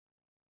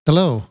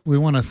Hello, we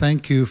want to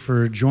thank you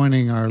for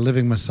joining our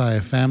Living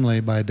Messiah family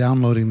by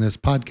downloading this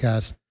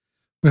podcast.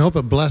 We hope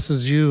it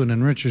blesses you and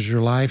enriches your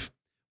life.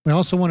 We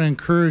also want to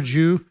encourage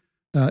you,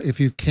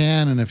 if you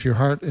can and if your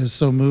heart is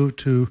so moved,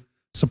 to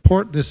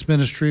support this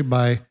ministry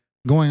by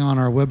going on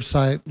our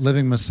website,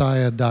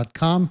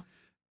 livingmessiah.com,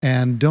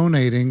 and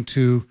donating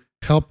to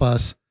help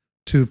us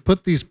to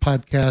put these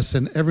podcasts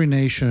in every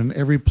nation,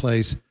 every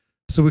place,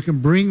 so we can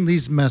bring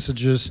these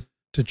messages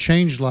to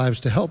change lives,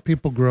 to help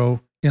people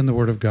grow in the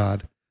Word of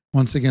God.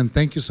 Once again,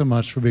 thank you so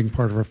much for being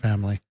part of our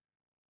family.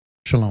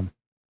 Shalom.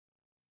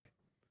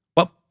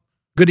 Well,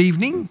 good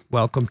evening.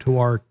 Welcome to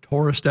our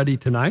Torah study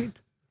tonight.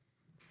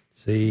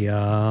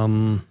 Let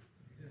me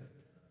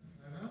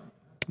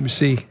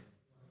see.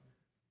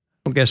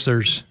 I guess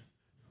there's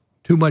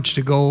too much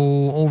to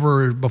go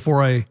over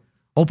before I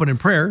open in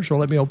prayer, so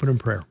let me open in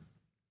prayer.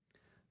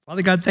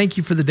 Father God, thank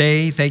you for the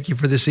day. Thank you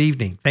for this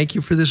evening. Thank you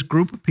for this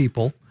group of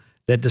people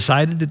that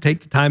decided to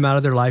take the time out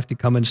of their life to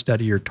come and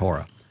study your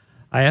Torah.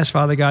 I ask,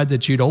 Father God,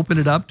 that you'd open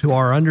it up to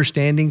our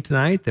understanding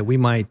tonight, that we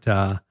might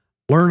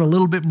learn a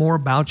little bit more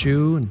about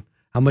you and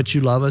how much you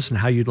love us and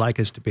how you'd like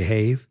us to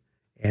behave,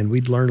 and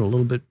we'd learn a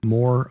little bit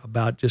more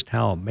about just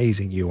how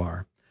amazing you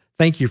are.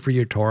 Thank you for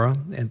your Torah,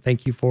 and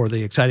thank you for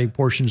the exciting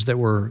portions that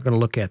we're going to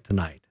look at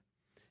tonight.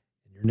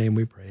 In your name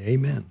we pray,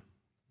 amen.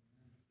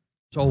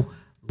 So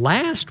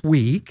last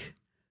week,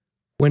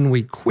 when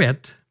we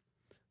quit,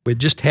 we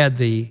just had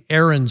the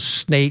Aaron's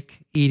snake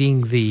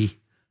eating the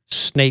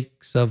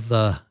snakes of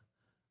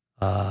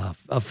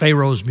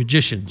Pharaoh's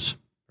magicians,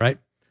 right?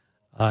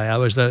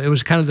 It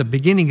was kind of the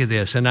beginning of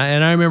this, and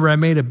I remember I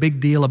made a big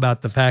deal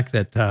about the fact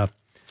that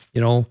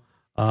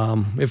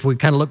if we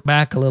kind of look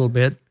back a little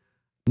bit,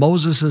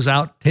 Moses is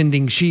out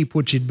tending sheep,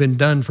 which had been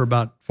done for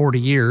about 40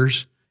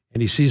 years,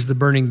 and he sees the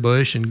burning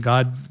bush, and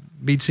God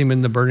meets him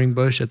in the burning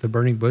bush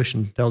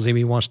and tells him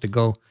he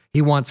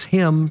wants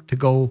him to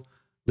go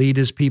lead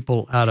his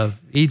people out of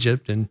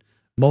Egypt, and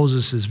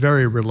Moses is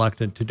very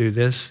reluctant to do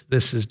this.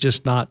 This is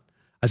just not.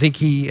 I think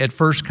he at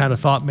first kind of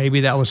thought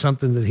maybe that was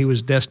something that he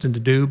was destined to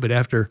do, but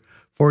after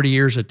 40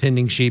 years of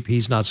tending sheep,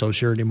 he's not so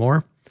sure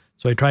anymore.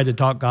 So he tried to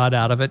talk God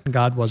out of it, and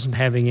God wasn't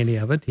having any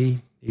of it.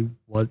 He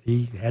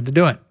had to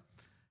do it.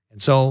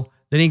 And so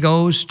then he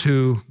goes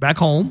back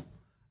home.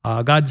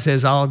 God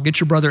says, I'll get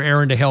your brother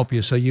Aaron to help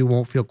you so you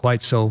won't feel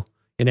quite so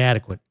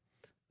inadequate.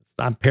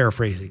 I'm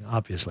paraphrasing,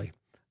 obviously.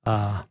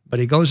 But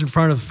he goes in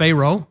front of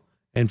Pharaoh,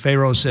 and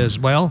Pharaoh says,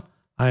 well,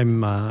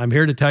 I'm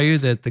here to tell you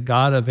that the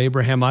God of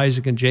Abraham,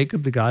 Isaac, and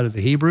Jacob, the God of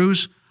the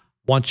Hebrews,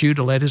 wants you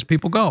to let his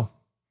people go.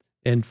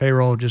 And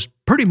Pharaoh just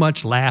pretty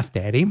much laughed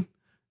at him,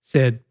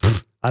 said,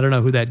 I don't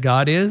know who that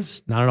God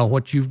is. I don't know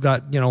what you've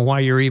got, why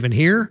you're even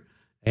here.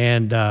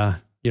 And,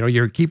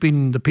 you're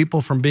keeping the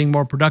people from being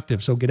more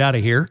productive, so get out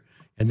of here.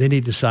 And then he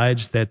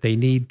decides that they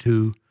need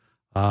to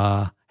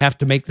have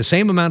to make the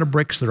same amount of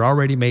bricks they're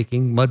already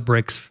making, mud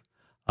bricks,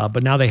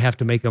 but now they have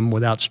to make them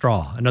without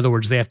straw. In other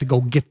words, they have to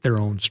go get their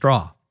own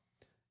straw.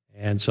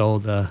 And so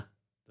the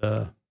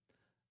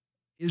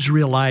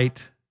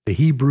Israelite, the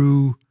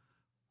Hebrew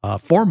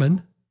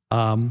foreman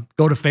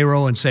go to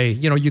Pharaoh and say,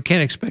 you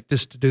can't expect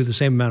us to do the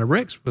same amount of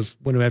bricks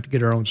when we have to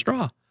get our own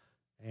straw.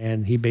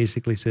 And he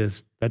basically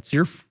says, that's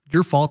your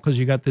fault because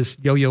you got this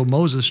yo-yo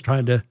Moses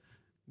trying to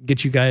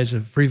get you guys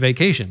a free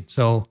vacation.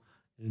 So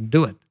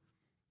do it.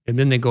 And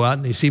then they go out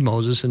and they see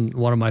Moses. And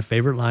one of my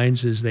favorite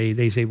lines is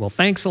they say, well,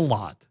 thanks a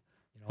lot.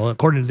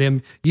 According to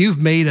them, you've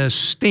made us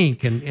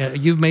stink,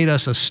 and you've made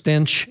us a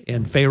stench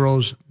in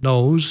Pharaoh's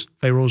nose,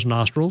 Pharaoh's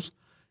nostrils.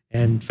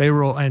 And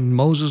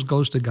Moses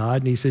goes to God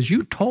and he says,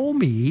 you told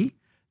me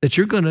that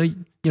you're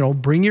going to,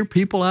 bring your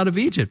people out of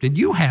Egypt, and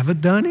you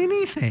haven't done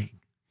anything.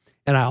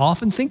 And I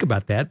often think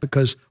about that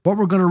because what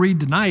we're going to read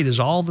tonight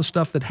is all the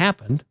stuff that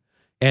happened,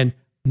 and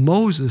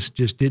Moses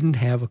just didn't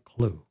have a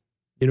clue.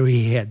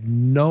 He had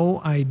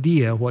no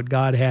idea what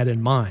God had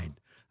in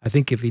mind. I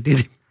think if he did,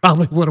 he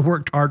probably would have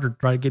worked harder to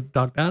try to get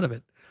talked out of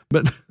it.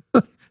 But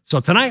so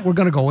tonight we're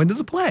going to go into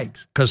the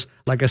plagues because,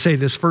 like I say,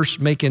 this first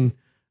making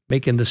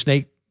the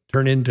snake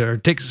turn into, or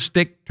take a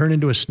stick, turn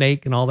into a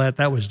snake and all that,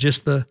 that was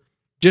just the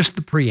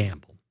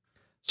preamble.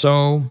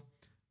 So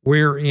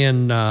we're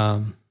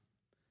in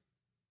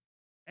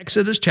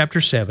Exodus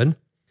chapter 7,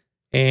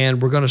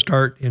 and we're going to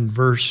start in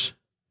verse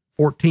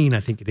 14,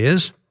 I think it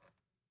is.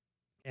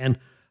 And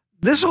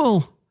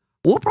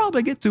we'll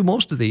probably get through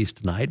most of these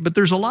tonight, but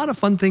there's a lot of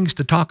fun things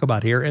to talk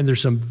about here, and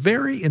there's some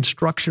very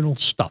instructional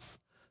stuff.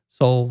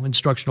 So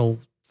instructional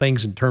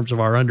things in terms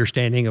of our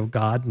understanding of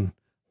God and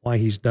why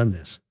he's done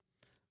this.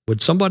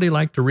 Would somebody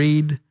like to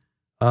read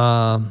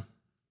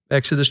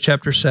Exodus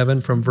chapter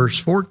 7 from verse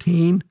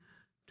 14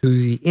 to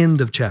the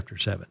end of chapter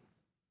 7?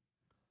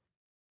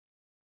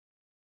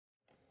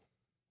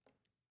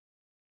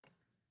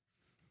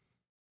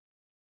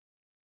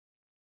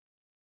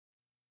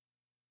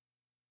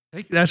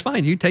 That's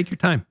fine. You take your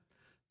time.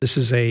 This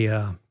is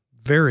a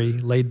very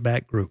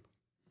laid-back group.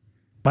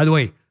 By the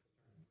way,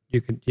 you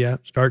can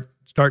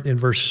start in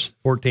verse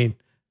 14.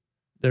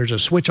 There's a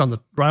switch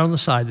right on the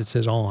side that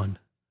says on.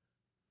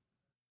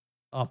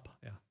 Up.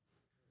 Yeah.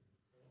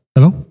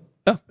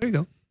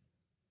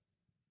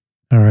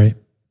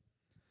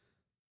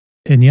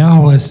 And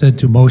Yahweh said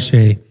to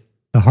Moshe,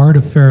 the heart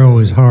of Pharaoh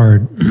is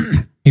hard.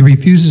 He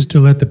refuses to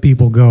let the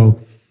people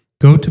go.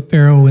 Go to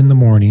Pharaoh in the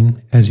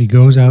morning as he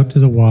goes out to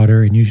the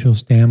water, and you shall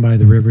stand by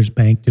the river's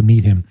bank to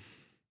meet him.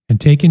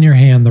 And take in your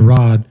hand the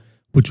rod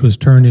which was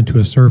turned into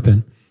a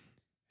serpent.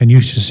 And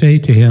you shall say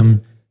to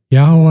him,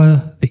 Yahweh,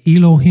 the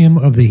Elohim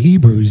of the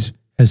Hebrews,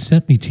 has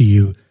sent me to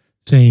you,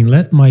 saying,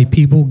 let my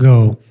people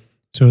go,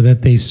 so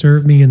that they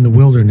serve me in the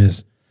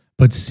wilderness.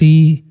 But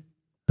see,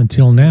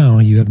 until now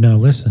you have not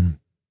listened.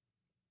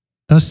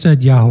 Thus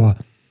said Yahweh,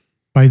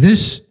 by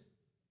this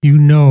you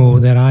know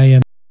that I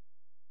am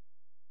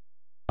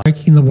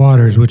striking the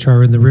waters which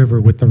are in the river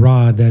with the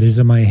rod that is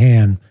in my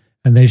hand,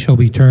 and they shall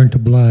be turned to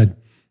blood.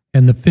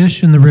 And the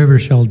fish in the river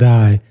shall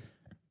die,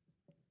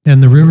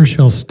 and the river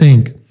shall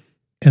stink,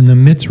 and the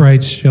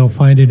Mitzrites shall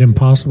find it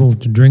impossible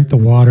to drink the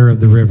water of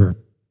the river.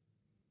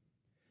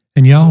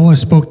 And Yahweh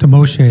spoke to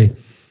Moshe,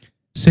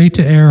 say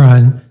to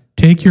Aaron,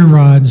 take your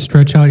rod,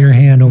 stretch out your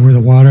hand over the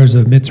waters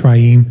of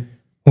Mitzrayim,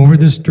 over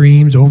the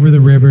streams, over the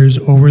rivers,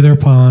 over their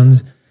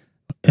ponds,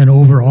 and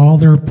over all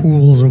their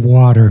pools of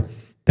water,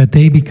 that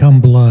they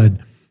become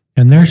blood.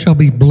 And there shall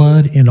be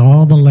blood in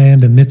all the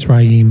land of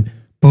Mitzrayim,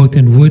 both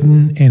in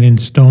wooden and in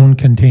stone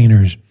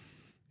containers.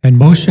 And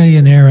Moshe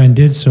and Aaron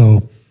did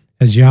so,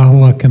 as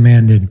Yahweh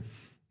commanded.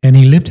 And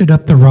he lifted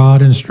up the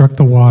rod and struck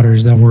the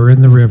waters that were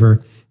in the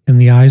river, in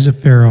the eyes of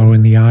Pharaoh,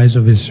 in the eyes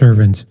of his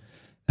servants.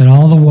 And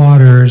all the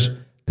waters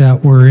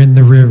that were in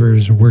the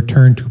rivers were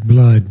turned to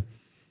blood.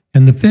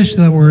 And the fish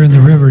that were in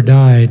the river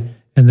died,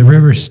 and the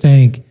river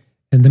stank,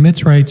 and the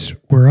Mitzrites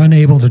were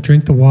unable to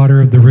drink the water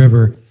of the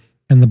river,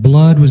 and the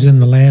blood was in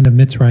the land of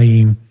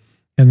Mitzrayim.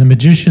 And the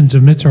magicians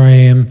of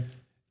Mitzrayim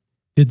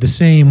did the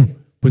same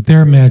with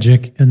their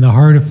magic, and the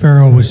heart of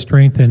Pharaoh was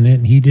strengthened,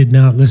 and he did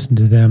not listen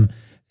to them,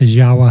 as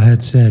Yahweh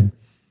had said.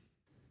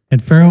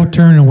 And Pharaoh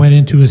turned and went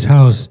into his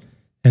house,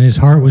 and his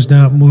heart was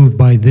not moved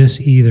by this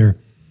either.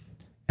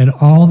 And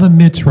all the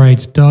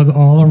Mitzrites dug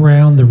all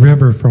around the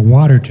river for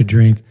water to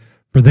drink,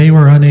 for they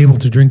were unable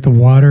to drink the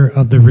water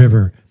of the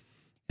river.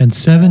 And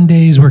 7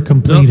 days were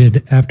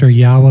completed after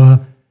Yahweh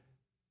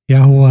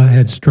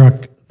had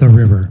struck the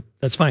river.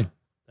 That's fine.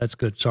 That's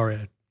good.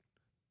 Sorry.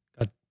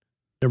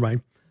 Never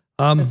mind.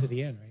 That's at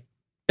the end, right?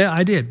 Yeah,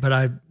 I did,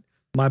 but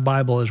my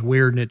Bible is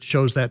weird, and it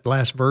shows that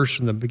last verse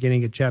in the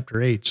beginning of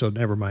chapter 8, so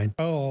never mind.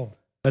 Oh.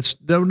 That's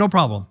no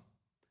problem.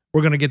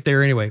 We're going to get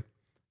there anyway.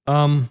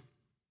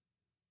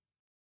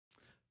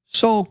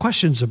 So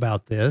questions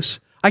about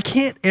this. I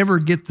can't ever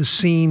get the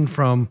scene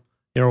from,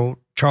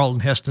 Charlton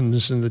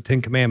Heston's and the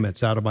Ten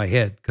Commandments out of my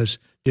head, because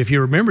if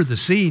you remember the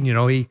scene,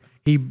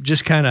 he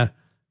just kind of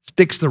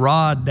sticks the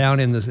rod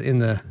down in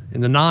the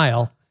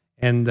Nile,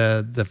 and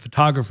the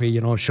photography,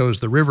 shows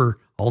the river,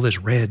 all this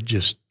red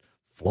just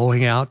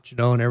flowing out,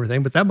 and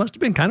everything. But that must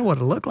have been kind of what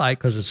it looked like,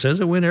 because it says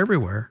it went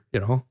everywhere.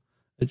 It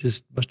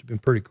just must have been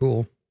pretty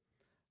cool.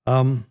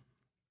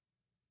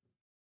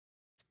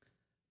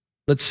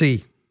 Let's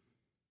see.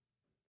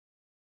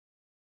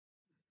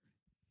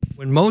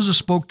 When Moses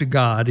spoke to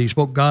God, he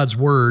spoke God's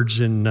words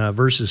in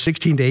verses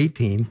 16 to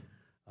 18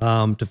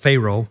 to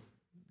Pharaoh.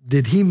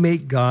 Did he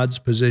make God's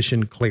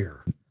position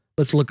clear?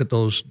 Let's look at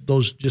those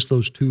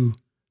two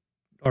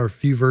or a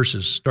few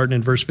verses, starting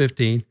in verse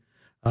 15.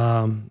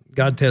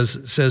 God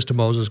says to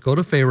Moses, go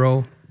to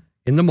Pharaoh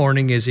in the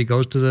morning as he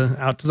goes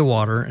out to the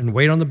water, and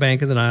wait on the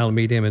bank of the Nile and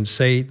meet him, and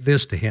say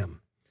this to him.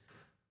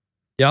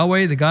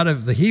 Yahweh, the God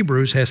of the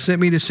Hebrews, has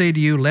sent me to say to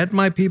you, let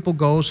my people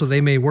go so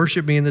they may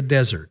worship me in the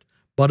desert.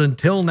 But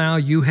until now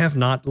you have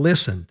not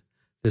listened.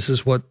 This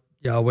is what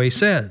Yahweh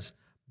says.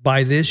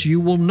 By this you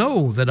will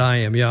know that I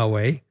am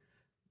Yahweh.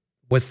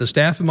 With the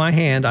staff in my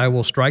hand, I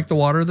will strike the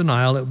water of the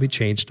Nile. It will be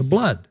changed to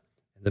blood.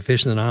 And the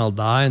fish in the Nile will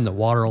die, and the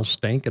water will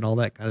stink, and all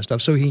that kind of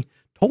stuff. So he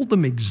told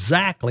them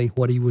exactly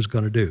what he was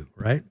going to do,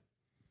 right?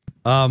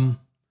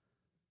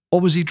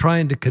 What was he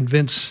trying to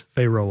convince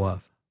Pharaoh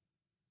of?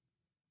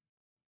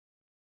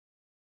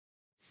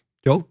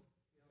 Joe?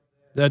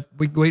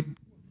 We'll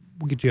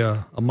get you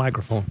a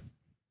microphone.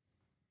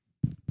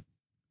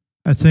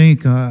 I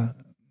think it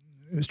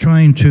was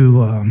trying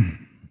to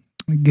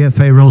get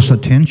Pharaoh's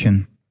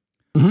attention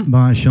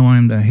by showing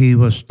him that he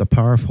was the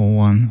powerful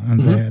one, and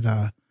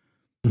that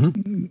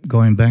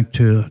going back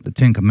to the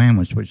Ten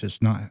Commandments, which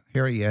is not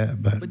here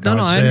yet, but no,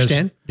 I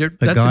understand. That's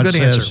God a good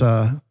says,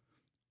 answer.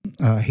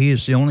 He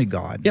is the only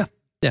God. Yeah.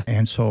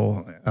 And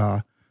so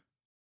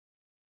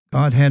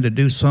God had to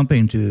do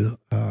something to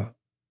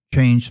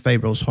change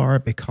Pharaoh's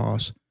heart,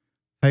 because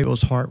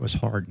Pharaoh's heart was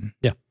hardened.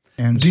 Yeah.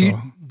 And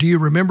do you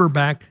remember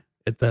back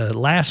at the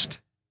last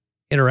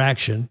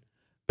interaction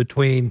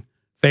between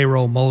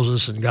Pharaoh,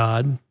 Moses, and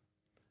God,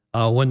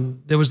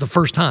 when there was the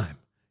first time,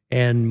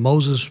 and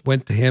Moses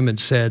went to him and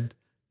said,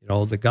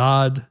 the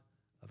God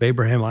of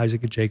Abraham,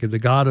 Isaac, and Jacob, the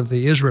God of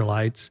the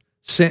Israelites,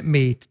 sent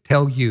me to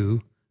tell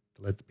you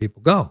to let the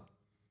people go.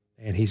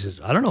 And he says,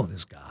 I don't know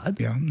this God.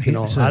 Yeah,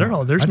 I don't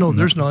know. There's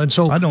no. And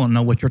so I don't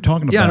know what you're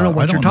talking about. Yeah, I don't know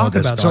what you're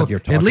talking about. So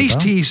at least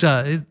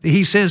about.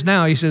 he says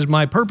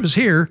my purpose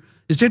here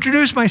is to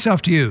introduce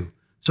myself to you,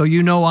 so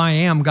you know I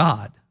am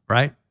God,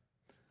 right?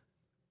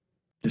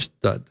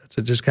 That's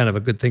just kind of a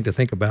good thing to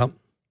think about.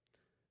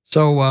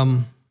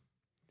 So,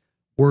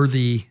 were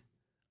the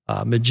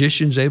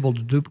magicians able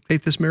to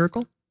duplicate this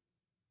miracle?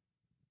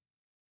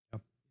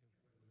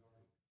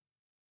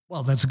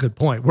 Well, that's a good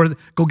point.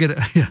 Go get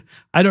it.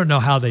 I don't know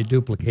how they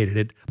duplicated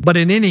it, but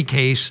in any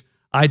case,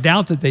 I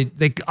doubt that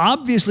they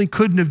obviously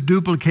couldn't have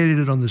duplicated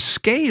it on the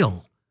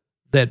scale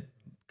that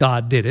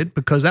God did it,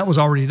 because that was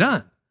already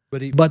done.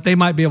 But they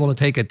might be able to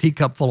take a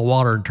teacup full of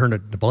water and turn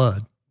it into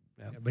blood.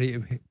 Yeah, but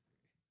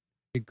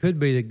it could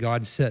be that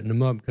God's setting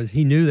them up because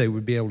he knew they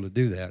would be able to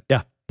do that.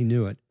 Yeah. He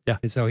knew it. Yeah.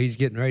 And so he's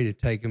getting ready to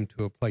take them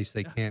to a place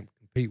they can't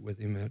compete with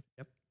him at.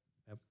 Yep.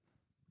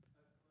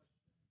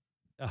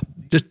 Yeah.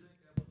 Just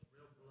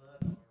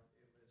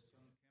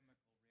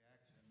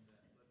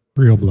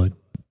Real blood.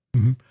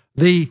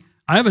 I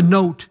have a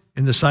note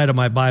in the side of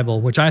my Bible,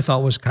 which I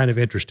thought was kind of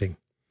interesting.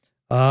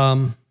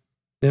 And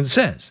it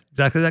says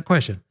exactly that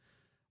question.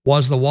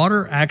 Was the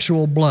water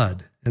actual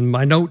blood? And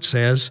my note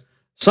says,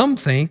 some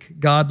think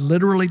God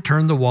literally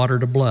turned the water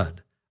to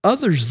blood.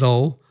 Others,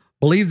 though,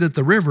 believe that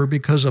the river,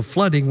 because of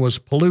flooding, was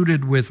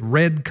polluted with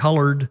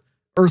red-colored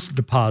earth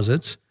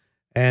deposits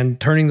and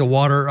turning the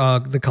water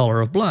the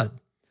color of blood.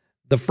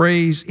 The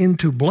phrase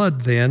into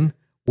blood, then,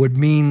 would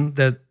mean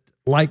that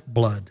like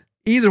blood.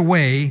 Either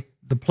way,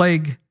 the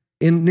plague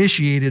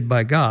initiated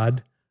by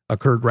God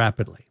occurred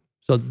rapidly.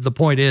 So the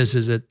point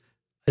is that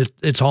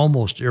it's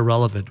almost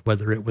irrelevant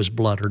whether it was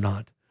blood or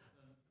not.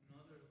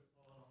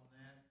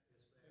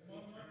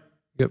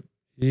 Yep.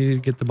 You need to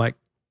get the mic.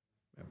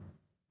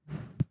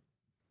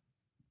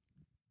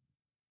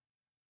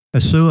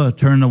 Yeshua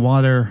turned the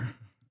water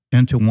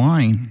into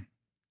wine.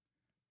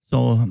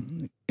 So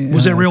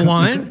Was it real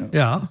wine?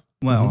 Yeah.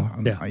 Well,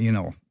 Yeah.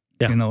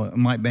 it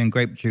might have been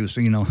grape juice,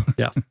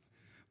 Yeah.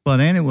 But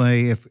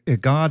anyway, if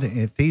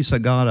he's the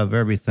God of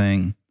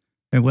everything,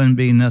 there wouldn't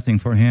be nothing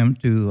for him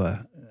to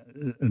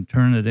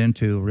turn it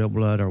into real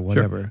blood or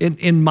whatever. Sure.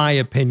 In my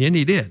opinion,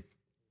 he did.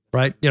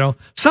 Right?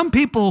 Some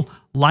people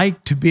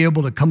like to be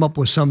able to come up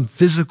with some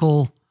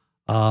physical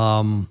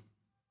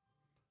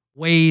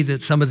way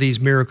that some of these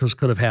miracles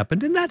could have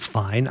happened, and that's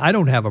fine. I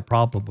don't have a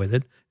problem with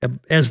it.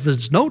 As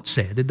the note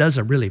said, it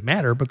doesn't really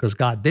matter because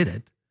God did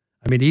it.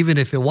 I mean, even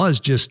if it was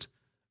just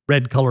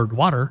red-colored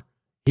water,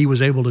 he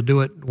was able to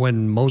do it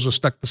when Moses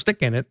stuck the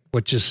stick in it,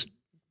 which is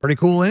pretty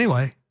cool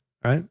anyway,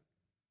 right?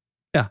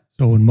 Yeah.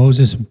 So when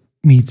Moses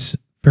meets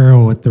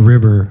Pharaoh at the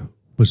river,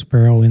 was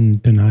Pharaoh in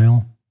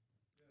denial?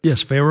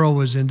 Yes, Pharaoh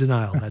was in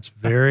denial. That's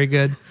very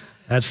good.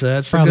 That's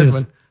a Probably good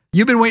one.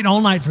 You've been waiting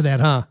all night for that,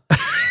 huh?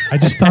 I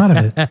just thought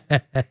of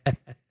it.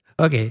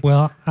 Okay.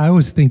 Well, I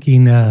was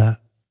thinking, Joe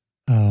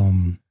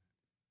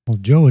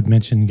had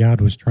mentioned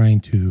God was trying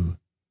to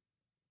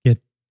get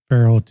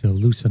Pharaoh to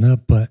loosen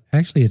up, but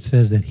actually it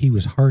says that he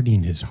was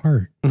hardening his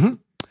heart. Mhm.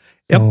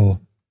 So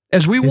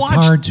As we it's watched,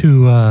 hard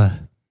to, I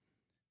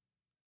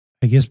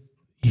guess,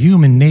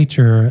 human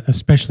nature,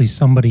 especially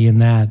somebody in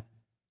that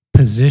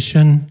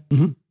position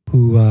Mhm.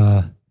 who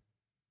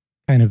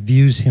kind of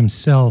views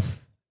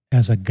himself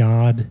as a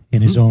god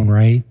in his own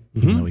right,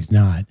 even though he's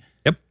not.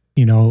 Yep.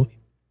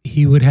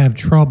 He would have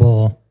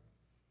trouble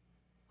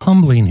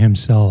humbling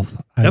himself,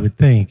 I Yep. would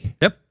think.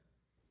 Yep.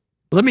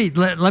 Let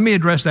me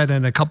address that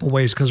in a couple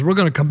ways because we're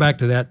going to come back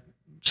to that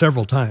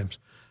several times.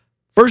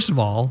 First of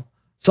all,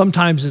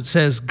 sometimes it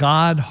says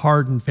God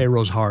hardened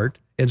Pharaoh's heart,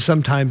 and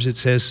sometimes it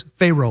says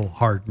Pharaoh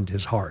hardened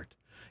his heart.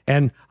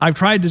 And I've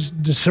tried to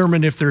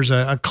discern if there's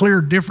a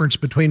clear difference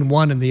between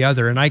one and the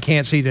other, and I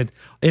can't see that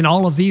in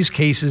all of these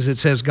cases it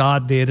says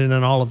God did, and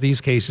in all of these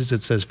cases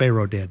it says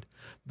Pharaoh did.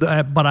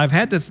 But I've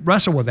had to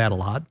wrestle with that a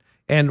lot,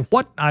 and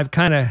what I've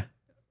kind of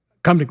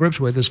come to grips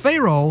with is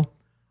Pharaoh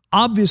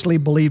obviously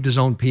believed his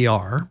own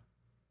PR.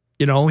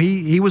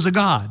 He was a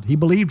god. He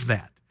believed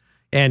that.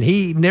 And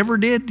he never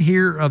did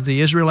hear of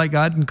the Israelite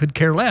God and could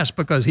care less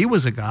because he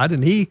was a god,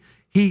 and he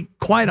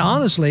quite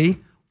honestly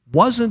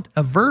wasn't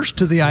averse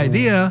to the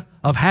idea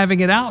of having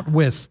it out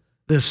with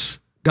this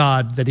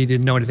God that he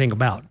didn't know anything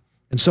about.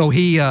 And so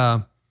he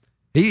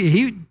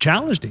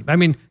challenged him. I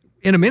mean,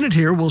 in a minute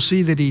here, we'll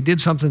see that he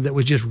did something that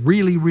was just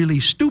really, really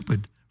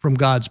stupid from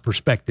God's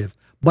perspective.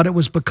 But it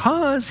was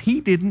because he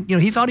didn't,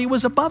 he thought he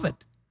was above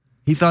it.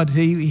 He thought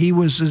he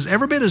was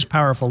every bit as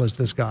powerful as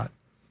this God.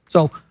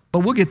 So, but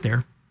we'll get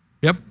there.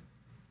 Yep.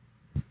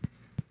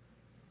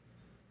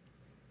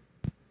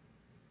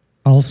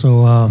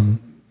 Also,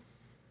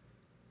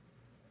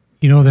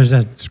 there's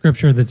that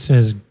scripture that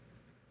says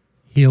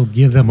he'll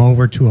give them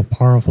over to a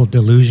powerful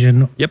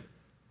delusion. Yep.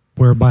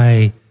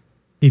 Whereby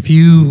if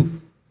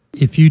you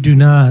do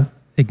not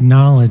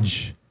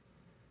acknowledge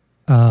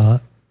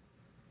Yahweh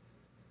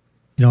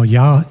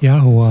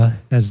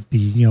as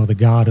the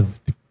God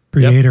of the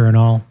creator and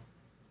all,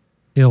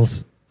 he'll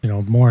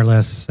more or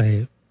less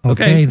say,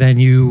 okay. Then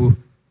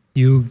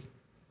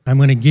I'm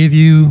going to give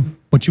you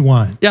what you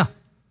want. Yeah.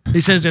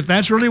 He says if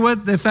that's really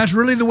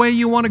the way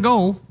you want to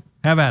go,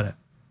 have at it.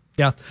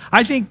 Yeah.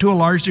 I think to a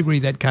large degree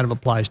that kind of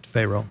applies to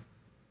Pharaoh.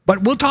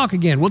 But we'll talk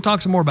again. We'll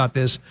talk some more about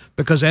this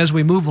because as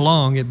we move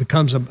along, it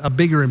becomes a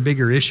bigger and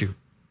bigger issue.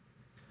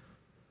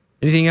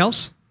 Anything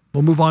else?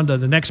 We'll move on to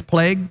the next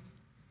plague,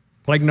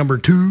 plague number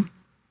 2.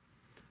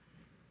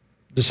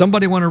 Does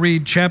somebody want to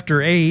read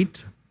chapter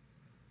 8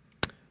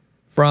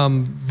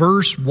 from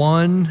verse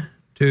 1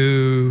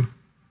 to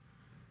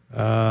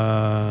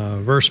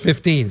verse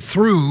 15,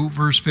 through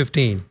verse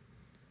 15?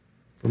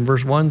 From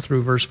verse 1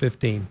 through verse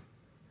 15.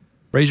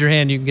 Raise your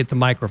hand. You can get the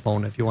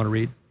microphone if you want to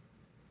read.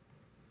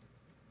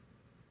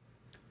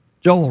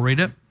 Joel will read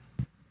it.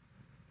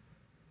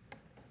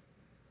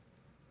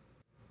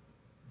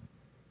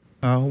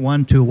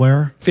 1 to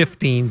where?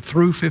 15,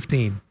 through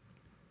 15.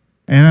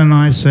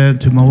 Ananias said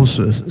to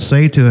Moses,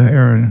 say to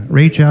Aaron,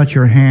 reach out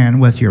your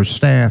hand with your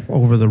staff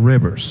over the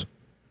rivers,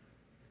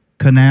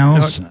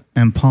 canals,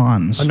 and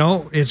ponds.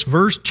 No, it's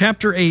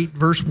chapter 8,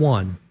 verse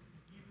 1.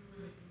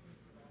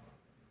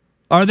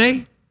 Are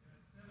they?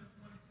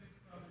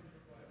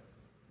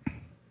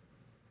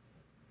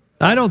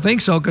 I don't think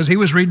so, because he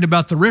was reading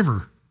about the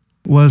river.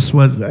 Was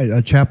what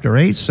chapter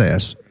 8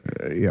 says.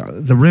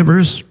 The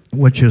rivers,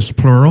 which is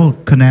plural,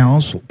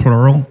 canals,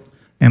 plural,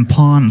 and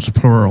ponds,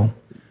 plural,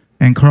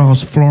 and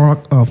cause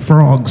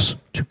frogs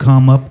to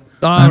come up.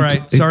 All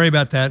right, sorry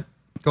about that.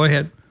 Go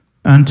ahead.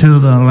 Unto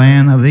the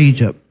land of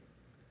Egypt.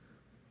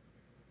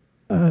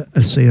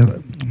 Let's see.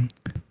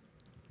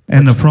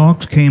 And the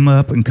frogs came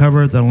up and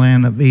covered the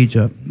land of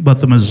Egypt.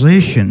 But the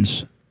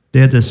musicians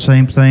did the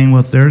same thing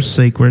with their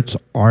secrets,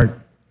 art,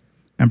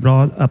 and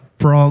brought up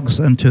frogs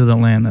into the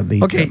land of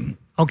Egypt.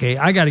 Okay,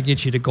 I got to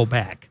get you to go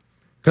back.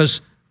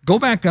 Because go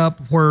back up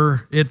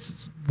where it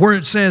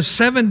says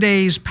 7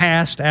 days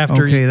passed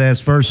after. Okay, that's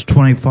verse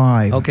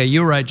 25. Okay,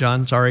 you're right,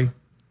 John. Sorry.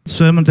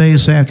 7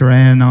 days after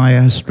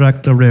Ananias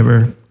struck the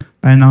river,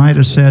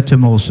 Ananias said to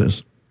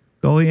Moses,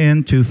 go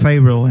in to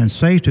Pharaoh and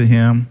say to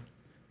him,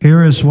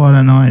 here is what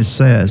Ananias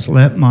says,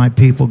 let my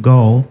people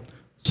go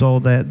so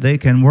that they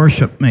can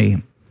worship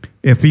me.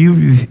 If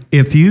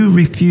you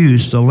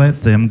refuse to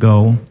let them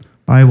go,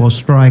 I will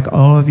strike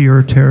all of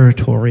your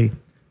territory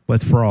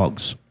with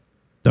frogs.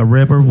 The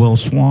river will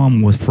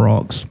swarm with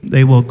frogs.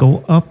 They will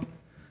go up,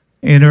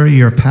 enter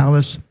your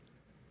palace,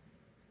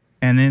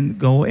 and then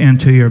go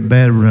into your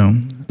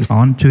bedroom,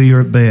 onto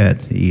your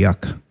bed.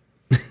 Yuck.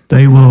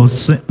 They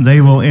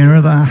will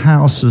enter the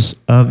houses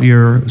of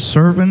your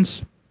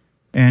servants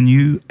and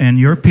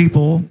your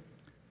people,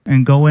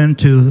 and go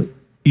into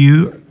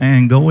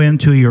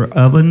your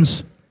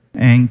ovens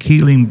and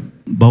keeling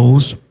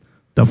bowls.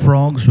 The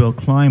frogs will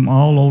climb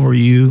all over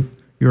you,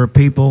 your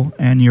people,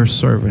 and your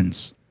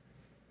servants.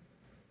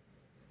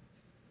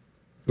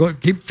 Go,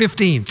 keep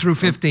 15, through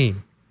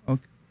 15.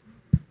 Okay.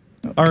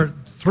 Or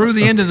through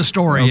the end of the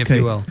story, if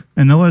you will.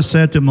 And Noah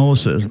said to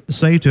Moses,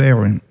 say to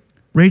Aaron,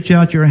 reach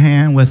out your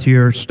hand with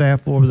your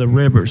staff over the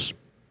rivers,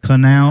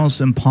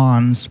 canals, and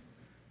ponds,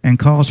 and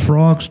cause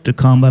frogs to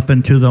come up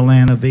into the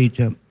land of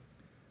Egypt.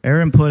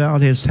 Aaron put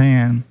out his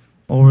hand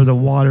over the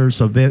waters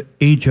of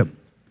Egypt,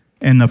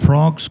 and the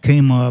frogs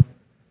came up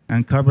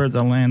and covered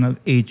the land of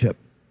Egypt.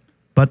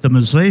 But the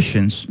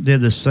musicians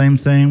did the same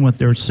thing with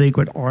their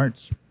secret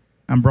arts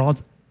and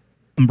brought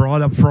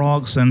up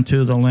frogs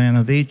into the land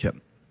of Egypt.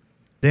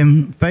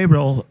 Then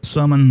Pharaoh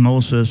summoned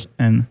Moses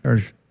and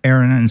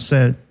Aaron and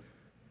said,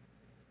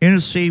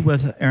 intercede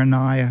with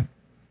Ananias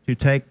to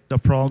take the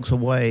frogs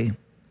away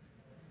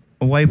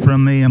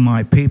from me and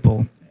my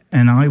people,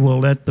 and I will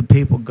let the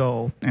people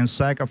go and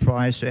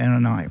sacrifice to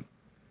Ananias.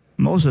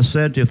 Moses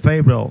said to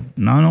Pharaoh,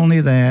 not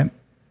only that,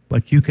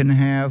 but you can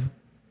have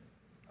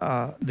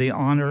the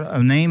honor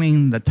of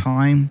naming the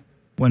time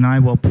when I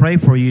will pray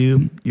for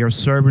you, your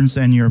servants,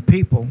 and your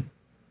people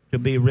to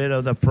be rid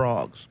of the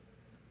frogs,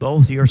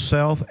 both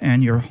yourself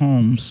and your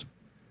homes,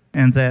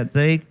 and that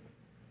they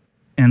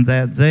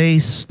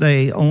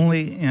stay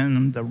only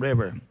in the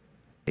river.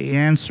 He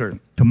answered,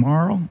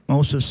 tomorrow,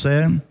 Moses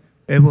said,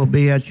 it will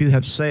be as you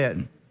have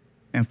said.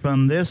 And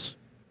from this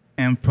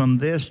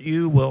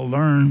you will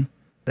learn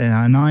that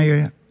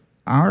Ananias,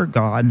 our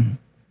God,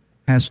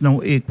 has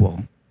no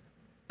equal.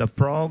 The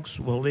frogs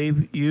will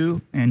leave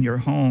you and your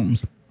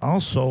homes,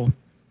 also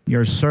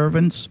your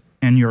servants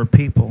and your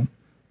people.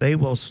 They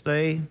will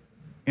stay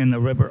in the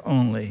river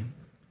only.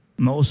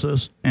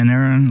 Moses and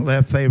Aaron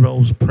left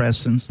Pharaoh's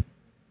presence,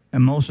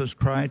 and Moses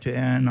cried to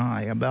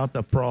Ananias about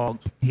the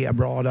frogs he had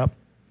brought up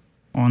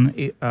on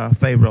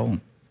Pharaoh.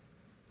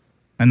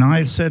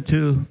 Ananias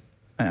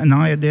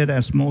did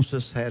as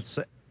Moses had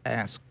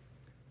asked.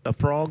 The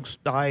frogs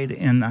died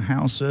in the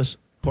houses,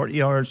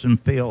 courtyards,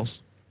 and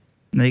fields.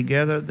 And they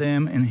gathered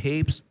them in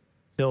heaps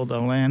till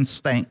the land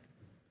stank.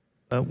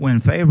 But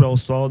when Pharaoh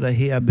saw that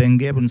he had been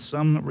given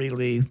some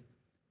relief,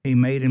 he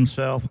made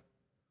himself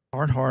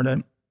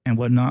hard-hearted and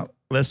would not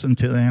listen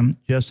to them,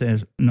 just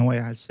as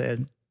Noah had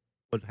said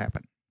would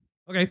happen.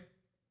 Okay.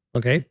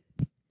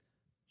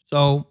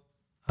 So,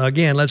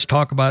 again, let's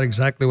talk about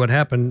exactly what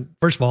happened.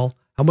 First of all,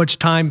 how much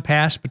time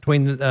passed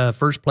between the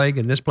first plague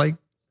and this plague?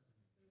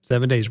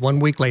 7 days, 1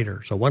 week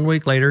later. So 1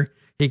 week later,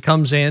 he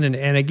comes in,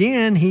 and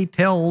again, he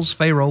tells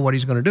Pharaoh what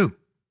he's going to do,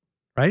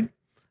 right?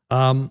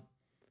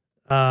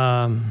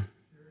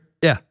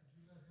 Yeah.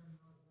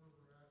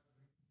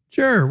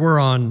 Sure, we're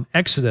on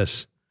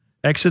Exodus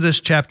Exodus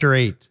chapter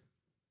 8.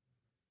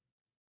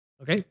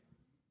 Okay?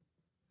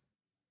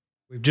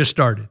 We've just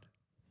started.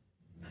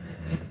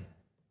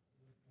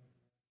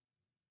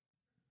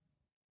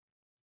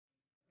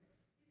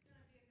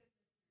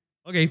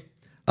 Okay.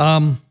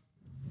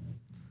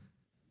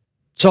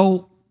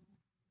 So,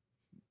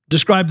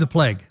 describe the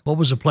plague. What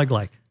was the plague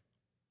like?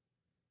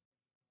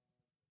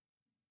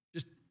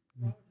 Just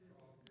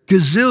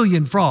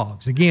gazillion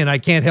frogs. Again, I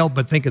can't help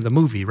but think of the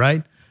movie,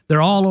 right?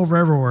 They're all over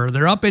everywhere.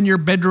 They're up in your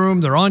bedroom.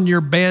 They're on your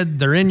bed.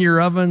 They're in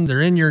your oven.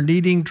 They're in your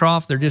kneading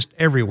trough. They're just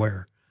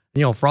everywhere.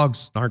 You know,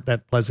 frogs aren't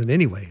that pleasant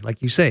anyway,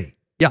 like you say.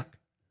 Yuck,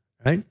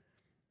 right?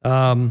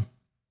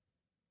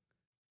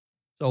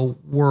 So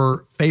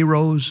were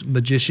Pharaoh's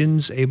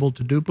magicians able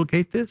to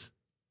duplicate this?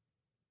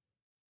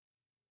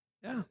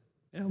 Yeah,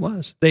 it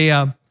was. They,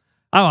 I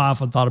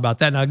often thought about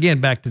that. Now, again,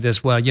 back to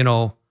this, well, you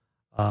know,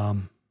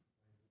 well,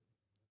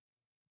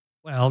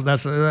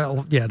 that's,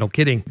 yeah, no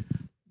kidding.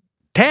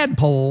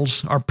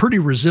 Tadpoles are pretty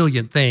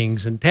resilient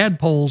things, and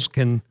tadpoles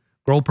can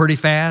grow pretty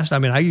fast. I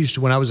mean, I used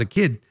to, when I was a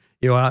kid,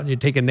 you go out and you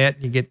take a net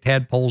and you get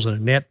tadpoles in a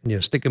net and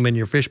you stick them in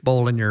your fish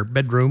bowl in your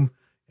bedroom,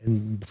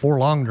 and before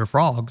long they're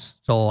frogs.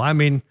 So, I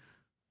mean,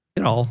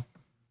 you know,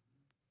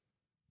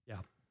 yeah.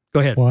 Go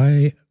ahead.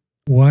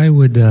 Why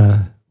would,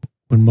 when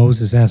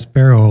Moses asked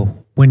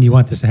Pharaoh, when do you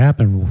want this to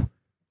happen?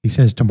 He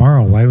says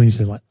tomorrow. Why wouldn't he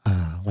say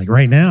like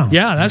right now?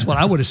 Yeah, that's what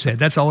I would have said.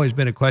 That's always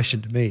been a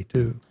question to me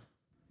too.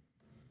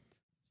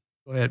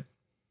 Go ahead.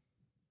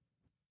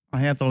 I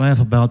have to laugh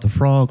about the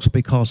frogs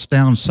because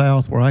down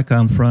south where I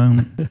come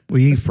from,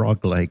 we eat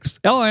frog legs.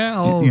 Oh, yeah.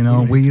 Oh, You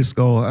know, we used to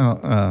go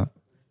out,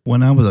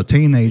 when I was a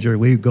teenager,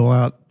 we'd go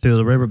out to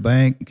the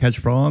riverbank, catch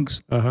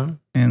frogs,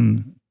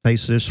 and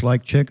taste just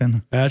like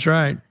chicken. That's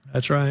right.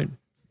 That's right.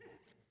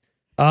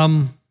 I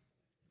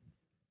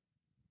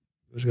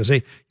was going to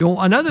say, you know,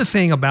 another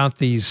thing about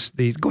these,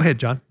 go ahead,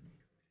 John.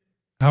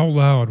 How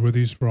loud were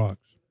these frogs?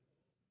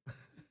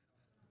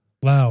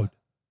 Loud.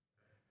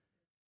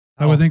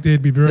 I would think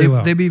they'd be very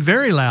loud. They'd be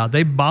very loud.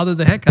 They bother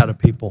the heck out of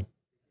people.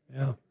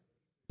 Yeah.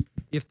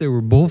 If they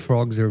were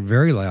bullfrogs, they're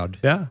very loud.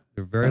 Yeah.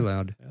 They're very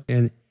loud.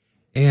 Yeah.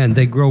 And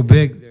they grow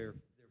big.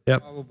 They're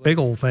big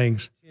old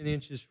things. 10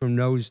 inches from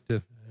nose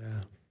to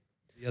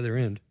the other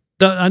end.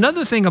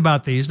 Another thing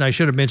about these, and I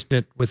should have mentioned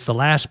it with the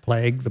last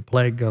plague, the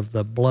plague of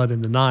the blood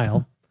in the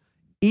Nile,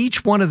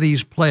 each one of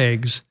these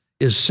plagues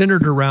is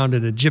centered around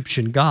an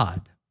Egyptian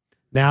god.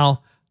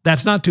 Now,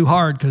 that's not too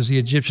hard because the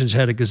Egyptians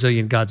had a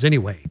gazillion gods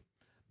anyway.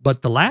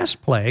 But the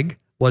last plague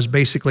was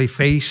basically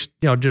faced,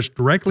 you know, just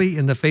directly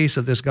in the face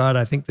of this god.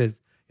 I think that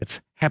it's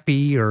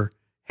Hapi or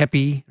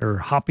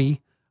Hapi,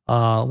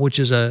 which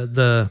is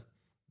the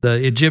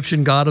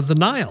Egyptian god of the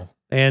Nile.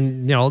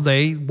 And, you know,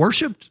 they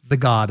worshiped the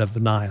god of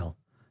the Nile.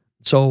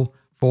 So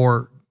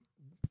for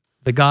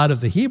the God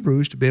of the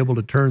Hebrews to be able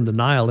to turn the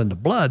Nile into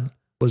blood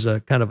was a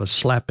kind of a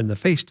slap in the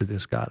face to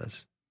this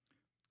goddess.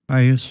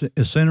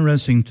 It's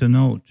interesting to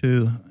note,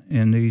 too,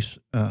 in these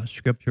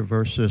scripture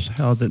verses,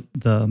 how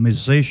the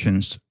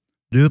musicians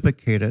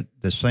duplicated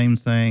the same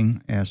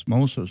thing as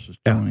Moses was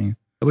doing.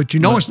 But you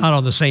know it's not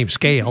on the same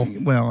scale.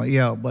 Well,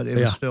 yeah, but it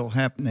was still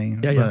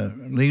happening. Yeah,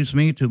 but it leads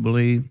me to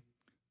believe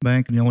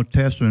back in the Old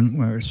Testament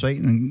where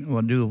Satan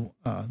will do,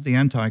 the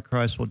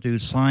Antichrist will do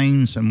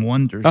signs and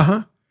wonders.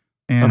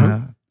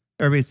 And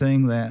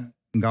everything that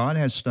God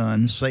has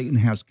done, Satan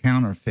has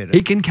counterfeited.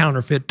 He can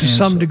counterfeit to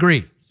some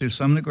degree. To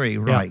some degree,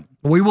 right.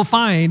 We will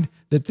find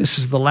that this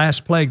is the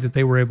last plague that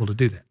they were able to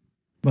do that.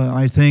 But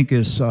I think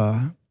it's,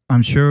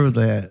 I'm sure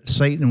that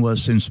Satan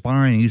was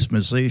inspiring these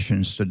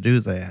musicians to do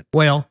that.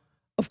 Well,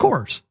 of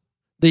course.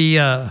 The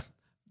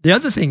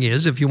other thing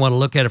is, if you want to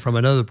look at it from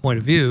another point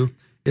of view,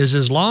 is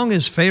as long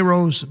as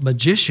Pharaoh's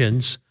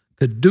magicians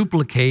could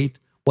duplicate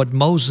what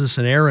Moses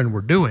and Aaron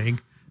were doing,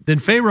 then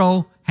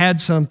Pharaoh had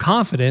some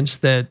confidence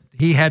that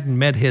he hadn't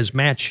met his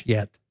match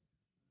yet.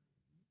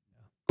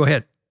 Go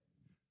ahead.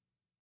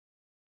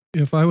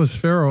 If I was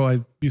Pharaoh,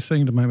 I'd be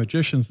saying to my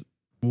magicians,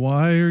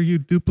 why are you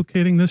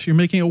duplicating this? You're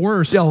making it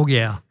worse. Oh,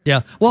 yeah.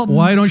 Yeah. Well,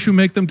 why don't you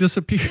make them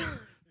disappear?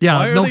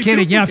 Yeah, no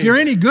kidding. Yeah, if you're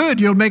any good,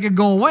 you'll make it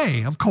go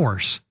away. Of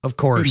course. Of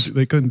course.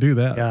 They couldn't do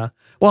that. Yeah.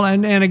 Well,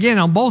 and again,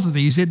 on both of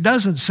these, it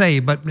doesn't say,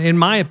 but in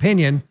my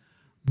opinion,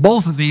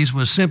 both of these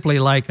was simply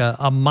like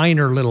a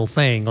minor little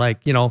thing. Like,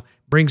 you know,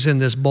 brings in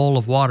this bowl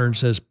of water and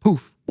says,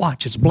 poof,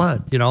 watch, it's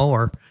blood, you know,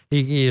 or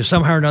he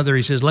somehow or another,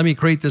 he says, let me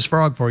create this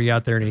frog for you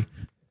out there. And he,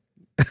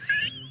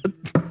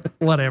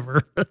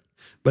 whatever.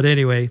 But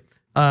anyway,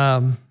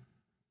 let's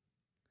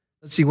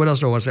see, what else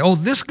do I want to say? Oh,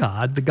 this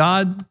God, the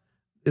God,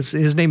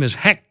 his name is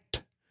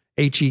Hekt,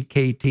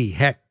 H-E-K-T,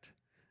 Hekt.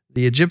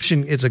 The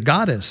Egyptian, it's a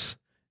goddess.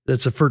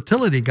 That's a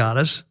fertility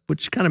goddess,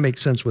 which kind of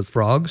makes sense with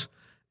frogs,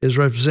 is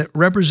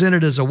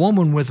represented as a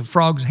woman with a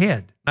frog's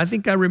head. I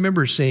think I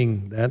remember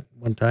seeing that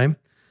one time.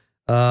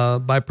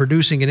 By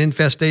producing an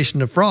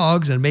infestation of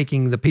frogs and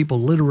making the people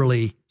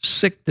literally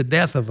sick to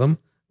death of them,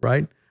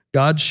 right?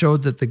 God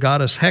showed that the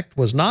goddess Hekt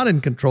was not in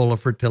control of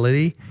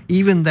fertility,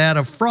 even that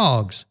of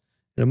frogs.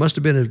 And it must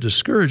have been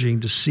discouraging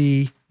to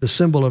see the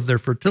symbol of their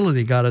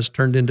fertility goddess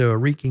turned into a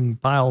reeking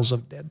piles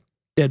of dead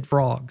dead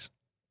frogs.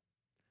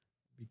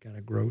 Be kind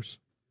of gross.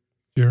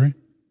 Jerry,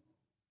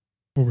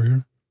 over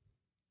here.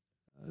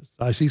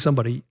 I see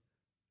somebody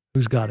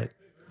who's got it.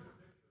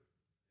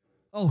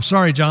 Oh,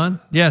 sorry, John.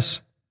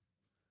 Yes.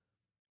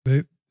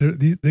 They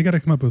got to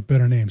come up with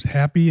better names.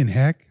 Happy and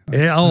Hack.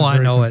 Yeah, I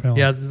know it.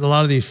 Yeah, there's a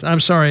lot of these.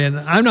 I'm sorry, and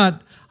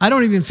I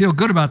don't even feel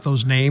good about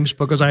those names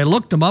because I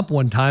looked them up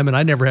one time and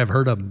I never have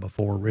heard of them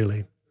before,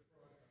 really.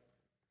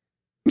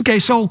 Okay,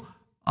 so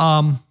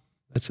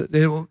that's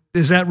it.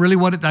 Is that really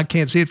what it? I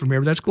can't see it from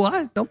here, but that's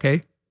cool.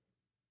 Okay.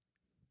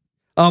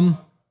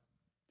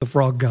 The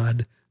frog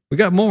god. We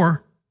got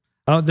more.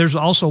 There's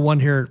also one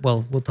here.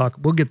 Well,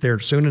 we'll get there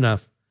soon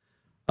enough.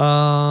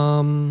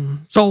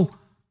 So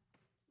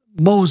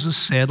Moses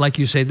said, like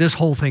you say, this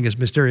whole thing is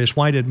mysterious.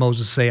 Why did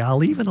Moses say,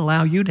 I'll even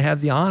allow you to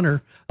have the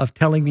honor of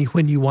telling me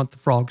when you want the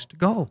frogs to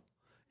go?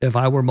 If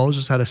I were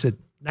Moses, I'd have said,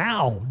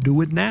 now,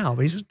 do it now.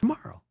 But he says,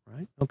 tomorrow,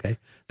 right? Okay.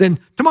 Then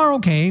tomorrow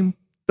came.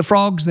 The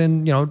frogs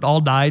then,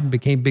 all died and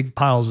became big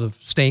piles of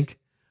stink.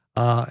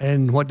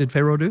 And what did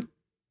Pharaoh do?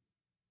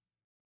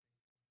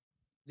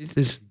 He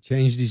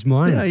changed his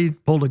mind. Yeah, he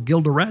pulled a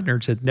Gilda Radner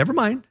and said, never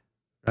mind,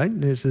 right?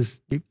 And this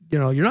is,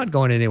 you're not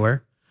going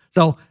anywhere.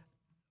 So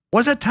what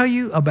does that tell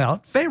you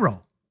about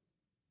Pharaoh?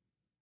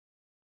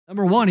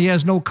 Number one, he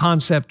has no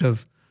concept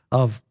of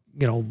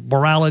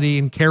morality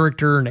and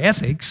character and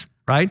ethics,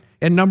 right?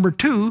 And number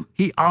two,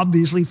 he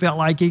obviously felt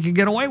like he could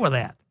get away with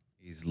that.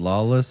 He's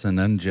lawless and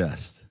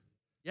unjust.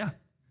 Yeah.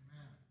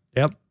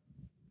 Yep.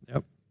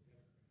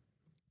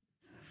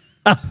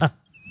 I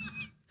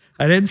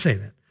didn't say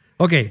that.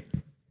 Okay.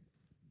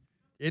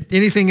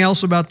 Anything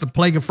else about the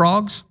plague of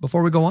frogs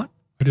before we go on?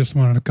 I just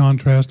wanted to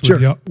contrast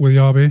Sure. with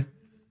Yahweh.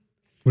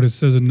 What it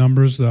says in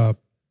Numbers,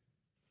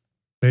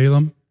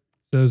 Balaam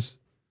says,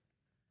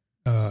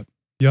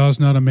 Yah is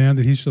not a man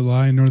that he should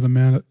lie, nor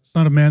the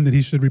son of man that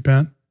he should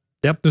repent.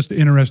 Yep. Just an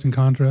interesting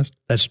contrast.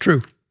 That's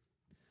true.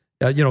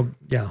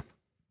 Yeah.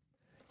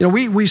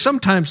 We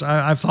sometimes,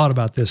 I've thought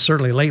about this,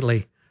 certainly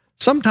lately.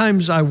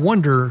 Sometimes I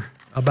wonder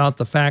about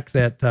the fact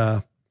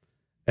that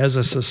as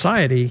a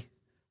society,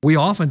 we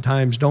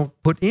oftentimes don't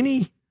put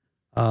any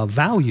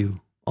value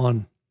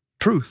on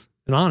truth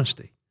and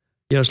honesty.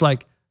 It's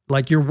like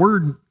your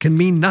word can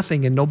mean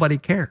nothing and nobody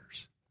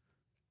cares.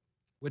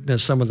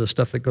 Witness some of the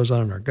stuff that goes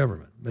on in our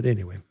government. But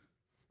anyway.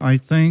 I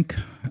think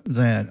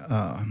that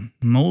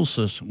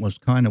Moses was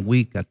kind of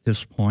weak at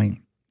this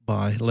point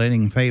by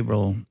letting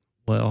Pharaoh,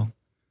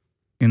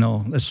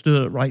 let's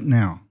do it right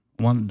now.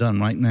 I want it done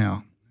right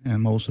now.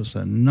 And Moses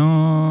said,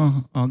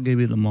 no, I'll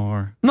give you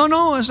tomorrow.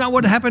 No, that's not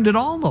what happened at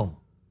all, though.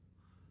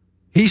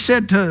 He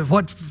said to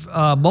what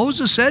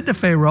Moses said to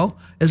Pharaoh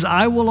is,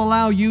 I will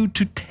allow you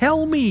to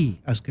tell me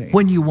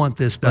when you want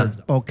this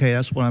done. But, okay,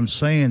 that's what I'm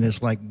saying.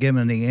 It's like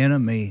giving the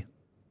enemy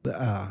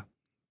a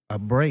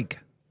break.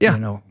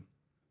 Yeah.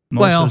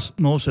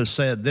 Moses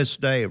said, this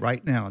day,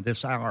 right now,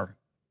 this hour,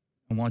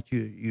 I want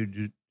you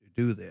to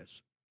do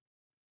this.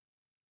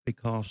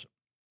 Because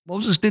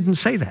Moses didn't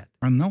say that.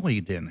 I know he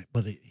didn't,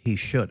 but he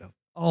should have.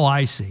 Oh,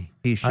 I see.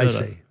 He should have. I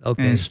see.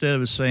 Okay. And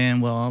instead of saying,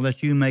 well, I'll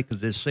let you make a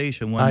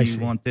decision when you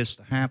want this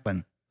to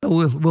happen.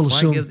 We'll Why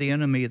assume, give the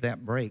enemy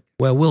that break?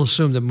 Well, we'll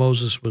assume that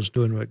Moses was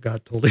doing what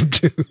God told him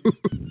to.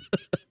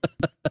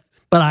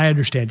 But I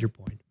understand your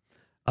point.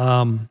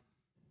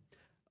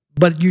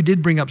 But you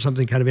did bring up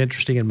something kind of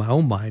interesting in my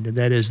own mind, and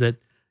that is that,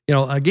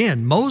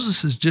 again,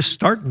 Moses is just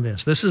starting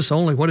this. This is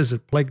only,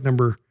 plague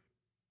number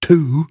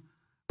 2,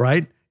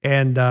 right?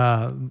 And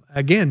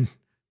again,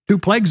 2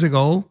 plagues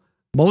ago,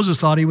 Moses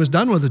thought he was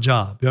done with the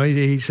job.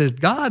 He says,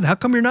 God, how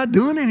come you're not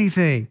doing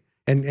anything?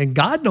 And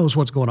God knows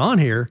what's going on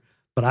here,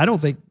 but I don't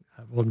think,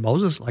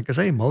 Moses, like I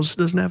say, Moses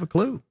doesn't have a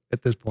clue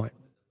at this point.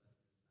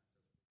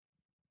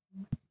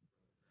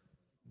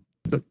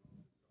 But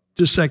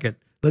just a second.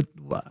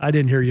 I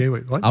didn't hear you.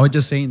 What? I was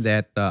just saying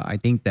that I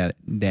think that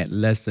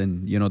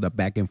lesson, the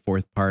back and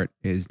forth part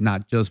is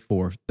not just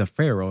for the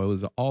Pharaoh. It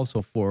was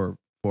also for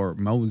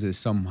Moses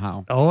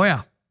somehow. Oh,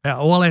 yeah.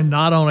 Well, and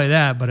not only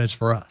that, but it's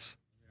for us.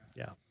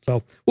 Yeah.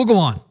 So we'll go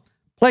on.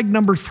 Plague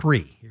number 3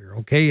 here,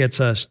 okay?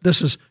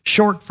 This is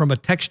short from a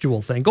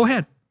textual thing. Go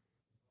ahead.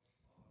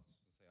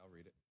 I'll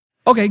read it.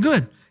 Okay,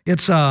 good.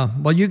 It's,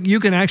 you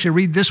can actually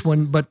read this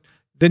one, but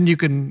then you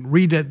can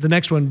read the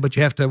next one, but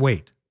you have to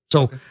wait.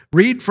 So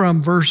read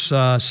from verse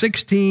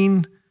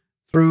 16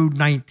 through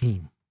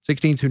 19.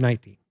 16 through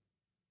 19.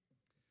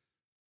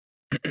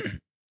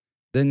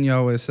 Then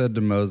Yahweh said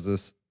to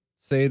Moses,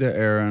 say to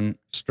Aaron,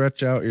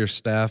 stretch out your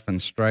staff and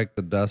strike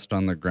the dust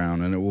on the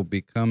ground, and it will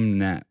become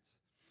gnats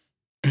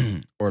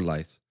or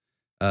lice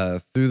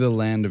through the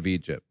land of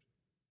Egypt.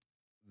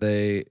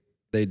 They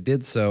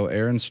did so.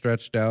 Aaron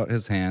stretched out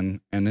his hand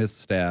and his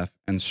staff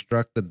and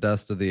struck the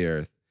dust of the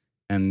earth,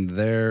 and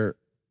there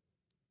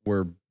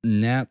were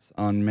gnats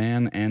on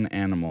man and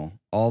animal.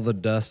 All the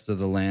dust of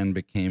the land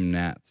became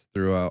gnats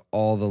throughout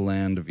all the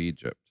land of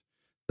Egypt.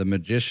 The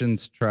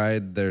magicians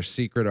tried their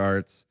secret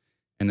arts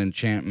and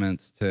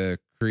enchantments to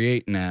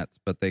create gnats,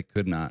 but they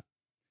could not.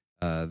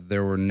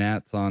 There were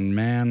gnats on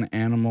man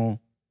and an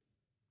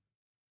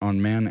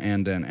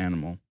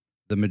animal.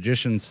 The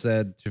magician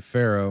said to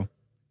Pharaoh,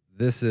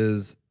 "This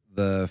is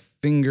the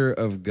finger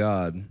of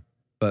God."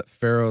 But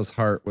Pharaoh's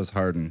heart was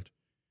hardened,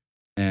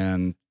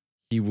 and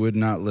he would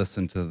not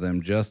listen to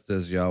them, just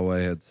as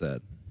Yahweh had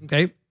said.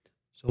 Okay,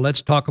 so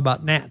let's talk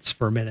about gnats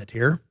for a minute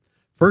here.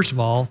 First of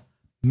all,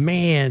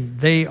 man,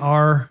 they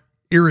are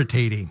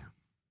irritating.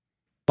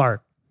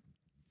 Mark.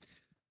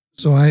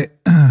 So I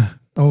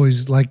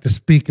always like to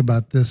speak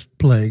about this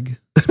plague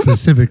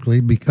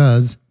specifically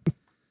because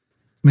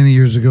many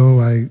years ago,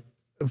 I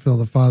feel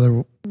the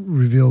Father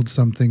revealed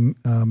something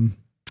in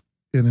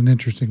an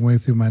interesting way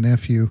through my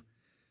nephew.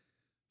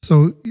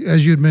 So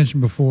as you had mentioned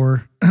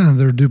before,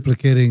 they're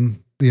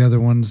duplicating the other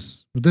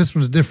ones, but this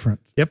one's different.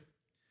 Yep.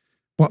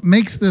 What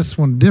makes this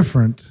one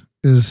different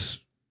is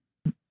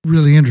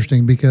really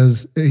interesting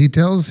because he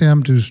tells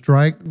him to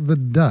strike the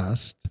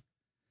dust,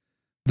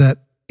 that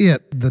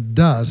the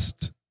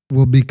dust,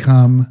 will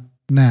become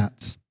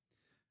gnats.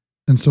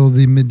 And so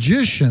the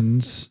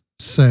magicians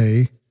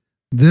say,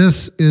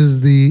 this is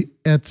the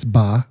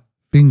etzba,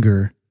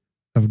 finger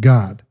of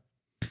God.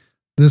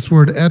 This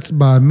word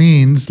etzba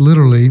means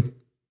literally,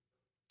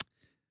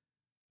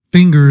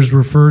 fingers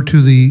refer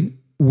to the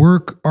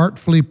work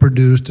artfully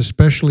produced,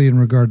 especially in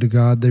regard to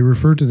God. They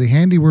refer to the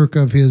handiwork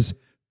of his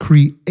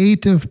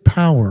creative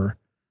power,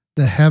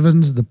 the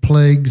heavens, the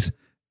plagues,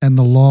 and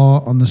the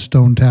law on the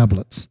stone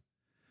tablets.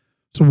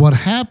 So what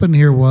happened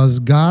here was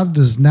God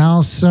is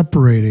now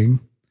separating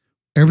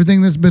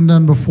everything that's been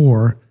done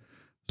before.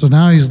 So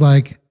now he's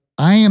like,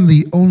 I am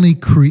the only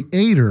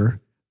creator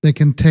that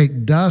can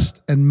take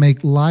dust and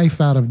make life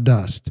out of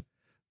dust.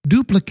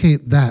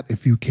 Duplicate that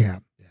if you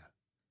can. Yeah.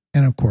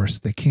 And of course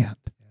they can't.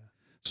 Yeah.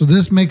 So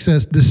this makes a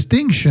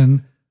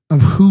distinction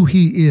of who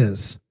he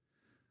is.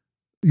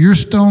 Your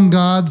stone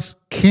gods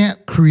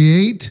can't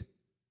create.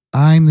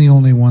 I'm the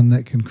only one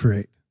that can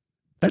create.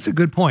 That's a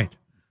good point.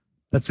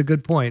 That's a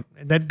good point.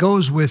 And that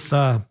goes with,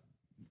 well,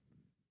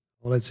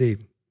 let's see.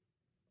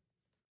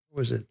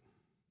 What was it?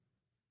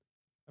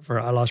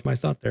 I lost my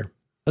thought there.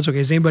 That's okay.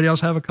 Does anybody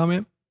else have a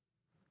comment?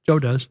 Joe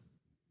does.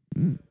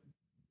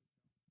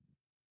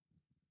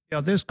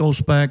 Yeah, this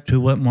goes back to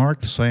what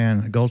Mark is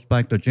saying. It goes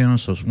back to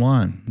Genesis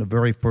 1, the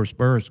very first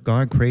verse.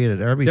 God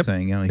created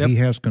everything. Yep. He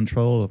has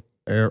control of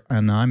air,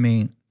 and I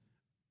mean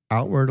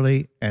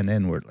outwardly and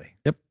inwardly.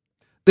 Yep.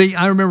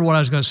 I remember what I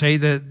was going to say,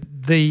 that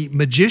the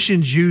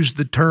magicians used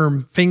the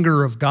term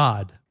finger of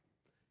God.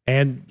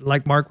 And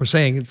like Mark was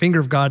saying, finger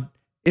of God,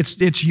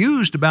 it's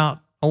used about,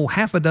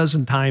 half a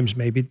dozen times,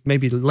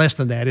 maybe less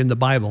than that in the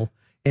Bible.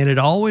 And it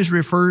always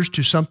refers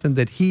to something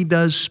that he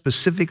does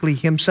specifically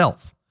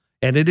himself.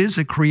 And it is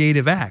a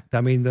creative act. I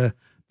mean, the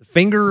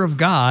finger of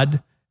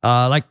God,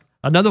 like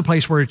another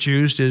place where it's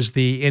used is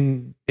the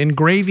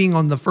engraving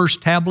on the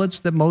first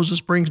tablets that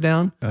Moses brings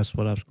down. That's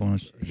what I was going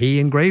to say. He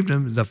engraved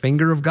them. The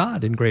finger of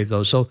God engraved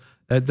those. So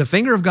the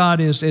finger of God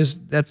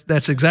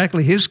that's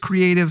exactly his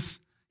creative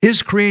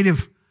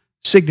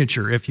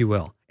signature, if you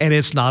will. And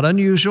it's not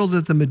unusual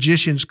that the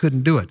magicians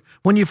couldn't do it.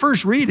 When you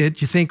first read it,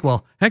 you think,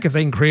 well, heck, if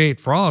they can create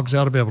frogs, they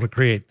ought to be able to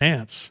create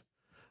gnats.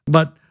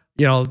 But,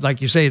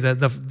 like you say,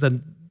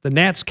 the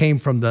gnats came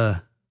from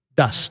the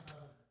dust.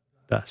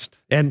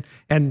 And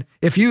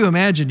if you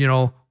imagine,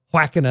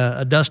 whacking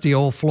a dusty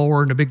old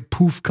floor and a big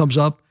poof comes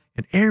up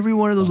and every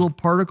one of those little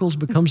particles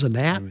becomes a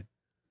gnat.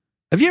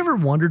 Have you ever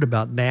wondered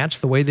about gnats,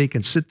 the way they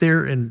can sit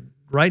there and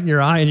right in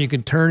your eye and you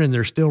can turn and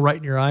they're still right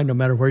in your eye no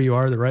matter where you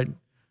are, they're right.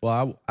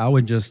 Well, I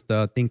was just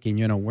thinking,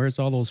 where's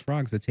all those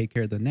frogs that take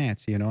care of the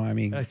gnats? I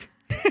mean.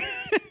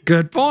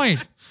 Good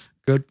point.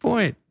 Good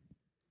point.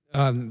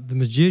 The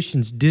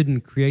magicians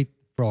didn't create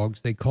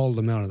frogs. They called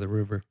them out of the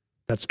river.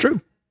 That's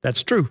true.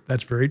 That's true.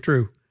 That's very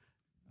true.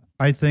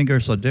 I think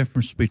there's a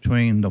difference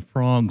between the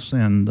frogs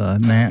and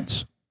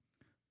gnats.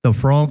 The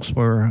frogs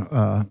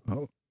were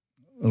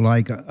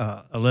like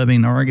a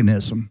living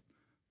organism,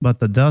 but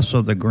the dust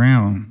of the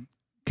ground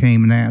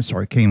came gnats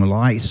or came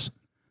lice.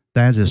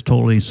 That is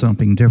totally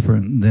something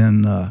different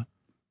than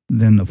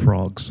the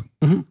frogs.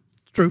 Mm-hmm.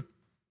 It's true.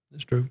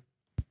 It's true.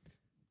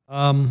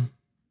 And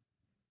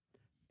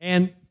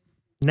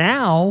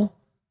now,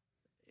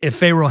 if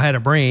Pharaoh had a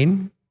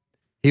brain,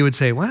 he would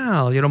say,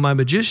 wow, my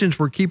magicians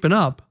were keeping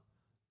up.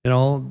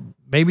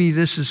 Maybe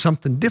this is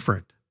something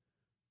different.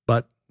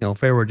 But,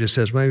 Pharaoh just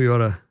says, maybe we ought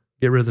to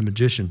get rid of the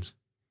magicians.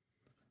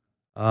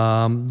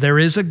 There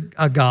is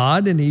a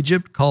god in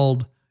Egypt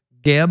called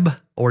Geb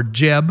or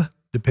Jeb,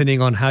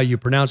 depending on how you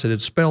pronounce it.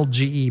 It's spelled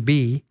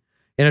G-E-B,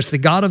 and it's the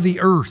god of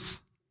the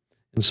earth.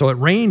 And so it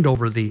rained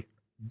over the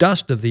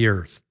dust of the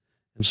earth.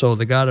 And so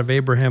the God of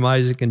Abraham,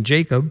 Isaac, and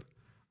Jacob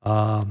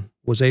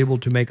was able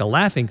to make a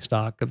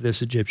laughingstock of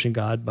this Egyptian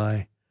god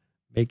by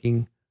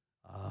making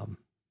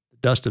the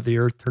dust of the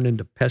earth turn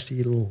into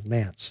pesky little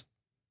gnats.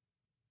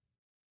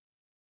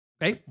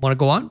 Okay, want to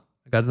go on?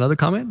 I got another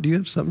comment. Do you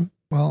have something?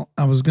 Well,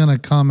 I was going to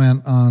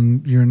comment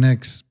on your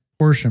next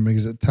portion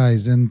because it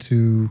ties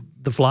into...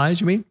 The flies,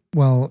 you mean?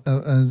 Well,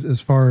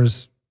 as far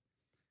as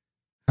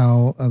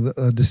how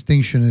a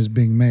distinction is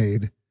being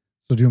made.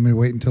 So do you want me to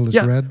wait until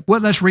it's read? Well,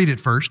 let's read it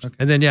first. Okay.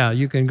 And then,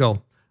 you can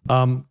go.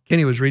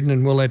 Kenny was reading,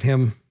 and we'll let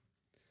him,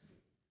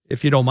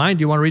 if you don't mind,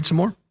 do you want to read some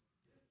more?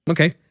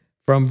 Okay.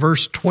 From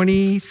verse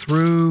 20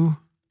 through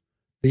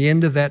the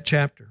end of that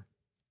chapter.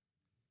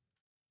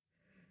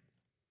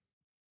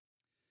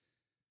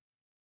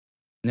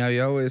 Now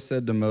Yahweh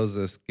said to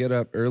Moses, "Get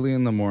up early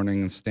in the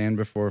morning and stand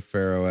before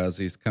Pharaoh as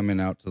he's coming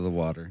out to the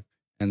water,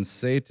 and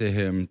say to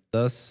him,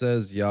 'Thus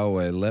says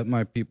Yahweh, let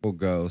my people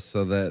go,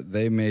 so that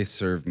they may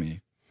serve me.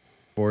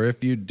 For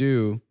if you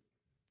do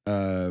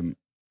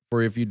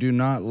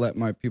not let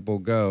my people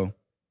go,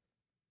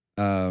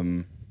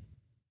 hear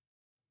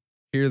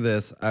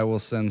this, I will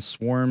send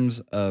swarms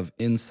of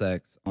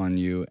insects on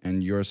you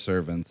and your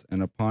servants,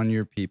 and upon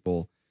your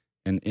people,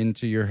 and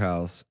into your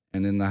house,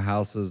 and in the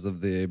houses of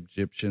the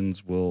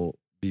Egyptians will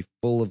be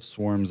full of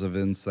swarms of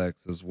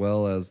insects, as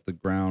well as the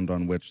ground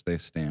on which they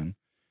stand.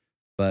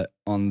 But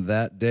on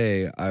that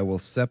day I will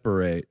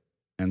separate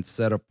and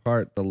set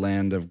apart the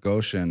land of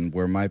Goshen,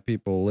 where my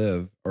people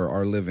live or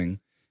are living,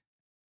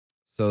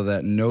 so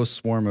that no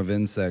swarm of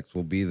insects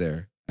will be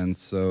there, and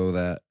so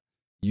that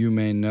you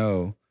may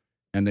know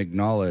and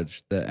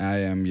acknowledge that I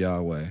am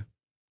Yahweh.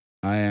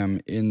 I am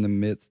in the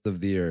midst of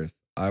the earth.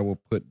 I will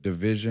put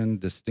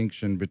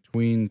distinction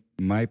between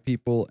my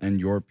people and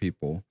your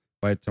people.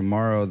 By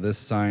tomorrow this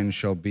sign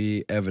shall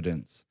be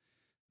evidence."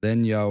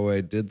 Then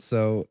Yahweh did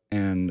so,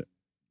 and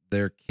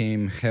there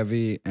came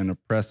heavy and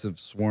oppressive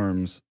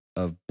swarms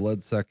of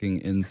blood-sucking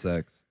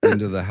insects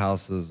into the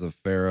houses of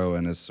Pharaoh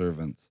and his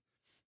servants,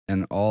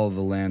 and all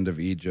the land of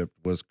Egypt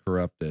was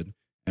corrupted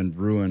and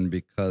ruined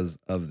because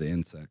of the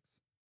insects.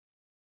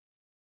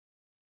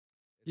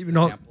 Even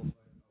though,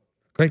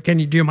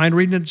 okay, do you mind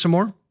reading it some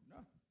more?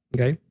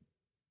 Okay.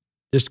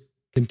 Just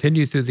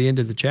continue through the end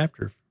of the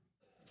chapter.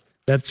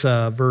 That's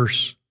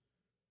verse.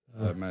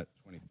 I'm at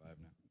 25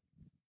 now.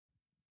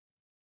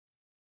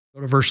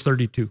 Go to verse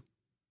 32.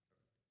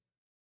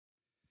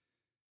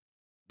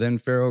 Then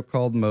Pharaoh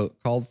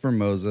called for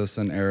Moses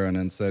and Aaron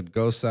and said,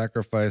 "Go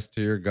sacrifice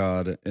to your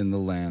God in the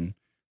land."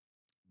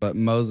 But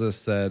Moses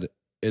said,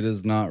 "It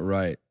is not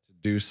right to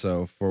do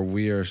so, for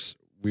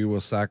we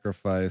will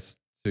sacrifice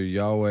to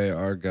Yahweh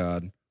our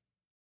God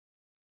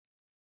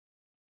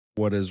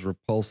what is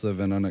repulsive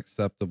and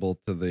unacceptable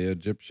to the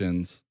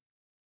Egyptians.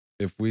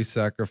 If we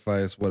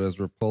sacrifice what is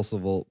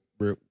repulsive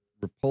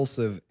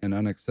and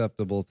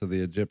unacceptable to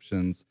the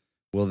Egyptians,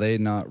 will they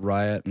not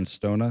riot and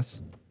stone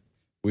us?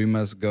 We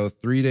must go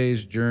 3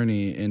 days'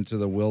 journey into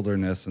the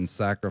wilderness and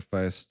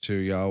sacrifice to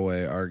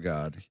Yahweh our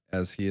God,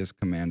 as he has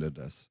commanded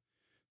us."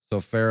 So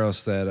Pharaoh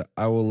said,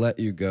 "I will let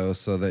you go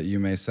so that you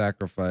may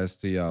sacrifice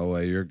to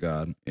Yahweh your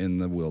God in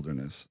the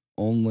wilderness.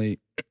 Only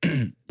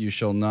you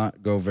shall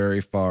not go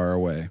very far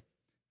away.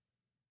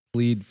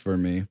 Plead for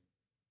me."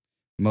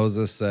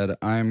 Moses said,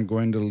 "I am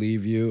going to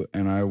leave you,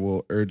 and I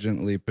will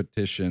urgently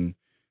petition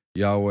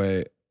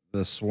Yahweh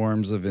the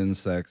swarms of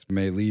insects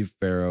may leave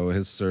Pharaoh,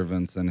 his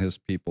servants, and his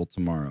people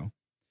tomorrow.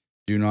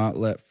 Do not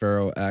let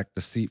Pharaoh act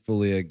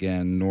deceitfully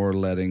again, nor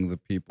letting the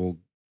people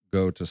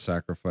go to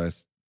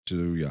sacrifice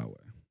to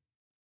Yahweh."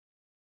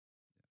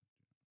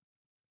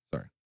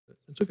 Sorry.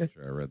 It's okay. I'm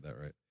sure I read that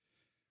right.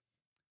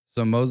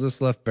 So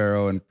Moses left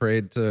Pharaoh and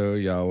prayed to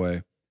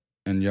Yahweh,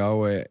 and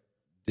Yahweh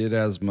did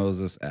as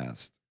Moses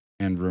asked,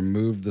 and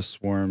removed the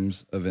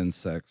swarms of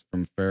insects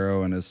from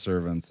Pharaoh and his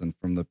servants and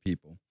from the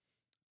people.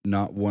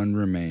 Not one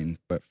remained,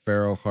 but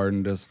Pharaoh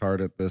hardened his heart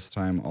at this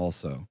time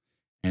also,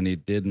 and he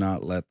did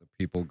not let the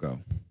people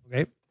go.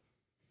 Okay.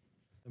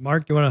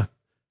 Mark, you want to?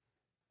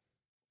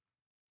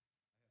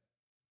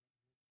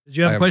 Did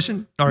you have a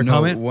question or a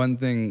comment? One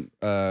thing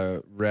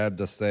rad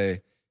to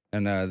say,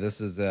 and this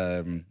is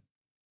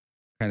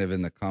kind of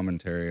in the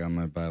commentary on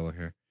my Bible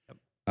here,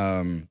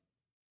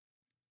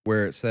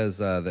 where it says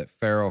that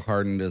Pharaoh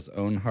hardened his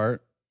own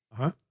heart.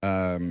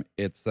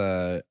 It's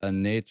a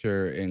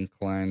nature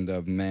inclined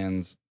of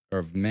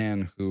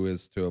man who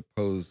is to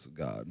oppose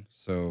God.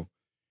 So,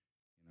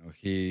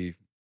 he,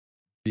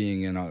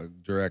 being in a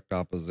direct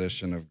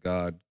opposition of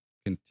God,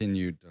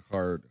 continued to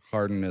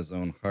harden his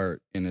own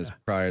heart in his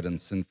pride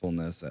and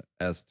sinfulness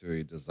as to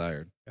he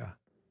desired. Yeah.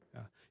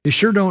 You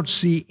sure don't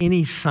see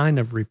any sign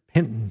of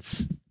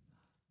repentance.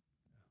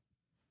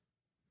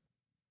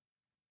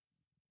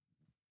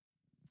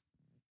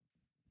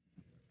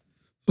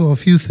 So a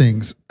few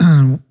things.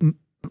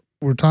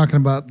 We're talking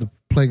about the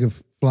plague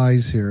of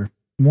flies here.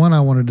 One,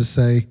 I wanted to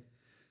say,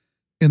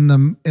 in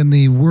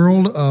the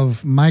world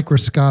of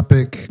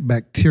microscopic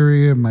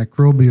bacteria,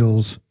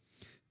 microbials,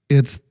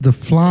 it's the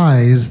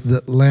flies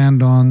that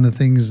land on the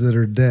things that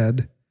are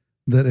dead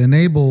that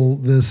enable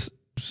this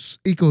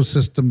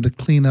ecosystem to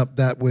clean up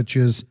that which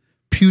is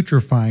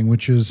putrefying,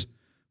 which is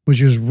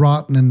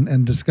rotten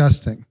and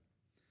disgusting.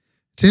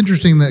 It's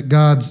interesting that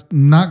God's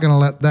not going to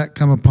let that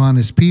come upon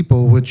his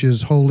people, which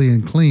is holy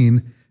and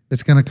clean.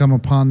 It's going to come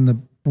upon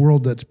the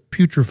world that's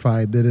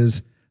putrefied, that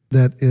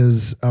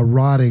is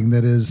rotting,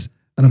 that is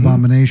an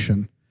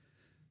abomination.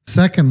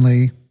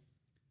 Secondly,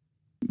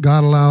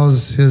 God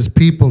allows his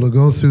people to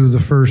go through the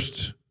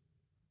first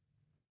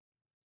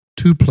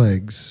 2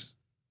 plagues,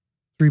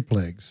 3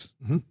 plagues.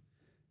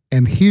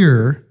 And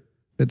here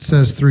it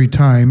says 3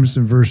 times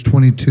in verse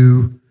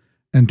 22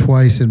 and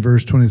twice in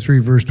verse 23.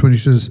 Verse 20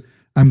 says,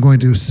 I'm going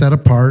to set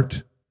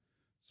apart.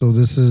 So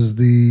this is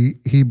the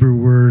Hebrew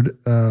word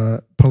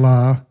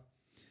palah.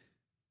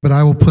 But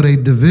I will put a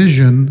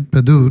division,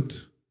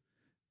 pedut,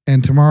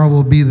 and tomorrow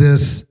will be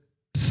this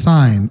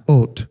sign,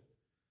 ot.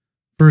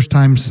 First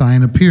time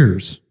sign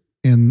appears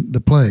in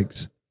the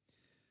plagues.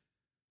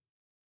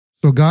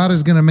 So God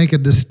is going to make a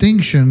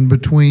distinction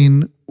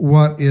between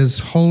what is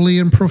holy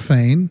and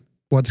profane,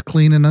 what's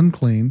clean and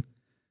unclean.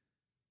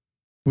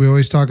 We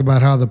always talk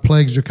about how the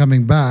plagues are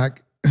coming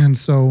back. And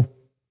so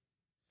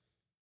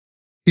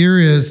here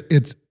is,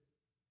 it's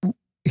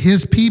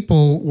his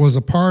people was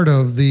a part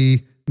of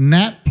the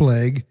gnat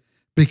plague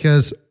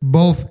because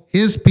both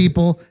his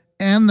people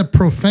and the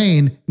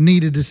profane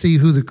needed to see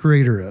who the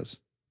creator is.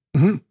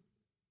 Mm-hmm.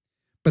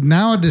 But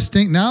now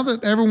now that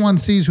everyone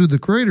sees who the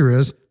creator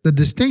is, the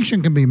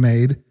distinction can be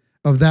made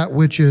of that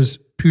which is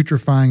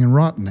putrefying and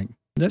rottening.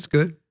 That's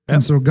good. Yep.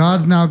 And so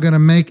God's now going to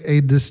make a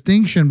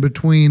distinction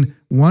between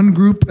one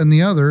group and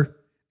the other.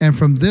 And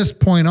from this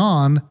point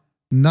on,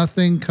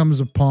 nothing comes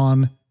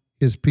upon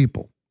his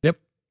people. Yep.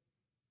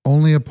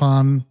 Only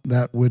upon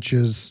that which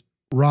is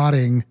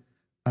rotting,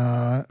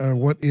 or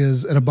what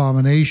is an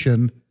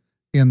abomination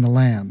in the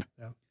land.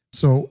 Yeah.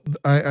 So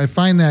I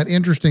find that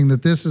interesting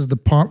that this is the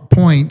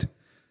point.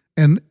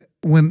 And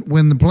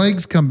when the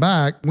plagues come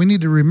back, we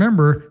need to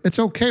remember it's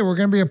okay. We're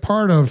going to be a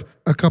part of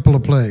a couple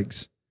of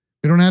plagues.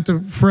 We don't have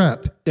to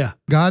fret. Yeah.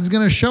 God's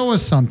going to show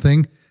us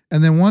something.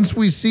 And then once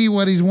we see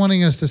what he's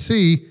wanting us to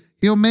see,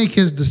 he'll make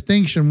his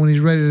distinction when he's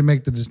ready to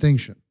make the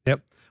distinction.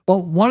 Yep.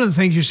 Well, one of the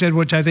things you said,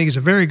 which I think is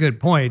a very good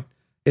point,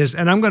 is,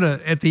 and I'm going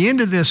to, at the end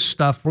of this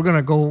stuff, we're going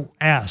to go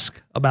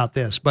ask about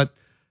this, but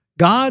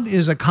God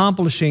is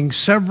accomplishing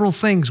several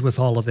things with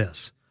all of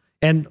this.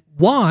 And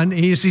one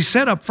is he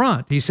said up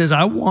front, he says,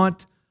 I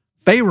want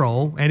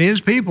Pharaoh and his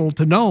people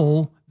to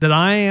know that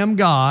I am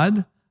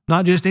God,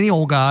 not just any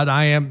old God.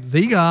 I am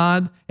the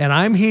God, and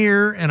I'm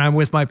here, and I'm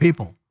with my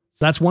people.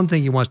 So that's one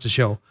thing he wants to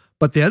show.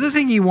 But the other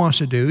thing he wants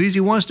to do is he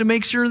wants to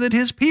make sure that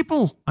his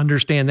people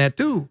understand that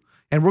too.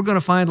 And we're going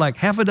to find like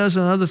half a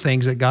dozen other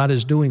things that God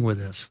is doing with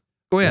this.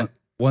 Go ahead.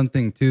 One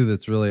thing too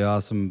that's really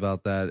awesome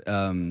about that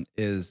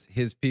is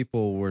his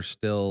people were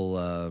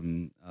still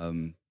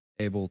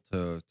able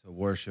to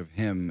worship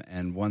him.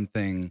 And one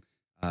thing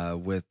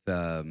with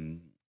the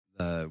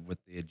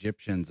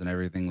Egyptians and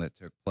everything that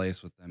took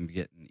place with them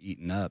getting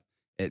eaten up,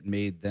 it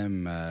made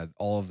them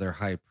all of their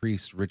high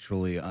priests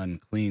ritually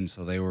unclean.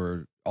 So they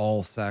were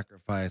all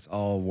sacrifice,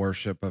 all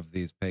worship of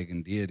these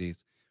pagan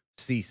deities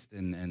ceased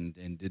and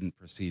didn't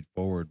proceed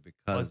forward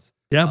because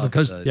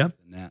the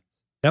gnats.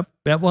 Yep.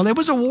 Well, it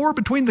was a war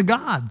between the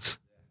gods,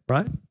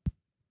 right?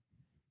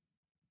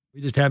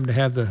 We just happened to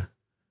have the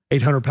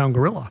 800-pound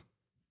gorilla.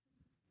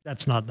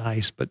 That's not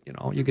nice, but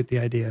you get the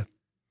idea.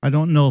 I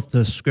don't know if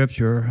the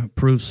scripture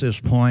proves this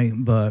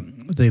point, but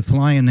the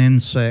flying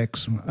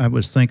insects, I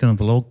was thinking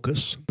of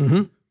locusts,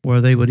 Mm-hmm. where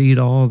they would eat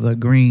all the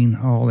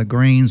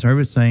grains,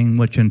 everything,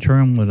 which in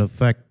turn would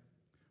affect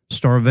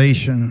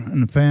starvation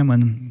and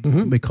famine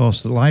Mm-hmm.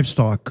 because the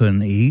livestock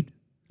couldn't eat.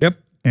 Yep.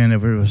 And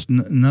if there was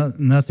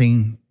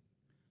nothing,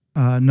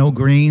 no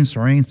greens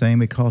or anything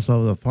because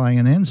of the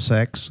flying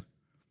insects,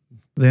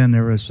 then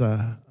there was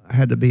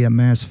had to be a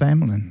mass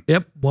famine.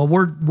 Yep. Well,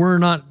 we're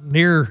not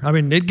near. I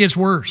mean, it gets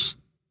worse.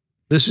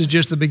 This is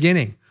just the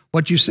beginning.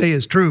 What you say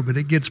is true, but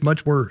it gets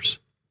much worse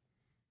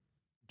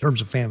in terms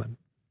of famine.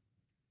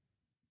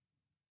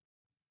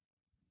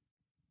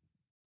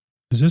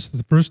 Is this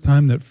the first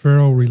time that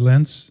Pharaoh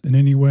relents in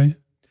any way?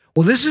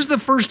 Well, this is the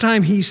first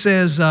time he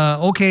says,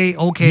 okay.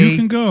 You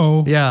can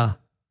go, Yeah.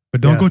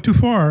 but don't Yeah. go too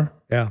far.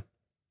 Yeah.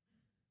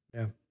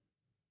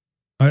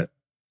 I,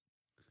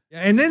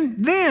 And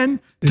then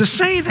to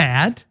say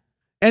that,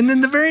 and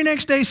then the very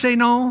next day say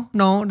no.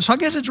 So I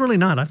guess it's really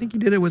not. I think he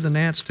did it with the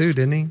gnats too,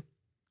 didn't he?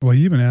 well,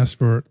 he even asked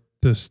for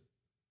to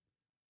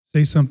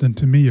say something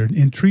to me or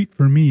entreat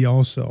for me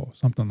also,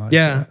 something like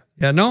that.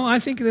 Yeah. No, I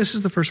think this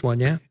is the first one.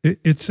 Yeah.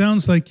 It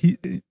sounds like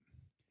it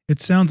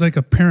sounds like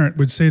a parent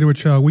would say to a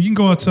child, "Well, you can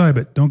go outside,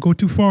 but don't go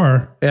too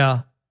far."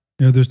 Yeah.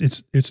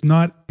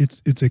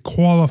 It's a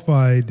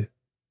qualified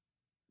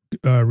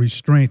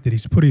restraint that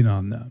he's putting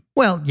on them.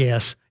 Well,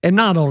 yes. And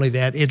not only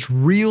that, it's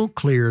real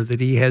clear that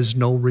he has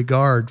no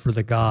regard for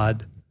the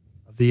God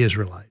of the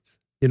Israelites.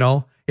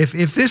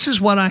 If this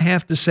is what I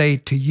have to say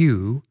to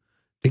you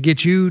to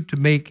get you to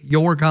make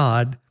your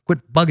God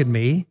quit bugging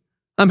me,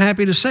 I'm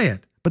happy to say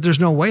it. But there's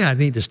no way I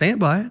need to stand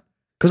by it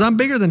because I'm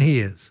bigger than he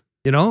is,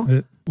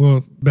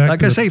 Well, back Like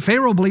to I say,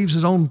 Pharaoh believes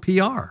his own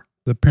PR.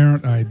 the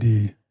parent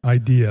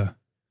idea.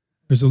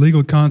 There's a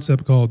legal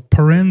concept called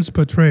parens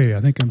patriae.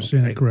 I think I'm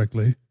saying it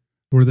correctly,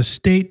 where the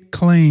state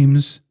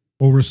claims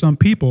over some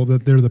people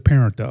that they're the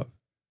parent of.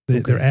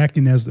 They're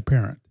acting as the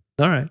parent.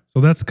 All right.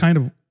 So that's kind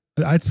of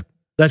That's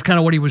kind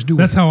of what he was doing.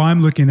 that's how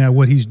I'm looking at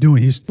what he's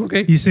doing.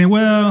 Okay. He's saying,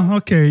 well,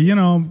 okay,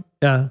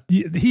 Yeah.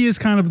 he is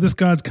kind of, this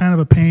God's kind of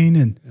a pain,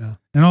 and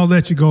I'll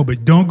let you go,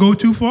 but don't go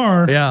too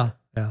far. Yeah.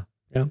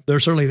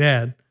 There's certainly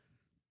that.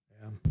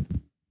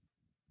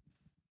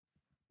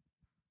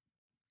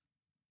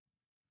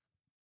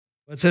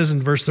 It says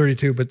in verse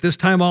 32, but this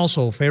time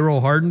also Pharaoh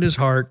hardened his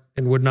heart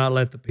and would not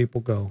let the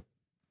people go.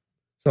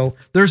 So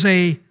there's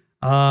a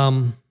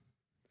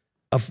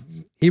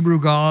Hebrew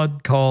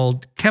god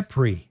called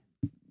Khepri,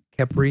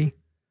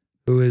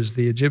 who is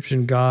the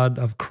Egyptian god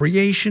of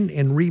creation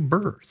and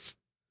rebirth.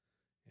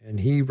 And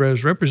he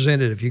was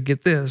represented, if you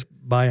get this,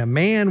 by a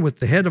man with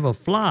the head of a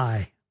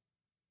fly.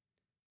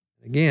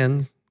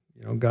 Again,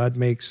 God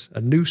makes a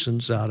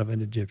nuisance out of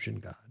an Egyptian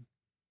god.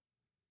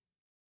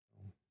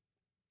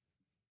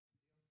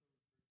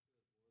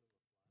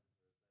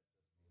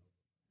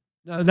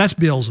 No, that's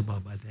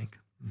Beelzebub, I think.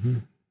 Mm-hmm.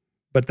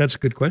 But that's a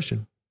good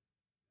question.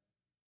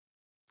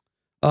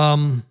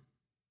 Let's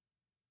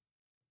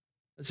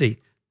see.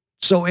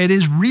 So it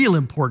is real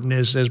important,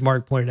 as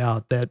Mark pointed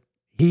out, that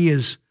he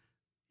is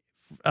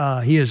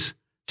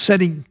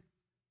setting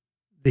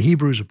the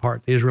Hebrews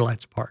apart, the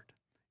Israelites apart,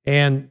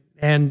 and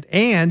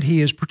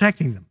he is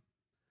protecting them.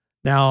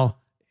 Now,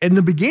 in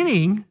the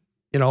beginning,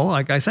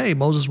 like I say,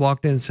 Moses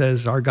walked in and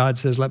says, "Our God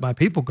says, let my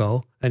people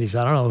go," and he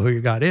said, "I don't know who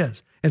your God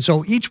is." And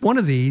so each one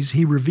of these,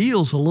 he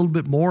reveals a little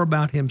bit more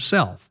about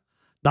himself,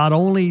 not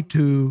only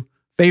to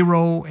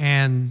Pharaoh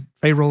and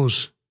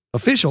Pharaoh's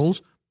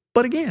officials,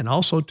 but again,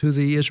 also to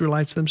the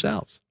Israelites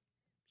themselves.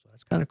 So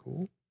that's kind of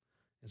cool.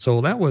 And so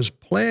that was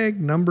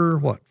plague number,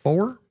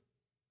 4?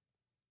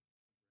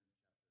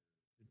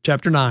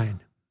 Chapter 9.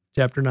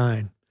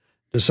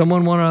 Does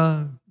someone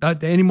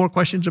want any more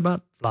questions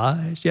about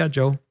flies? Yeah,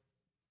 Joe.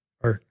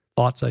 Or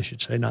thoughts, I should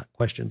say, not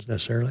questions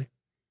necessarily.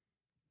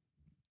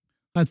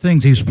 I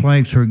think these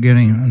plagues are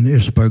getting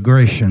this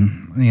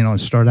progression. It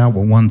start out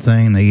with one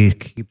thing, and it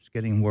keeps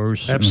getting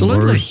worse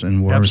Absolutely. And worse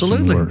and worse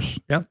Absolutely. and worse.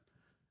 Yep.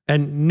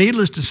 And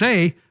needless to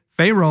say,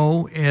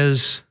 Pharaoh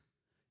is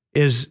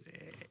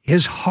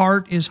his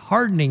heart is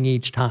hardening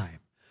each time,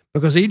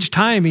 because each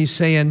time he's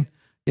saying,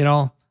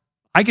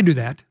 I can do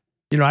that.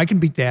 I can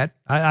beat that.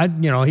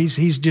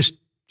 He's just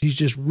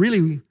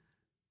really,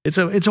 it's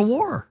a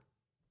war.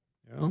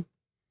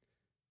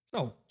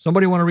 So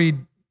somebody want to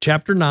read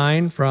chapter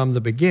 9 from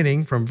the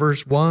beginning, from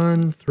verse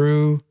 1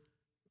 through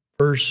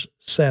verse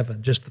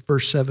 7, just the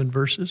first 7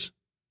 verses.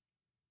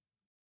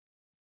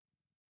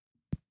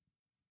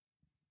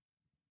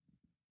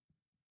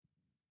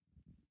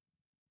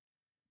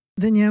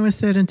 Then Yahweh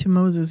said unto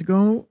Moses,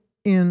 Go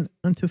in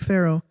unto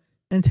Pharaoh,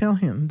 and tell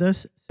him,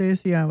 Thus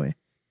saith Yahweh,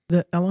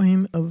 the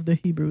Elohim of the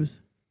Hebrews,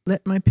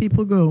 Let my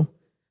people go,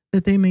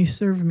 that they may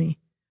serve me.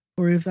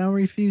 For if thou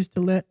refuse to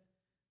let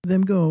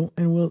them go,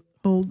 and wilt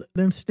hold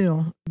them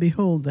still,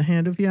 behold, the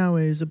hand of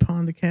Yahweh is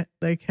upon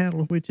thy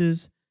cattle which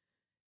is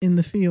in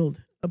the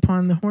field,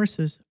 upon the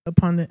horses,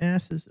 upon the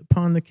asses,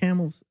 upon the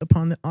camels,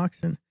 upon the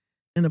oxen,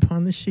 and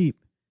upon the sheep.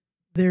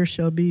 There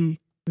shall be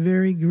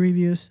very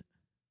grievous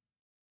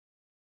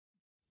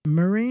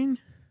murrain.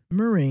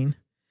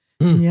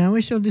 And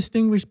Yahweh shall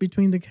distinguish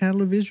between the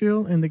cattle of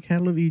Israel and the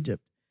cattle of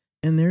Egypt,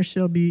 and there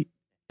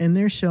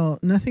shall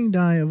nothing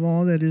die of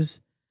all that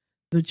is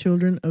the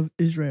children of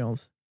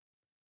Israel's.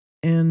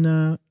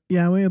 And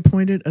Yahweh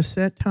appointed a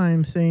set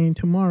time, saying,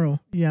 Tomorrow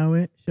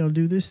Yahweh shall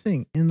do this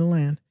thing in the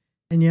land.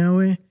 And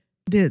Yahweh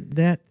did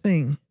that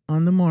thing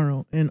on the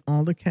morrow, and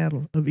all the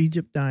cattle of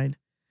Egypt died.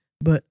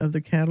 But of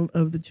the cattle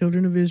of the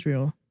children of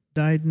Israel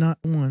died not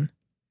one.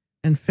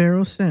 And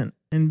Pharaoh sent,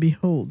 and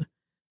behold,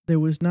 there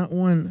was not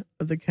one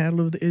of the cattle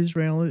of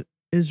the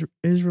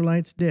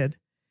Israelites dead.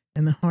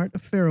 And the heart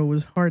of Pharaoh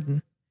was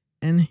hardened,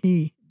 and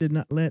he did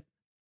not let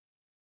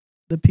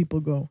the people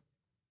go.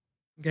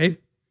 Okay.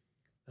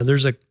 And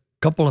there's a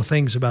couple of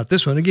things about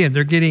this one. Again,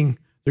 they're getting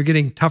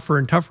tougher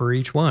and tougher,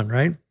 each one,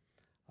 right?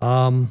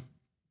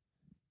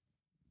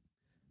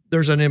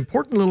 There's an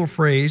important little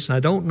phrase, and I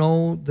don't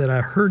know that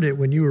I heard it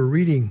when you were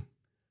reading.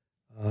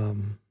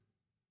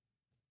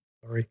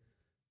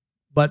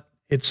 But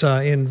it's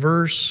in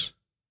verse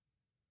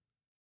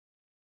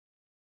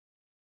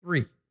 3.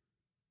 It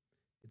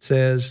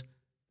says,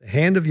 the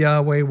hand of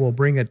Yahweh will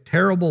bring a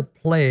terrible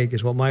plague,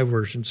 is what my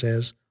version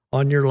says,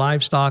 on your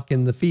livestock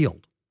in the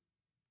field.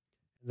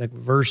 The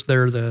verse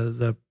there,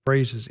 the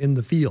phrase is in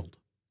the field.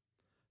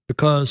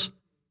 Because,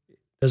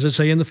 does it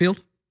say in the field?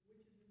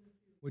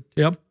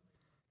 Yep.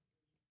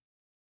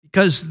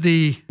 Because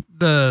the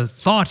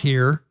thought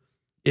here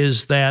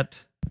is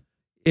that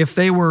if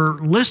they were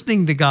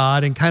listening to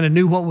God and kind of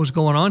knew what was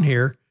going on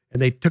here,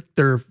 and they took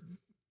their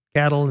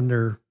cattle and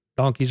their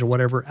donkeys or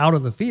whatever out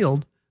of the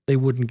field, they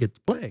wouldn't get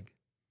the plague.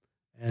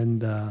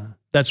 And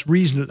that's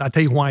reason. I'll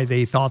tell you why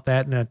they thought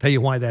that, and I'll tell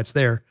you why that's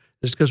there.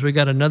 It's because we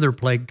got another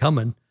plague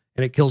coming,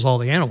 and it kills all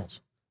the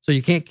animals. So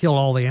you can't kill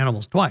all the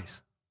animals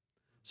twice.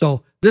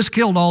 So this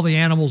killed all the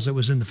animals that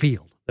were in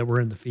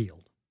the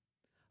field.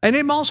 And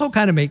it also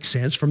kind of makes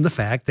sense from the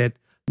fact that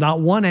not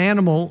one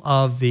animal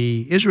of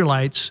the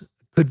Israelites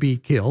could be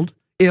killed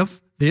if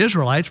the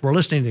Israelites were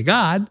listening to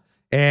God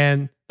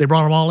and they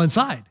brought them all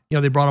inside.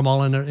 They brought them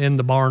all in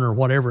the barn or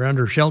whatever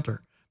under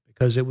shelter,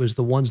 because it was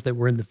the ones that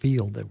were in the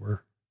field that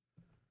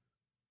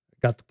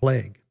got the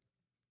plague.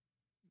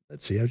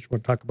 Let's see. I just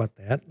want to talk about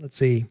that. Let's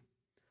see.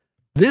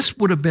 This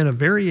would have been a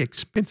very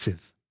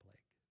expensive plague.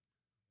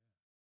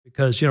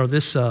 because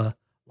this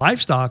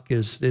livestock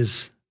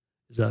is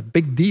a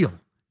big deal.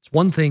 It's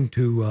one thing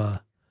to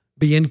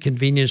be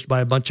inconvenienced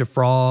by a bunch of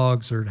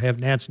frogs or to have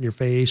gnats in your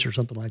face or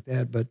something like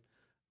that, but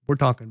we're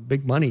talking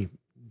big money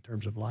in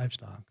terms of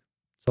livestock.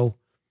 So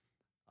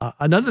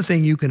another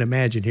thing you can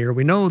imagine here,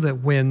 we know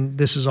that when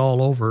this is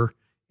all over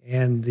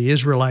and the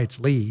Israelites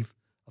leave,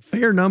 a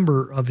fair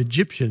number of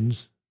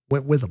Egyptians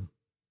went with them,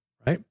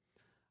 right?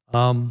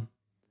 And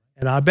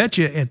I bet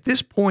you at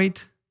this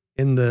point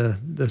in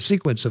the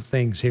sequence of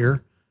things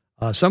here,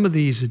 some of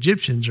these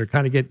Egyptians are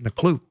kind of getting a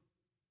clue,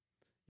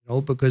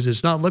 because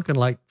it's not looking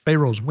like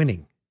Pharaoh's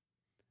winning.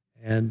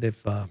 And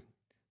if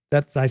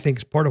that's, I think,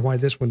 is part of why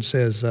this one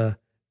says,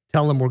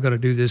 tell them we're going to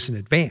do this in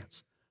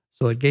advance.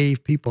 So it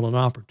gave people an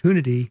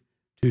opportunity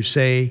to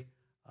say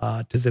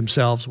to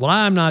themselves, well,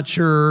 I'm not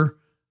sure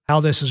how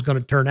this is going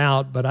to turn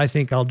out, but I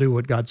think I'll do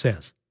what God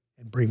says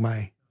and bring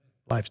my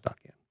livestock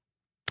in.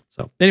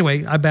 So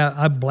anyway, I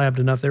blabbed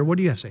enough there. What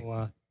do you have to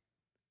say?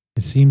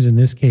 It seems in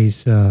this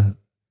case,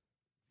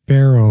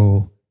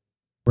 Pharaoh,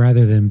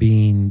 rather than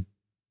being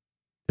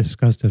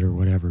disgusted or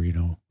whatever,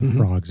 with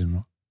frogs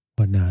and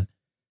whatnot,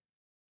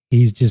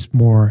 he's just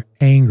more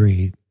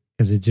angry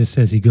because it just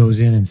says he goes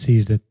in and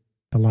sees that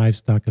the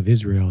livestock of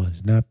Israel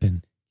has not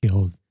been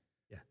killed.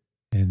 Yeah.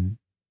 And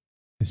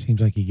it seems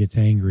like he gets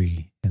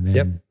angry and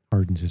then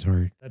hardens his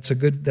heart. That's a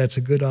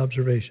good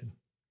observation.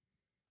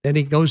 Then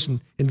he goes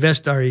and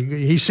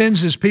he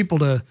sends his people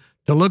to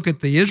look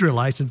at the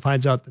Israelites and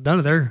finds out that none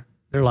of their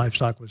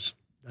livestock was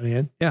done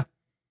in. Yeah.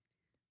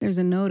 There's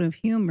a note of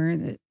humor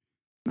that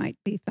might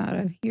be thought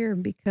of here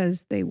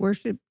because they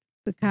worshiped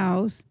the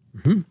cows,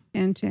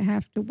 and to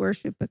have to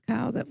worship a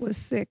cow that was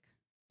sick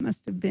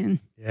must have been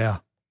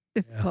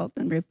difficult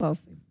and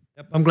repulsive.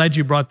 Yep. I'm glad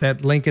you brought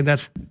that link, and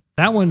that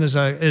one is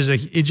a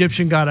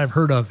Egyptian god I've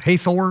heard of,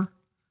 Hathor.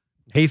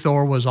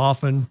 Hathor was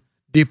often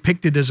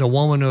depicted as a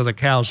woman with a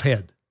cow's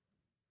head,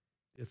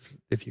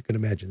 if you can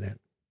imagine that.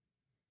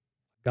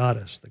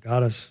 The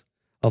goddess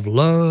of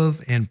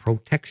love and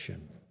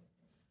protection.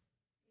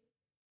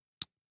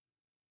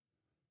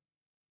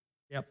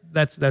 Yep,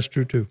 that's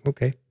true too.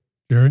 Okay.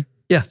 Jerry?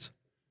 Yes.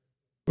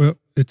 Well,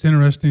 it's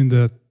interesting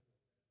that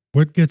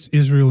what gets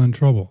Israel in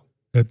trouble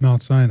at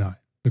Mount Sinai?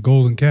 The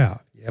golden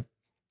calf. Yep.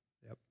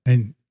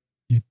 And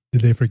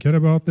did they forget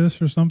about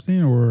this or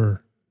something,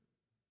 or?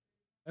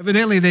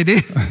 Evidently they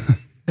did.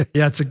 Yeah,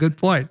 that's a good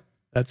point.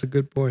 That's a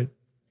good point.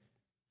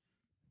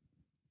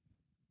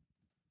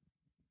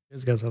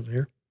 He's got something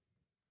here.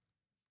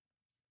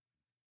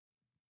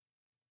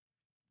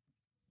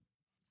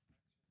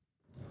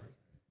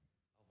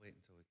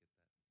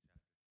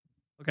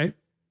 Okay.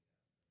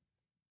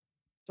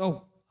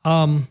 So,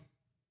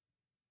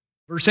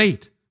 verse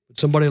 8. Would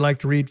somebody like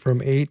to read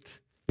from 8?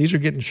 These are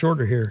getting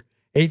shorter here.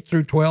 8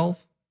 through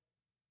 12.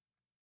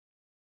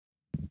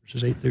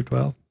 Verses 8 through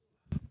 12.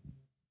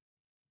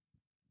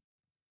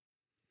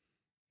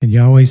 And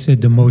Yahweh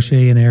said to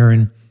Moshe and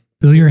Aaron,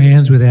 fill your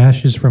hands with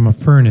ashes from a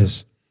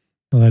furnace,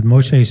 and let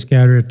Moshe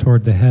scatter it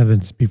toward the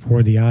heavens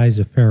before the eyes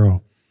of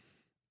Pharaoh.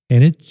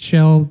 And it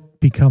shall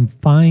become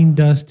fine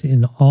dust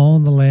in all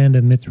the land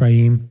of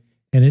Mitzrayim,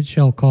 and it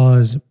shall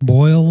cause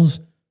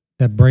boils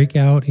that break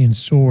out in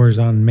sores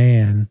on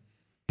man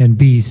and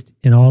beast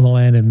in all the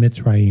land of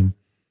Mitzrayim.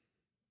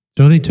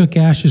 So they took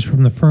ashes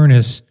from the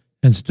furnace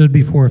and stood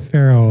before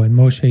Pharaoh, and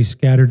Moshe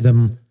scattered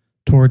them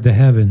toward the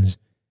heavens,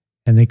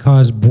 and they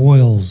caused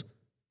boils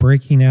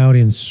breaking out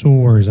in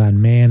sores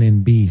on man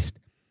and beast.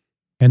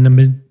 And the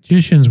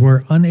magicians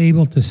were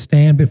unable to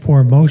stand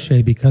before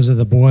Moshe because of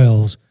the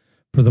boils,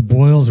 for the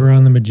boils were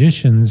on the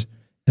magicians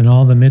and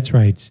all the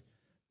Mitzrites.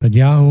 But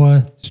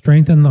Yahweh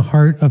strengthened the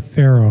heart of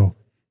Pharaoh,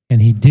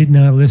 and he did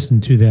not listen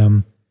to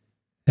them,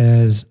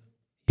 as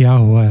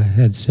Yahweh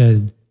had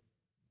said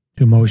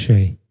to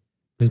Moshe.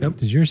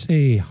 Does yours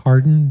say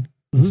hardened?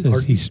 It says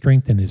hardened. He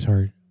strengthened his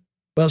heart.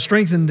 Well,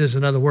 strengthened is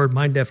another word.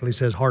 Mine definitely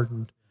says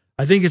hardened.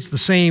 I think it's the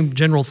same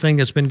general thing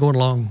that's been going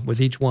along with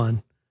each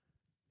one.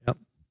 Yep.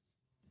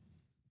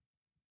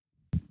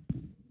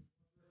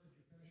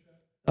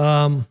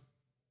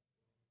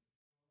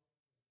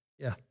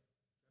 Yeah.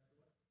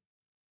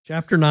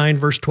 Chapter 9,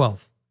 verse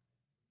 12.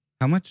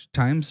 How much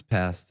time's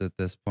passed at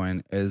this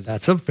point?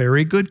 That's a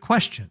very good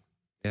question.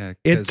 Yeah.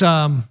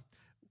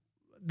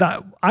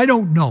 I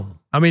don't know.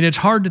 I mean, it's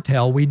hard to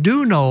tell. We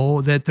do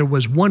know that there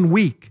was 1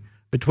 week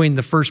between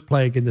the first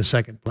plague and the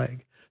second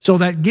plague. So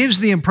that gives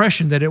the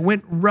impression that it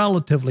went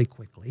relatively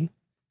quickly.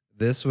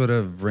 This would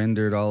have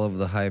rendered all of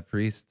the high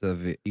priests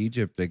of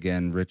Egypt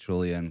again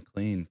ritually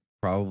unclean,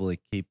 probably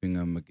keeping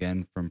them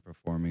again from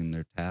performing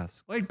their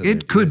tasks.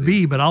 It could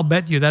be, but I'll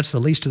bet you that's the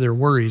least of their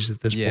worries at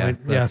this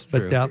point. That's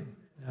true. But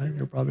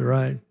you're probably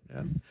right.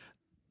 Yeah.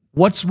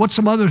 What's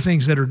some other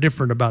things that are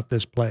different about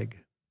this plague?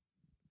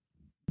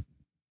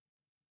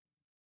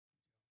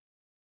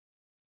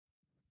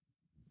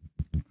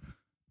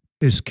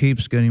 It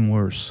keeps getting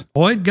worse.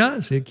 Oh, it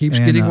does. It keeps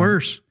getting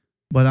worse.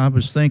 But I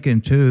was thinking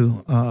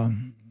too,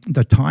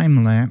 the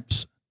time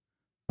lapse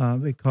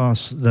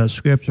because the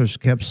scriptures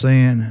kept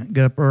saying,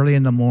 get up early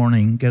in the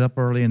morning, get up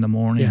early in the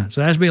morning. Yeah,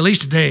 so it has to be at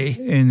least a day.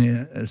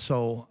 And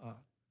so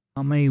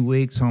how many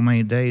weeks, how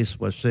many days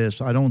was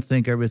this? I don't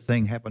think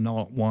everything happened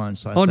all at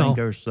once. I think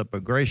there's a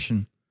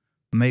progression,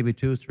 maybe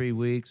 2 or 3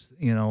 weeks,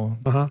 you know,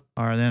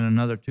 or then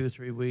another 2 or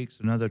 3 weeks,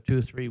 another 2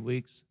 or 3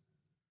 weeks.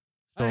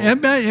 So,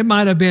 it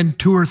might have been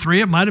 2 or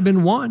 3. It might have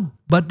been 1,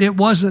 but it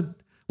wasn't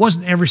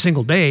every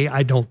single day,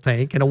 I don't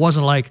think. And it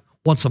wasn't like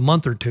once a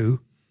month or 2.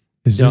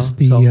 Is this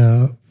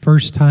the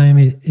first time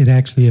it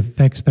actually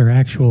affects their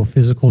actual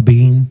physical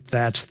being?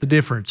 That's the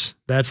difference.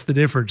 That's the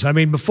difference. I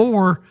mean,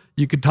 before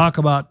you could talk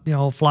about, you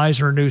know,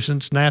 flies are a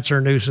nuisance, gnats are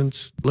a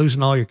nuisance,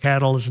 losing all your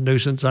cattle is a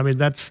nuisance. I mean,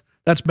 that's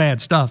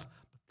bad stuff.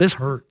 This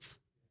hurts.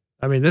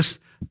 I mean, this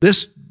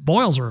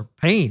boils are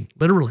pain,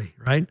 literally,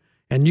 right?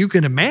 And you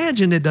can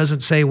imagine, it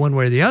doesn't say one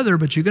way or the other,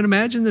 but you can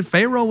imagine that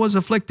Pharaoh was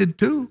afflicted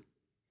too.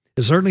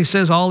 It certainly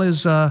says all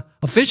his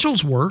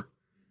officials were.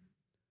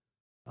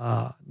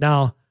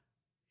 Now,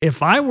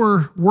 if I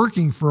were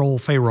working for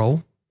old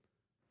Pharaoh,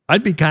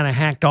 I'd be kind of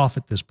hacked off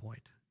at this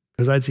point,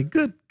 because I'd say,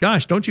 good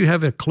gosh, don't you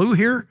have a clue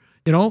here?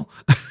 You know,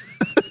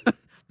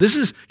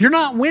 you're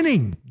not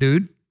winning,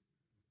 dude.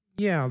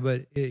 Yeah,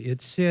 but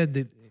it said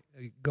that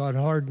God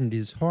hardened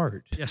his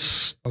heart.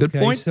 Yes. Good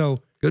point. So,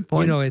 good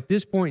point. You know, at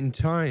this point in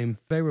time,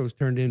 Pharaoh's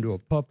turned into a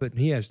puppet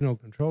and he has no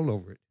control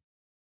over it.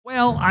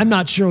 Well, I'm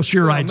not sure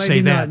I'd say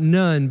maybe that. Not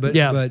none, but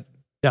yeah.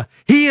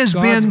 He has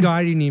God's been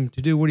guiding him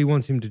to do what he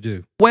wants him to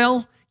do.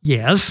 Well,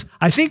 yes.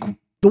 I think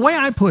the way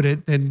I put it,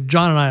 and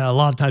John and I a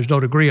lot of times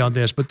don't agree on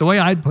this, but the way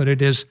I'd put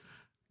it is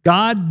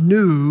God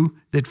knew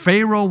that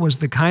Pharaoh was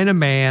the kind of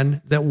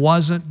man that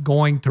wasn't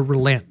going to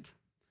relent.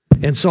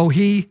 And so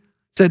he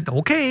said,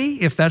 okay,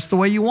 if that's the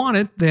way you want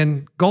it,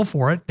 then go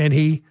for it. And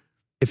he,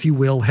 if you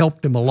will,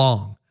 helped him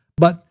along.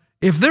 But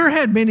if there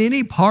had been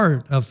any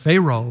part of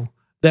Pharaoh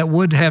that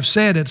would have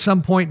said at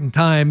some point in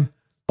time,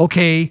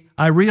 okay,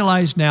 I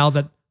realize now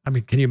that, I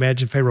mean, can you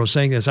imagine Pharaoh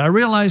saying this? I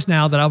realize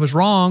now that I was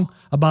wrong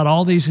about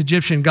all these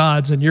Egyptian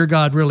gods and your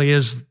God really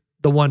is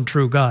the one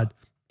true God.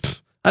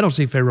 I don't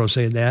see Pharaoh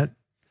saying that.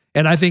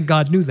 And I think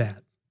God knew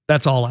that.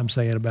 That's all I'm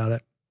saying about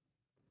it.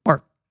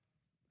 Mark.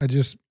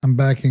 I'm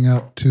backing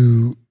up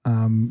to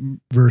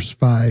verse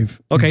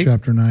 5 in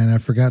chapter 9. I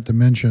forgot to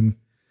mention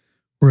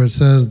where it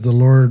says the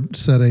Lord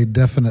set a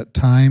definite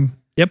time.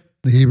 Yep.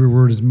 The Hebrew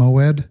word is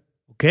moed.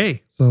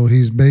 Okay. So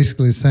he's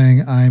basically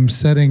saying, I'm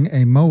setting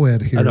a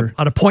moed here.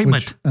 An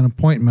appointment. An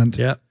appointment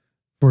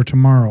for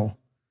tomorrow.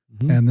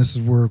 Mm-hmm. And this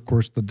is where, of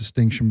course, the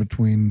distinction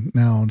between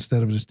now,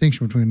 instead of a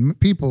distinction between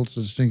people, it's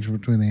a distinction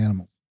between the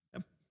animals.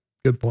 Yep.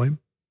 Good point.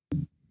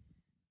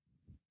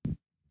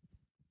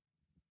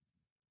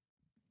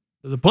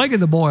 The plague of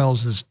the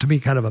boils is, to me,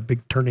 kind of a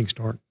big turning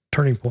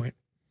point.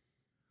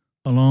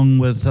 Along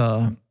with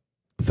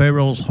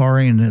Pharaoh's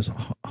hardening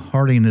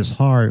his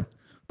heart,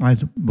 I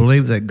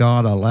believe that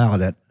God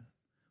allowed it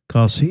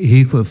because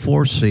he could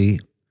foresee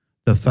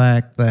the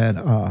fact that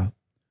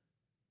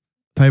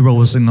Pharaoh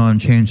wasn't going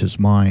to change his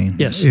mind.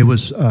 Yes. It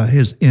was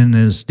in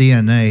his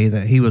DNA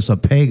that he was a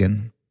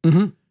pagan.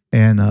 Mm-hmm.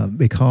 And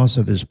because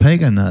of his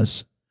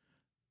paganness,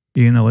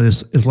 you know,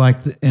 it's like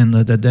in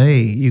the day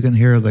you can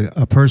hear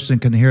a person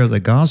can hear the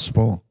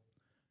gospel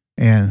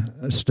and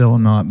still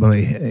not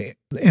believe.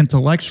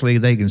 Intellectually,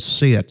 they can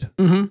see it.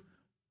 Mm-hmm.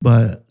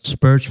 But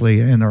spiritually,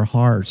 in their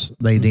hearts,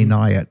 they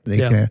deny it. They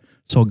can't.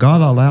 So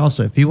God allows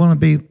it. If you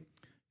want to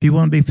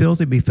be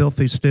filthy, be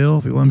filthy still.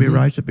 If you want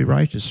to be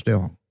righteous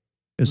still.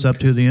 It's up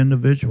to the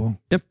individual.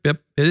 Yep. It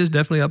is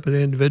definitely up to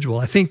the individual.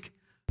 I think,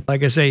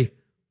 like I say,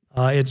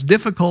 it's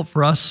difficult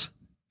for us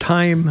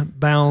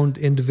time-bound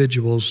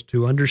individuals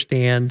to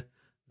understand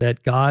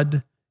that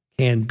God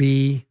can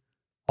be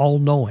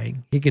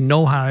all-knowing. He can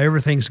know how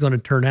everything's going to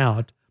turn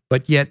out,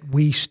 but yet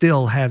we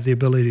still have the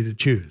ability to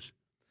choose.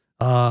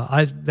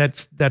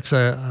 That's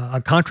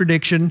a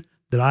contradiction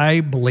that I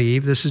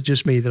believe, this is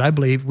just me, that I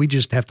believe we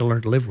just have to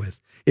learn to live with.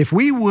 If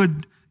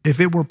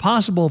it were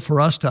possible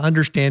for us to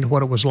understand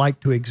what it was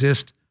like to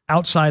exist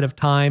outside of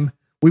time,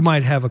 we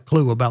might have a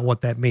clue about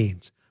what that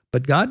means.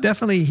 But God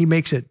definitely, he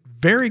makes it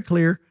very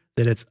clear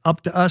that it's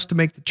up to us to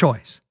make the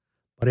choice.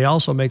 But he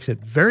also makes it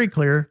very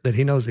clear that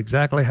he knows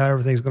exactly how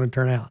everything's going to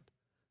turn out.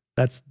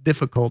 That's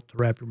difficult to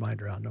wrap your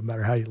mind around, no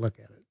matter how you look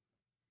at it.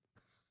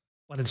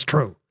 But it's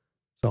true.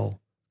 So, kind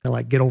of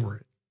like, get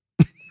over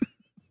it.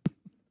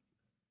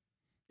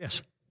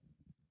 Yes.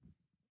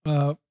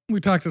 We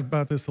talked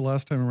about this the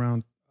last time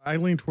around. I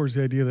lean towards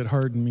the idea that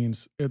harden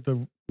means,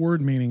 the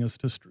word meaning is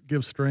to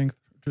give strength,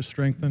 to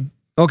strengthen.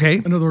 Okay.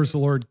 In other words, the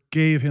Lord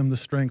gave him the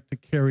strength to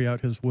carry out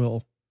his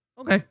will.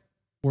 Okay.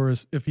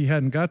 Whereas if he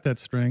hadn't got that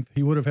strength,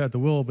 he would have had the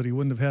will, but he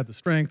wouldn't have had the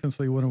strength, and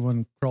so he would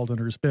have crawled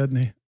under his bed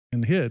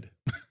and hid.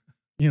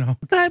 You know.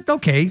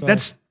 Okay. So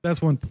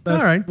that's one. All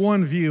right.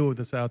 One view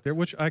that's out there,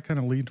 which I kind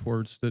of lean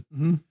towards. That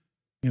you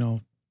know,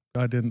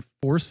 God didn't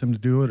force him to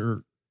do it,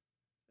 or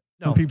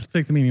some people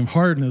take the meaning of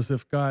harden as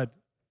if God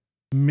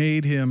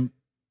made him.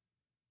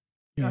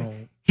 You know,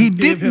 he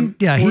didn't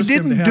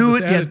do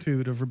it.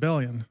 Attitude of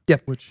rebellion.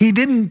 Yep. Which he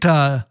didn't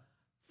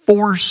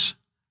force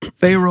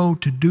Pharaoh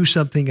to do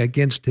something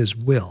against his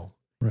will.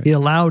 Right. He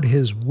allowed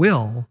his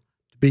will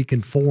to be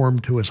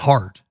conformed to his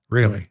heart,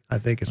 really, I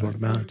think is what it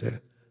amounted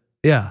to.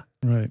 Yeah.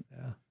 Right.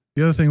 Yeah.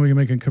 The other thing we can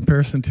make a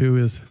comparison to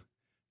is,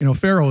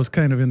 Pharaoh was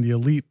kind of in the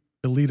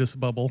elitist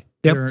bubble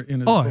there in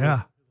his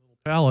little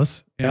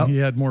palace, and he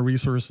had more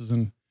resources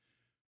and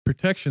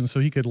protection, so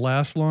he could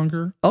last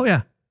longer. Oh,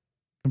 yeah.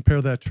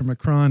 Compare that to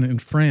Macron in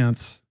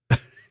France,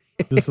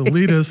 this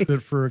elitist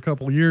that for a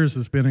couple of years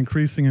has been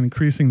increasing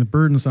the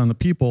burdens on the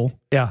people.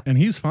 Yeah. And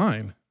he's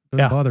fine.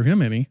 Doesn't bother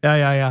him any.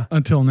 Yeah.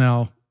 Until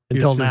now.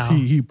 Until now.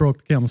 He broke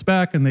the camel's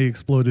back and they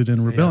exploded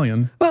in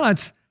rebellion. Yeah. Well,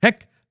 that's,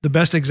 the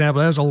best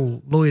example, that was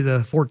old Louis the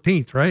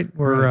 14th, right?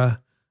 Where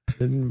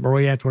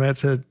Marie Antoinette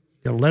said,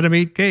 let them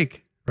eat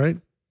cake, right?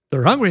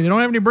 They're hungry. They don't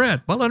have any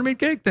bread. Well, let them eat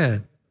cake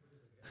then.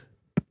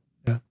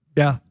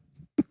 Yeah.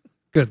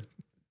 Good.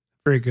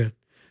 Very good.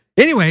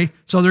 Anyway,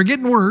 so they're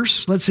getting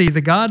worse. Let's see.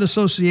 The god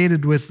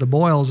associated with the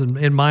boils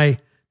in my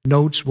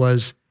notes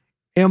was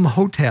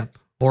Imhotep,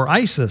 or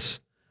Isis,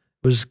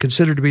 was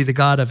considered to be the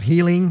god of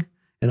healing,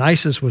 and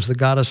Isis was the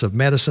goddess of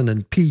medicine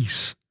and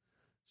peace.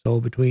 So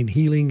between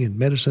healing and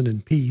medicine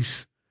and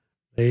peace,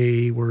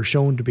 they were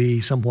shown to be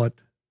somewhat,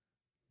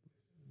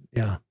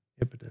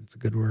 impotent's a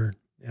good word.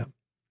 Yeah.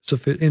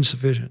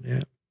 Insufficient.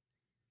 Yeah.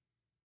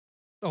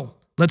 So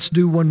let's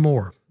do one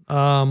more.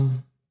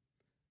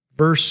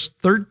 Verse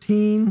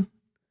 13.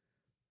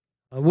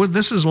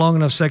 This is a long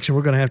enough section.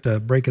 We're going to have to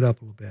break it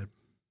up a little bit.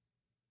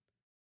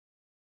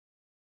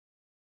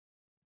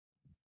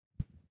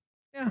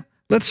 Yeah.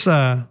 Let's,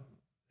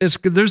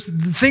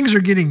 things are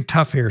getting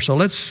tough here.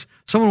 So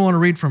someone want to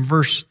read from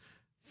verse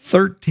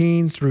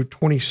 13 through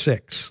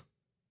 26.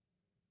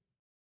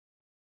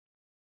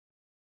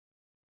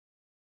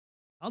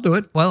 I'll do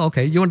it. Well,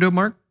 okay. You want to do it,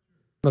 Mark?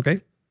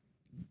 Okay.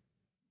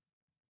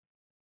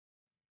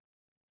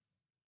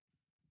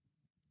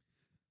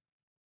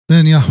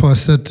 Then Yahweh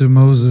said to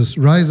Moses,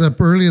 rise up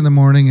early in the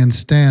morning and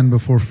stand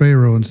before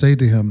Pharaoh and say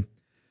to him,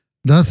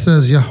 thus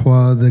says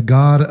Yahweh, the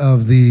God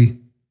of the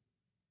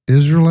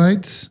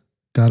Israelites,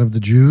 God of the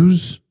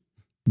Jews?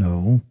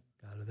 No.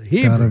 God of the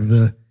Hebrews. God of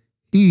the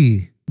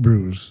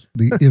Hebrews,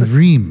 the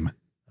Ivrim,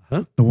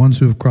 the ones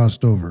who have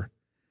crossed over.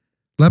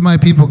 Let my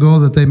people go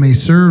that they may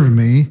serve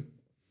me.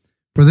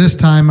 For this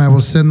time I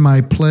will send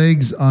my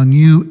plagues on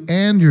you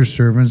and your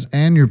servants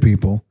and your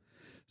people,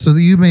 so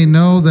that you may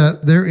know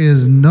that there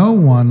is no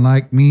one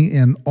like me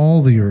in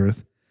all the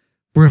earth.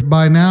 For if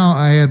by now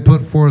I had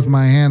put forth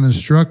my hand and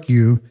struck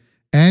you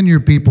and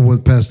your people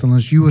with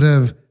pestilence, you would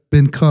have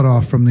been cut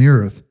off from the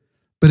earth.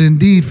 But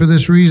indeed, for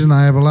this reason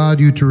I have allowed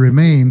you to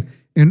remain,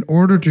 in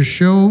order to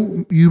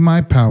show you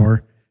my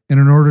power, and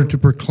in order to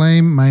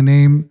proclaim my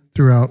name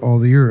throughout all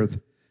the earth.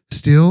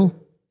 Still,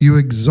 you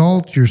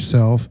exalt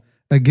yourself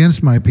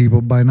against my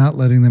people by not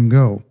letting them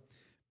go.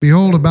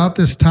 Behold, about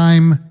this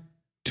time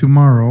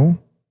tomorrow,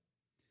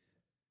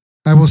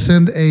 I will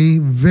send a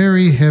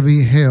very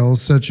heavy hail,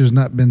 such as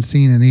not been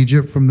seen in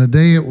Egypt from the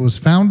day it was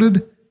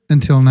founded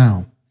until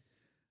now.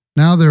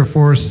 Now,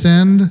 therefore,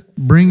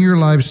 bring your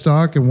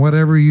livestock and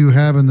whatever you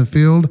have in the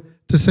field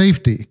to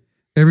safety.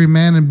 Every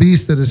man and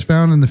beast that is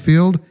found in the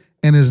field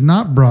and is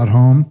not brought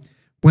home,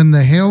 when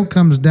the hail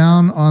comes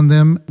down on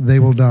them, they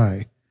will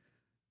die.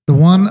 The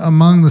one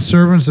among the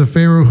servants of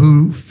Pharaoh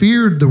who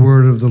feared the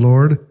word of the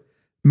Lord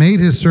made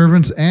his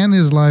servants and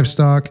his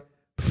livestock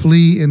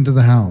flee into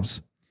the house.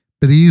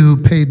 But he who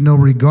paid no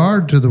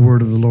regard to the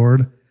word of the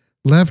Lord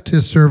left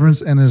his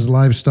servants and his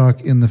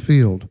livestock in the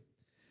field.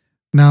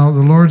 Now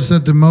the Lord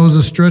said to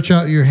Moses, stretch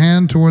out your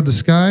hand toward the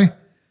sky,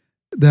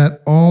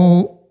 that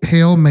all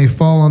hail may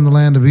fall on the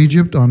land of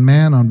Egypt, on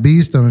man, on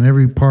beast, on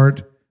every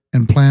part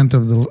and plant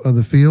of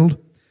the field.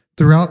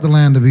 Throughout the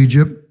land of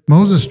Egypt,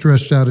 Moses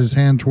stretched out his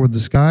hand toward the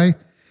sky,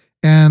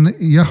 and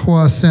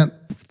Yahweh sent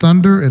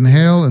thunder and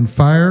hail and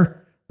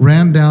fire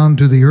ran down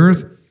to the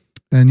earth,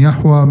 and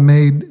Yahweh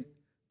made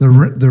the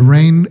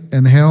rain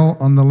and hail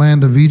on the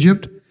land of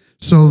Egypt.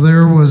 So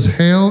there was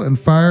hail and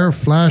fire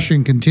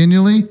flashing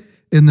continually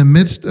in the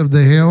midst of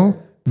the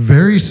hail,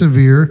 very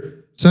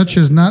severe, such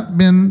has not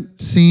been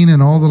seen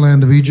in all the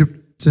land of Egypt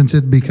since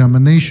it became a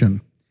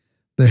nation.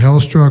 The hail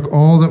struck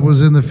all that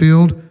was in the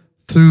field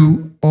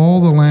through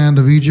all the land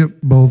of Egypt,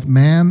 both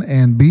man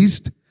and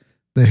beast.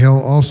 The hail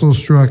also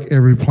struck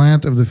every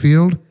plant of the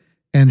field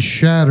and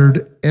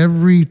shattered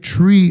every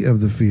tree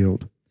of the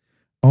field.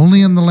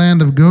 Only in the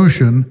land of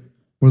Goshen,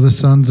 where the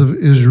sons of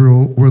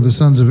Israel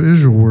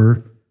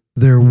were,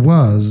 there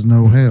was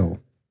no hail.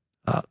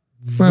 I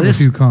have a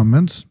few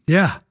comments.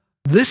 Yeah,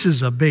 this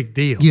is a big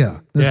deal. Yeah,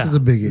 this is a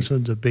biggie. This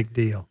one's a big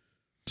deal.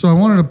 So I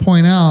wanted to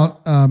point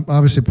out,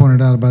 obviously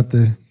pointed out about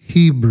the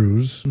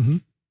Hebrews. Mm-hmm.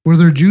 Were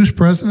there Jews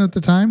present at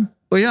the time?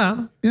 Well,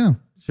 yeah. Yeah.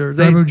 Sure.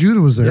 The tribe of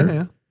Judah was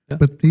there. Yeah.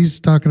 But he's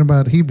talking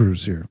about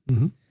Hebrews here.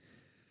 Mm-hmm.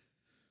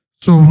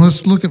 So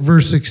let's look at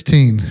verse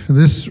 16.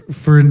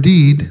 For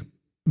indeed,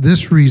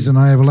 this reason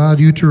I have allowed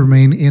you to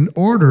remain, in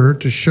order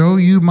to show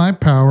you my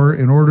power,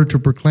 in order to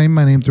proclaim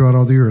my name throughout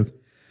all the earth.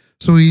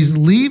 So he's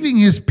leaving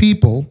his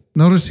people.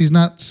 Notice he's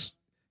not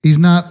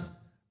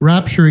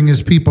rapturing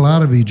his people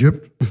out of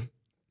Egypt.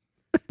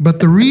 But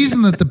the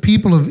reason that the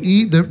people of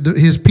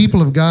his people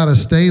have got to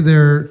stay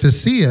there to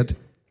see it,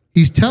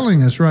 he's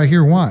telling us right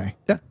here why.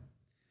 Yeah.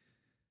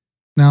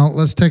 Now,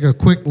 let's take a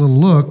quick little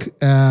look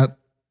at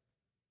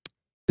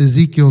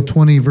Ezekiel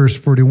 20, verse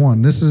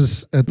 41. This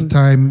is at the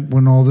time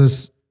when all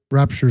this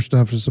rapture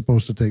stuff is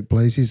supposed to take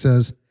place. He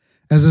says,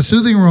 as a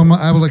soothing aroma,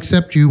 I will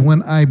accept you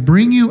when I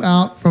bring you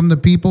out from the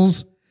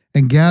peoples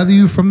and gather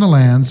you from the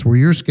lands where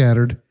you're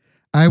scattered.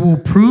 I will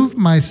prove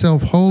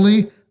myself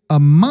holy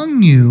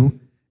among you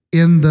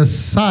in the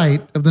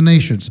sight of the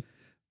nations.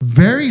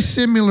 Very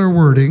similar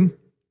wording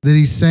that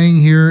he's saying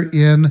here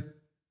in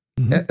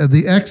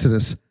the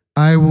Exodus.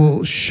 I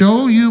will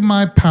show you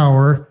my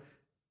power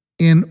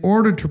in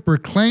order to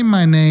proclaim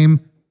my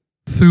name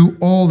through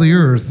all the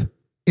earth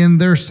in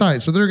their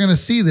sight. So they're going to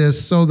see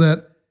this so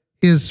that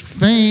his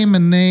fame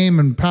and name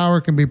and power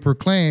can be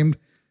proclaimed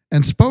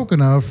and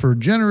spoken of for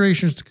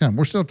generations to come.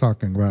 We're still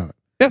talking about it.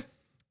 Yeah.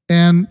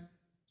 And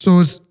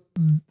so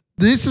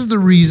this is the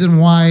reason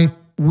why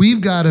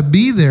we've got to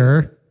be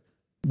there.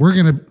 We're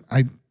going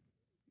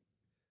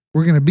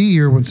to be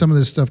here when some of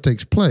this stuff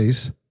takes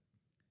place.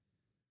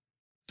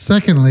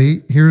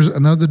 Secondly, here's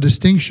another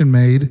distinction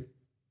made.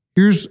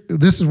 This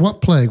is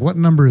what plague? What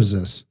number is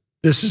this?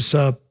 This is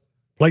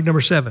plague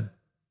number 7.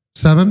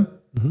 7?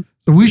 Mm-hmm.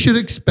 So we should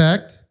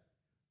expect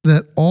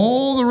that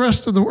all the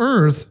rest of the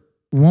earth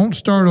won't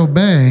start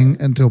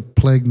obeying until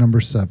plague number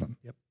 7.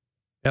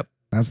 Yep.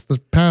 That's the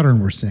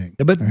pattern we're seeing.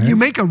 Yeah, but right? You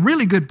make a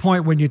really good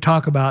point when you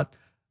talk about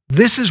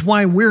this is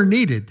why we're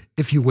needed,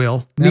 if you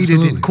will, needed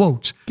Absolutely. in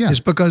quotes. Yeah. It's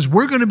because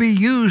we're going to be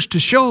used to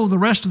show the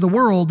rest of the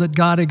world that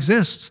God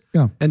exists.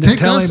 Yeah. And to take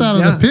tell us him, out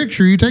of the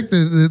picture. You take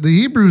the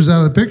Hebrews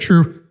out of the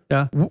picture.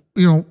 Yeah.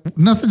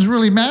 Nothing's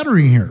really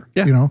mattering here.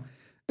 Yeah.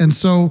 And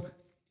so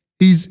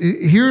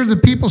here the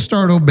people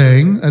start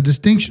obeying. A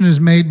distinction is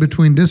made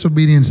between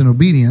disobedience and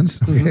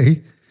obedience.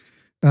 Okay.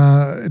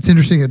 It's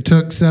interesting. It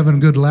took 7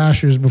 good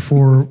lashes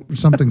before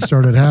something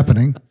started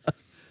happening.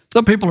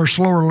 Some people are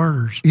slower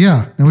learners.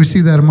 Yeah. And we see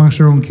that amongst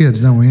our own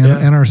kids, don't we?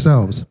 And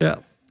ourselves. Yeah.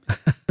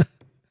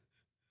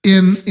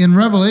 In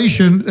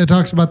Revelation, it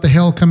talks about the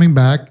hell coming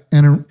back,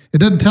 and it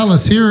doesn't tell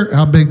us here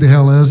how big the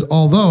hell is,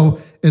 although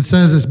it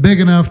says it's big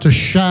enough to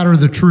shatter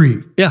the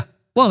tree. Yeah.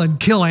 Well, and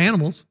kill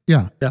animals.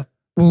 Yeah. Yeah.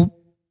 Well,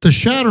 to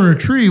shatter a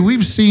tree,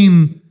 we've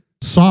seen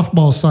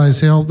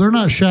softball-sized hail. They're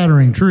not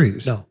shattering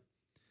trees. No.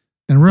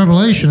 In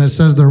Revelation, it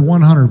says they're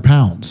 100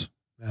 pounds.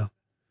 Yeah.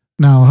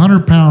 Now,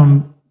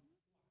 100-pound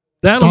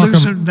That'll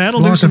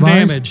do some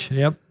damage.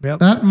 Yep.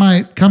 That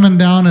might, coming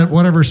down at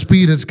whatever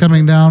speed it's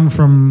coming down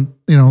from,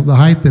 the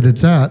height that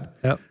it's at.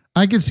 Yep.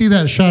 I could see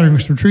that shattering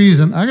some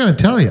trees. And I got to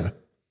tell you,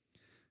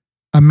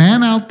 a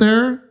man out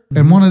there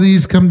and one of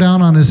these come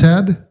down on his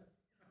head.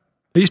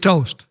 He's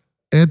toast.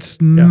 It's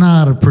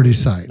not a pretty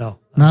sight. No.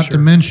 Not to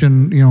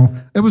mention,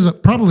 it was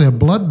probably a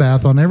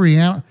bloodbath on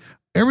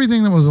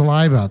everything that was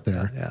alive out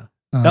there. Yeah.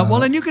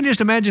 Well, and you can just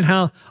imagine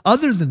how,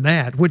 other than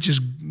that, which is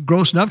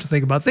gross enough to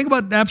think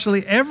about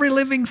absolutely every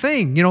living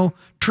thing,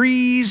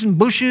 trees and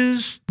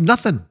bushes,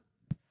 nothing.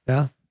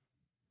 Yeah.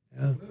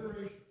 Yeah.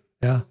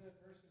 Yeah.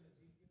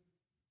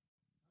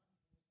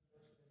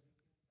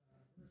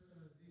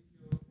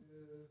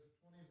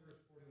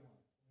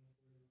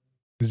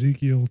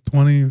 Ezekiel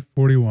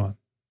 20:41. Is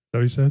that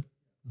what you said?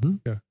 Mm-hmm.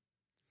 Yeah.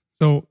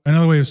 So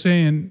another way of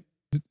saying,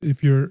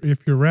 if you're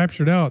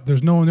raptured out,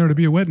 there's no one there to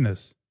be a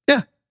witness.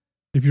 Yeah.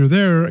 If you're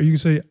there, you can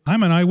say,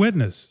 "I'm an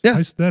eyewitness."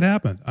 Yeah. That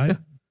happened. I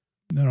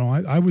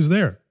was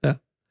there. Yeah.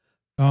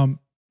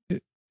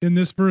 In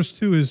this verse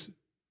too is,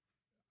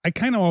 I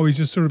kind of always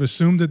just sort of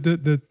assumed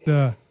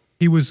that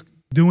he was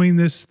doing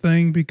this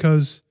thing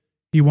because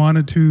he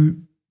wanted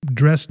to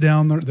dress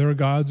down their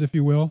gods, if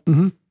you will.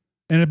 Mm-hmm.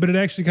 But it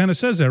actually kind of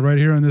says that right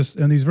here in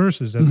these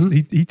verses.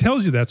 He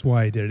tells you that's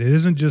why he did it. It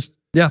isn't just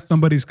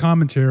somebody's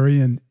commentary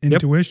and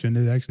intuition.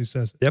 It actually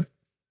says it. Yep.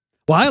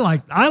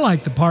 Well, I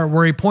like the part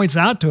where he points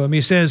out to him.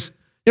 He says,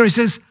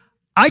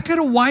 I could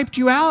have wiped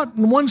you out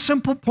in one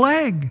simple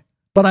plague,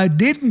 but I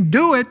didn't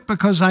do it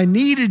because I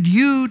needed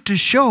you to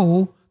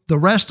show the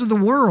rest of the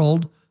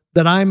world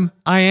that I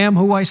am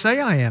who I say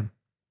I am.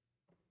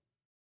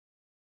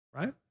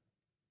 Right?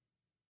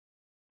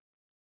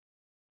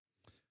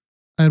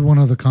 I had one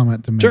other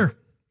comment to make. Sure.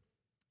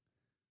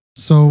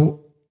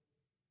 So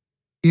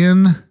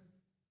in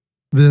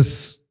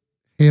this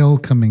hail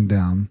coming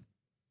down,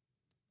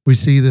 we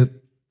see that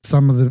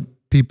some of the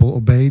people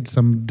obeyed,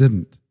 some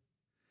didn't.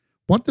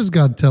 What does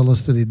God tell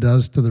us that he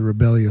does to the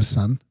rebellious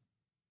son?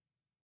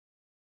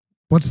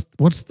 What's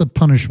the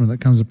punishment that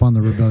comes upon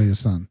the rebellious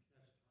son?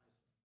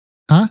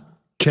 Huh?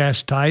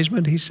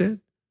 Chastisement, he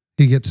said.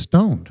 He gets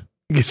stoned.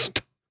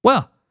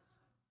 Well,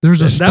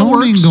 there's a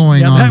stoning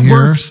going on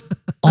here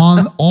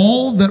on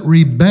all that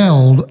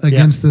rebelled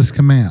against this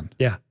command.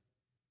 Yeah.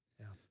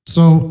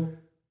 So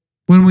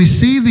when we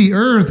see the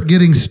earth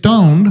getting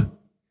stoned,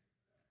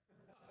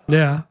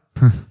 yeah,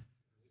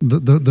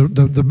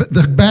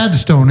 the bad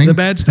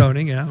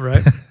stoning, yeah,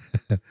 right.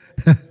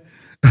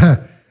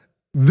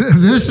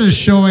 This is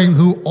showing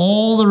who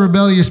all the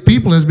rebellious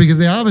people is, because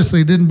they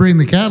obviously didn't bring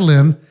the cattle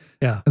in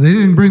Yeah. They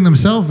didn't bring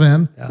themselves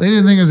in. Yeah. They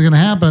didn't think it was going to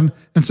happen.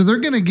 And so they're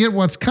going to get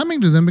what's coming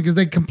to them because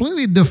they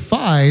completely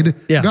defied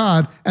Yeah.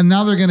 God. And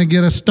now they're going to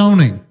get a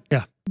stoning,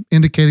 Yeah.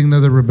 indicating they're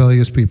the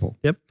rebellious people.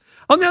 Yep.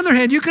 On the other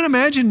hand, you can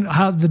imagine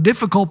how the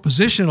difficult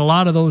position a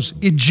lot of those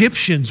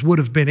Egyptians would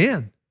have been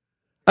in.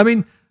 I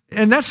mean,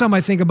 and that's something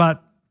I think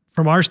about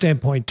from our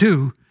standpoint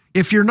too.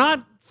 If you're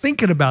not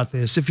thinking about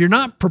this, if you're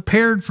not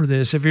prepared for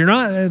this, if you're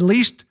not at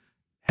least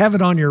have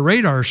it on your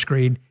radar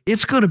screen,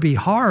 it's going to be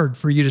hard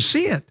for you to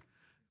see it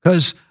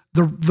because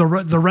the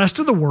rest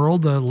of the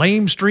world, the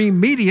lamestream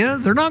media,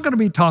 they're not going to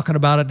be talking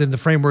about it in the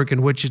framework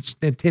in which it's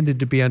intended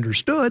to be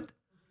understood.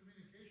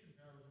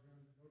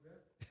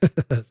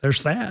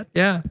 There's that.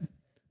 Yeah.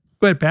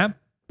 Go ahead, Pat.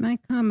 My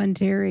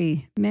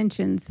commentary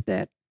mentions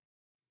that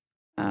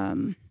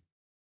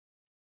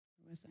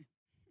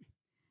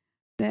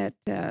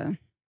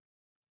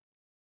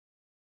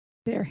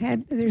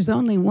there's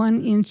only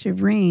 1 inch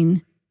of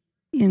rain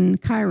in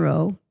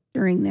Cairo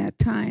during that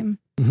time.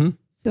 Mm-hmm.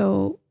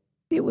 So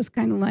it was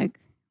kind of like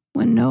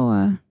when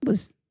Noah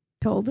was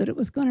told that it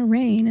was going to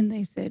rain, and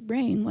they said,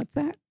 "Rain? What's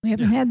that? We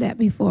haven't had that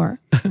before."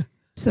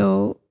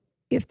 So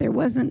if there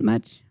wasn't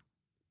much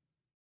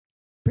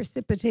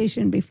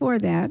precipitation before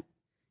that,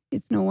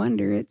 it's no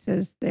wonder it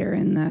says there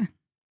in the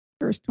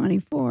verse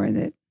 24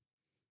 that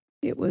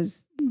it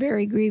was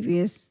very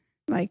grievous,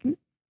 like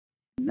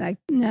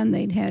none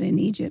they'd had in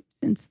Egypt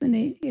since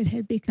it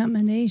had become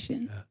a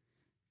nation. Yeah.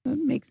 So it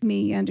makes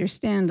me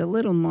understand a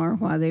little more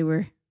why they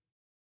were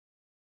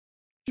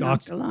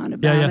Shocked. nonchalant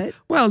about it.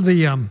 Well,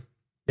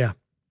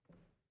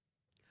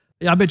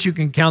 I bet you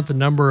can count the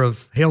number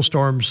of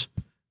hailstorms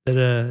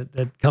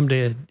that come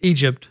to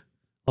Egypt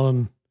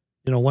on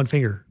one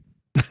finger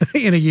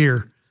in a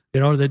year.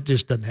 That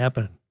just doesn't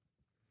happen.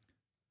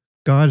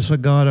 God's a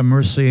God of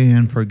mercy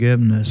and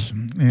forgiveness.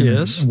 And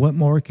Yes. what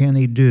more can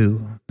he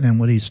do than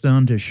what he's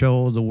done to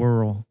show the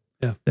world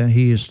that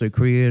he is the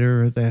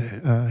creator,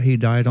 that he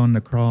died on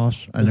the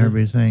cross, and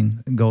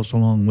everything goes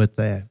along with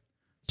that.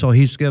 So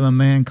he's given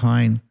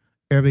mankind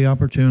every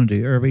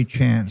opportunity, every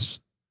chance,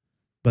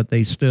 but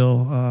they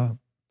still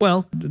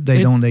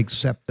don't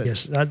accept it.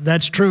 Yes,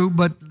 that's true,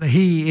 but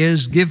he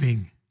is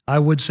giving. I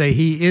would say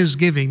he is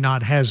giving,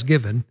 not has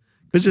given,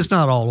 because it's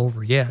not all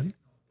over yet.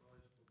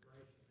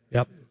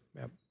 Yep.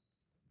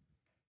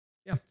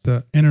 It's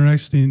an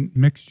interesting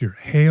mixture,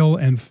 hail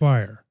and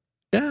fire.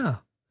 Yeah.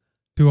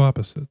 Two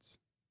opposites.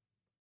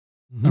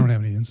 Mm-hmm. I don't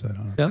have any insight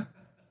on it.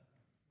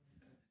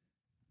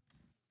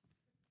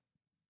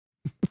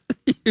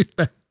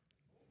 Yeah.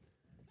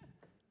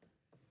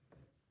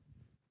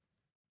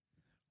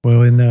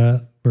 Well, in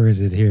where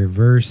is it here?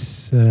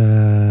 Verse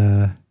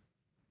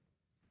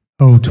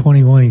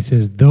 21, he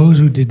says, "Those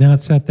who did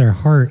not set their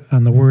heart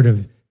on the word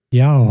of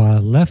Yahweh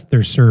left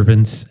their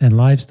servants and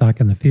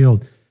livestock in the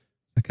field."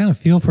 I kind of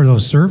feel for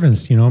those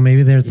servants,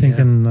 maybe they're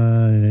thinking,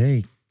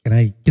 hey, can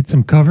I get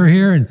some cover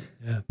here? And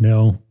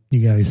no,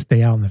 you got to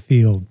stay out in the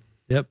field.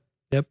 Yep.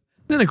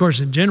 Then, of course,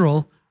 in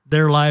general,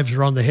 their lives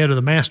are on the head of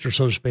the master,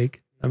 so to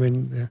speak. I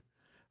mean,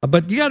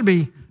 but you got to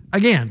be,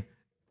 again,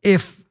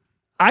 if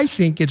I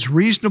think it's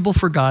reasonable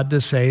for God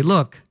to say,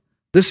 look,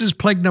 this is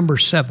plague number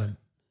 7.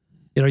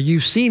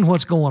 You've seen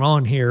what's going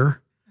on here.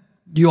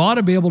 You ought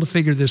to be able to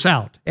figure this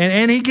out.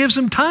 And he gives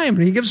them time.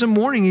 And he gives them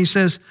warning. He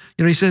says,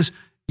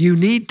 you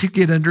need to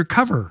get under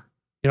cover.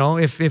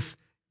 If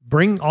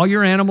bring all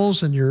your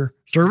animals and your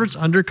servants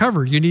under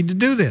cover, you need to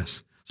do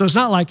this. So it's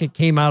not like it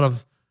came out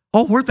of,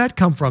 where'd that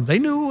come from? They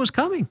knew it was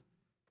coming,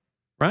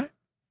 right?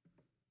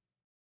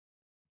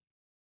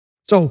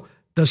 So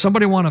does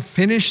somebody want to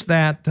finish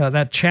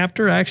that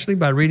chapter actually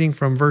by reading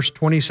from verse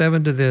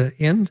 27 to the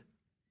end?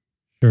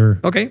 Sure.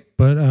 Okay.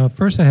 But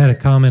first I had a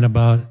comment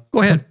about.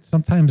 Go ahead.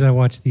 Sometimes I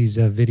watch these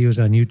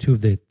videos on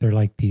YouTube that they're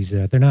like these,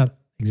 they're not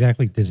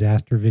exactly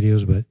disaster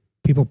videos, but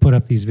people put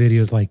up these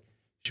videos like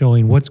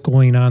showing what's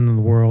going on in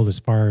the world as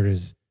far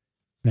as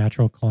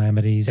natural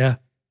calamities. Yeah.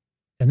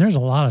 And there's a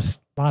lot of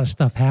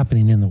stuff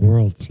happening in the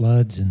world,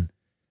 floods and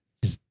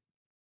just,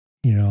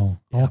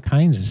 all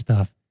kinds of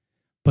stuff.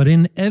 But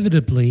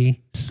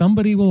inevitably,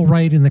 somebody will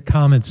write in the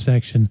comments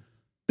section,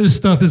 "This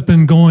stuff has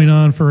been going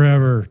on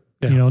forever.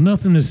 Yeah.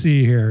 Nothing to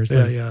see here." It's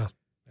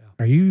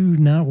Are you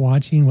not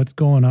watching what's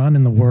going on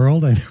in the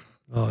world?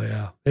 Oh,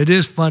 yeah. It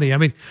is funny. I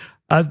mean,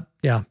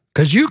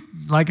 because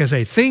like I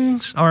say,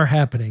 things are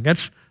happening.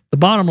 That's the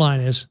bottom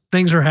line is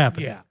things are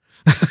happening. Yeah.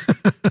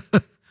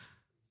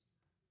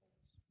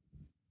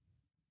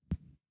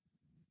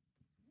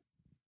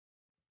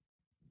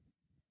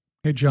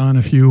 Hey, John,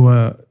 if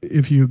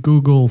you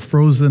Google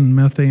frozen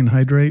methane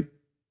hydrate,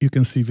 you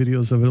can see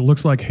videos of it. It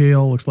looks like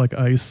hail, looks like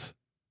ice,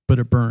 but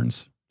it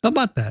burns. How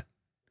about that?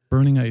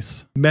 Burning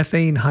ice.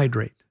 Methane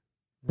hydrate.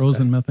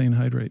 Frozen methane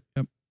hydrate.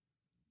 Yep.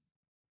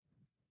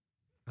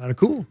 Kind of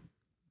cool.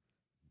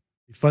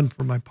 Be fun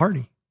for my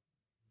party.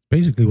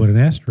 Basically what an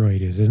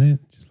asteroid is, isn't it?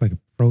 Just like a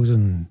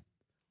frozen.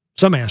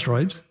 Some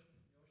asteroids.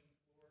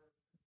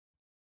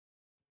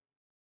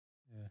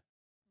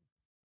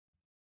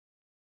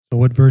 So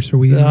what verse are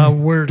we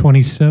in? We're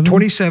 27?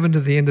 27 to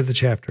the end of the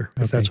chapter,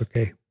 if that's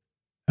okay.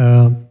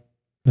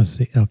 Let's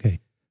see. Okay.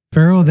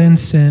 Pharaoh then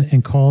sent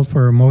and called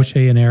for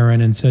Moshe and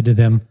Aaron and said to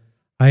them,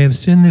 I have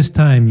sinned this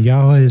time.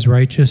 Yahweh is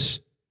righteous,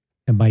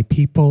 and my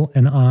people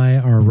and I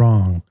are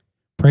wrong.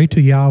 Pray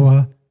to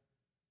Yahweh,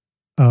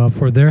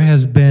 for there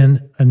has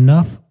been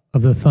enough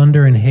of the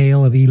thunder and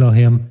hail of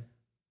Elohim,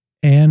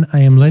 and I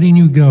am letting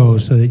you go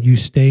so that you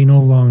stay no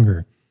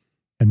longer.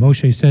 And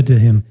Moshe said to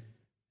him,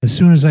 as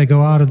soon as I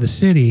go out of the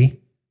city,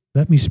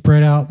 let me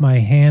spread out my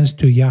hands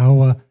to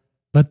Yahweh.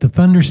 Let the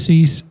thunder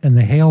cease and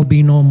the hail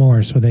be no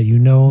more, so that you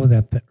know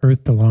that the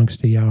earth belongs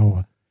to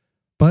Yahweh.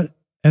 But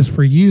as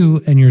for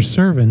you and your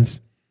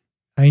servants,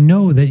 I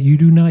know that you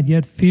do not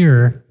yet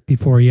fear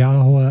before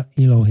Yahweh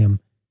Elohim.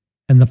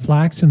 And the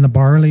flax and the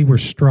barley were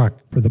struck,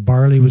 for the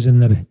barley was in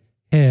the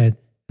head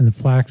and the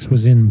flax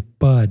was in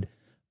bud.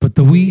 But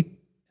the wheat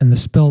and the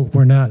spelt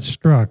were not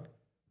struck,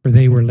 for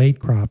they were late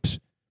crops.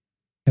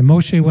 And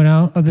Moshe went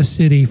out of the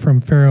city from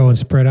Pharaoh and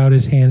spread out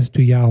his hands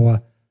to Yahweh.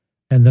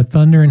 And the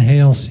thunder and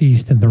hail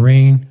ceased, and the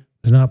rain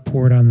was not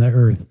poured on the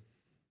earth.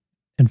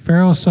 And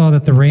Pharaoh saw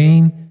that the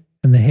rain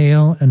and the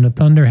hail and the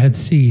thunder had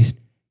ceased,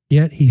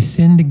 yet he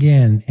sinned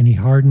again, and he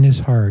hardened his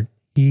heart,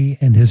 he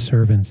and his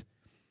servants.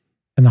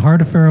 And the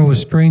heart of Pharaoh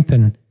was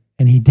strengthened,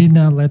 and he did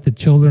not let the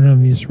children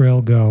of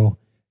Israel go,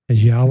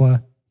 as Yahweh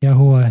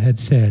had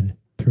said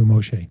through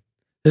Moshe.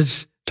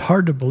 It's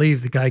hard to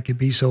believe the guy could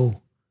be such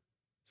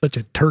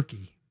a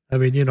turkey. I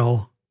mean,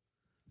 Yeah,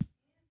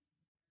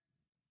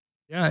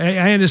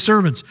 and his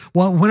servants.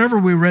 Well, whenever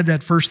we read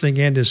that first thing,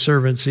 and his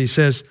servants, he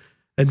says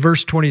in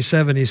verse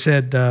 27, he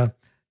said,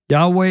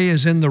 Yahweh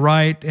is in the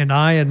right, and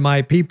I and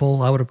my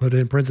people, I would have put it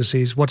in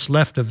parentheses, what's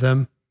left of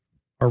them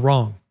are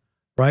wrong,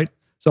 right?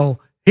 So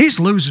he's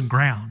losing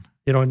ground,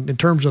 in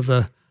terms of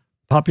the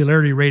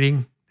popularity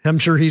rating. I'm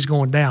sure he's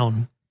going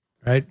down,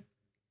 right?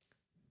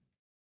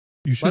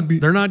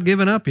 They're not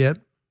giving up yet.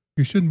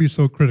 You shouldn't be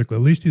so critical.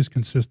 At least he's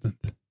consistent.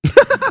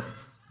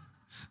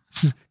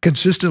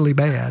 Consistently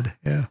bad,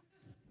 yeah.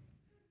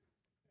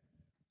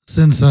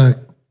 Since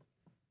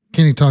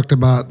Kenny talked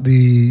about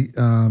the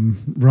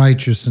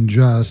righteous and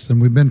just,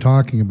 and we've been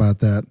talking about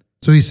that.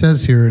 So he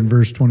says here in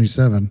verse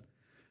 27,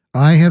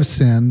 I have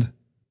sinned,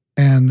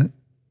 and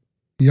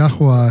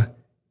Yahweh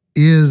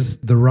is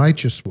the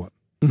righteous one.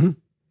 Mm-hmm.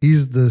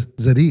 He's the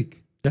Tzaddik.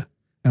 Yeah.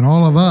 And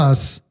all of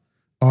us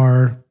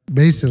are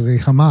basically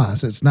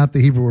Hamas. It's not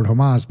the Hebrew word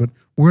Hamas, but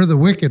we're the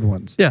wicked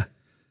ones. Yeah.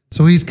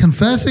 So he's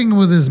confessing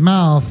with his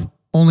mouth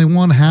only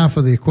one half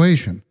of the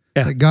equation,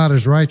 that God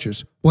is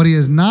righteous. What he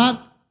has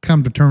not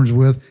come to terms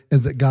with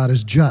is that God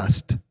is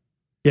just.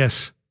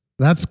 Yes.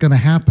 That's going to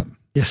happen.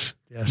 Yes.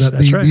 Yes. That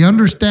That's right. the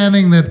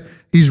understanding that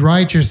he's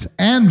righteous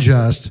and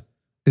just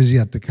is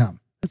yet to come.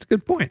 That's a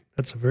good point.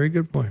 That's a very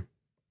good point.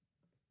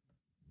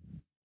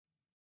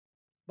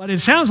 But it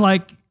sounds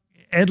like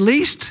at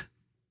least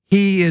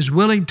he is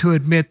willing to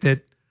admit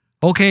that,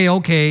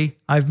 okay,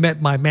 I've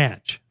met my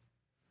match.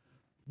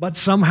 But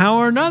somehow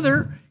or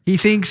another, he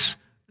thinks,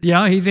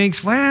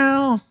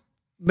 well,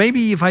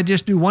 maybe if I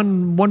just do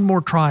one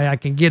more try, I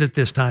can get it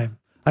this time.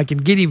 I can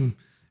get him,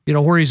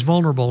 where he's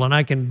vulnerable, and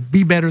I can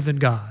be better than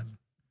God.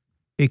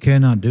 He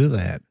cannot do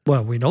that.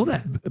 Well, we know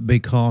that.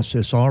 Because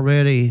it's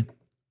already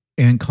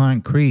in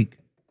concrete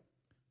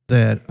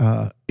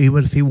that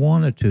even if he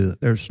wanted to,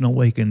 there's no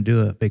way he can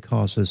do it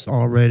because it's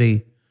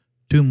already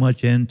too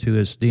much into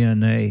his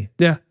DNA.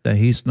 Yeah. That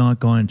he's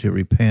not going to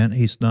repent.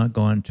 He's not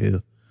going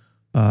to,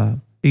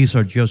 these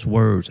are just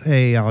words.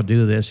 Hey, I'll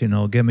do this,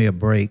 give me a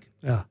break.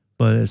 Yeah.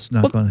 But it's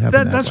not going to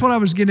happen. That's what I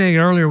was getting at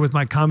earlier with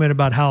my comment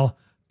about how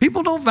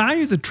people don't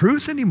value the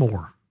truth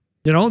anymore.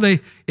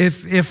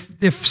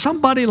 If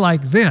somebody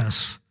like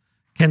this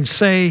can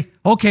say,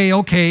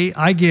 okay,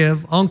 I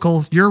give,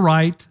 Uncle, you're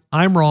right,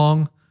 I'm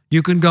wrong,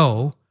 you can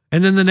go.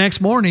 And then the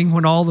next morning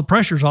when all the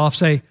pressure's off,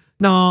 say,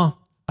 no,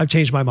 I've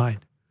changed my mind.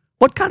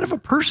 What kind of a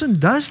person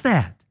does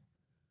that?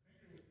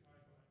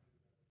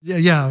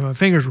 Yeah, my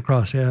fingers were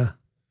crossed, yeah.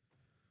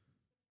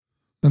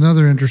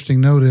 Another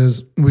interesting note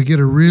is we get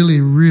a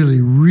really,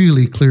 really,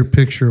 really clear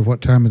picture of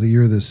what time of the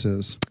year this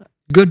is.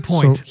 Good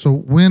point. So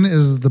when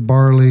is the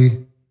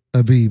barley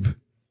Abib?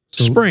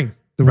 So spring.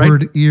 The right?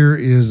 word ear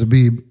is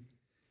Abib.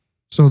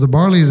 So the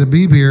barley is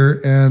Abib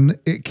here, and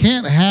it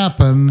can't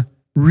happen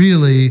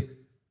really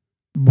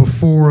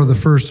before the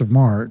 1st of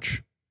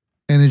March.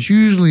 And it's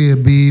usually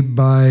Abib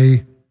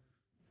by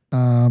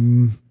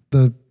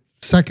the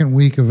second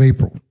week of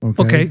April.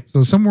 Okay.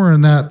 So somewhere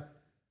in that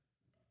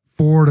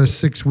 4 to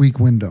 6 week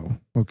window,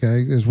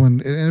 is when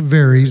it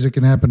varies. It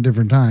can happen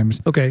different times.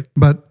 Okay.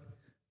 But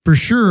for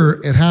sure,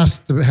 it has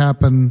to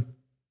happen,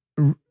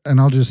 and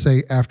I'll just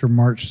say after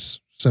March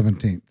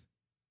 17th,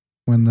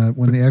 when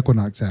the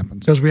equinox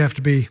happens. Because we have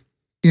to be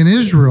in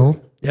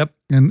Israel. Yep.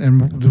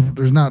 And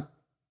there's not,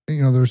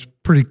 there's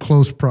pretty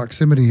close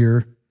proximity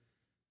here.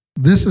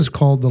 This is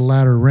called the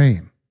latter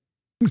rain.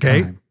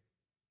 Okay. Time.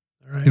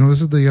 All right.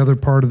 This is the other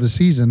part of the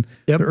season.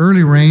 Yep. The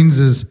early rains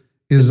is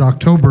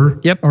October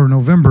or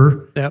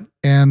November. Yep.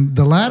 And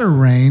the latter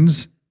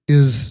rains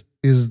is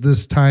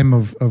this time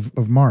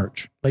of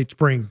March. Late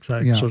spring.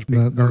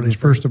 The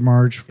 1st of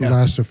March,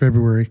 last of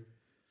February.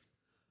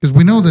 Because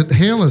we know that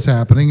hail is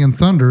happening and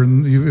thunder.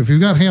 And if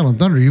you've got hail and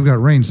thunder, you've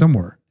got rain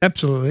somewhere.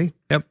 Absolutely.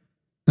 Yep.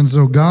 And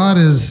so God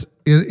is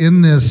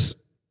in this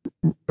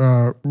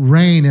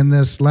rain, in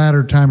this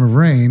latter time of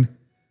rain,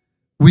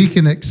 we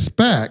can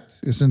expect,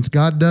 since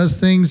God does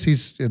things,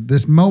 he's at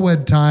this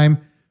Moed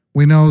time,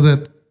 we know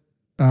that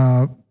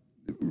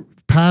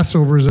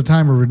Passover is a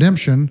time of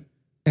redemption.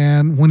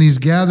 And when he's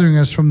gathering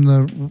us from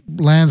the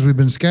lands we've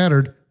been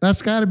scattered,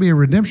 that's got to be a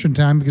redemption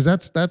time, because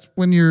that's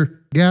when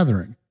you're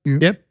gathering.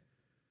 Yep.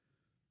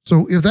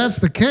 So if that's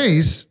the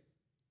case,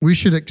 we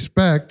should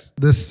expect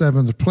this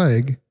seventh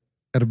plague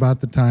at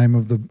about the time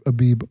of the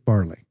Abib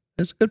barley.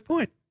 That's a good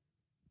point.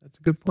 That's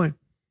a good point.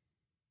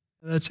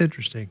 That's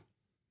interesting.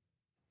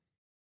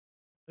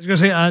 I was going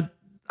to say,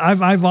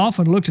 I've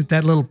often looked at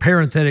that little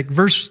parenthetic.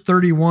 Verse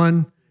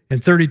 31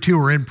 and 32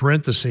 are in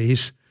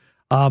parentheses.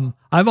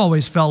 I've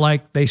always felt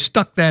like they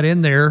stuck that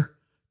in there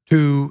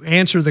to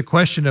answer the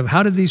question of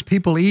how did these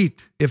people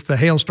eat if the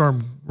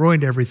hailstorm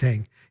ruined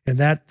everything? And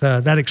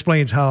that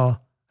explains how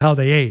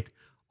they ate.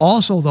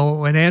 Also,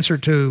 though, in answer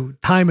to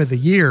time of the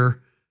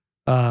year,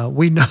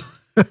 we know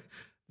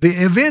the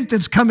event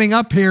that's coming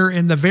up here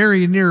in the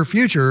very near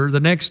future, the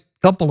next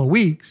couple of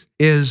weeks,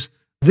 is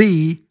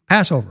the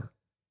Passover,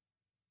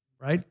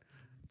 right?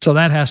 So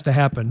that has to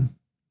happen.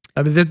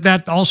 I mean,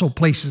 that also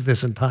places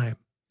this in time.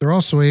 They're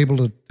also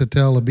able to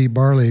tell Abib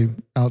barley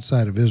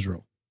outside of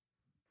Israel.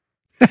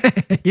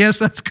 Yes,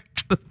 that's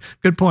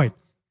good point.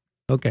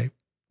 Okay.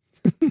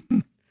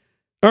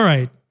 All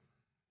right.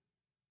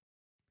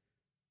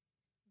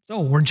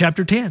 So we're in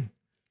chapter 10.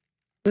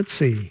 Let's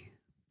see.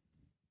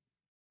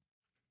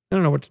 I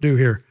don't know what to do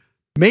here.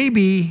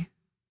 Maybe,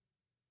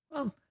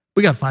 well,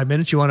 we got 5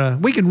 minutes.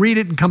 We can read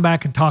it and come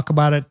back and talk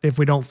about it if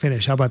we don't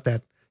finish. How about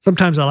that?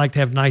 Sometimes I like to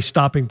have nice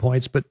stopping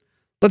points, but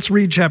let's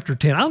read chapter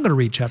 10. I'm going to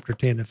read chapter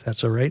 10 if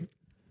that's all right,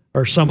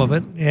 or some of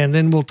it, and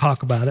then we'll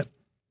talk about it.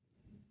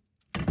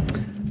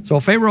 So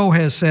Pharaoh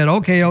has said,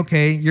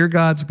 okay, you're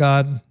God's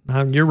God.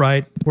 You're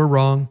right. We're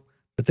wrong.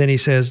 But then he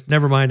says,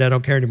 never mind, I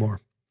don't care anymore.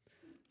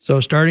 So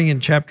starting in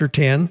chapter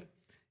 10,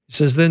 he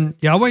says, then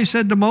Yahweh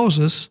said to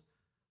Moses,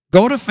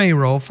 go to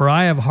Pharaoh, for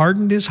I have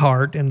hardened his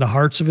heart and the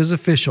hearts of his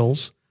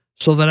officials,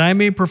 so that I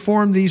may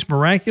perform these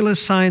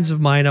miraculous signs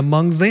of mine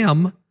among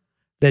them,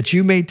 that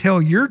you may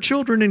tell your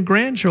children and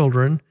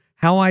grandchildren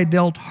how I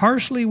dealt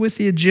harshly with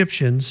the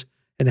Egyptians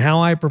and how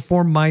I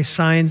performed my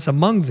signs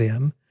among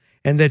them,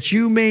 and that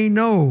you may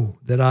know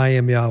that I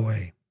am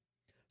Yahweh.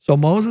 So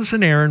Moses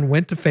and Aaron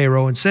went to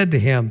Pharaoh and said to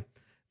him,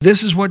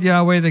 this is what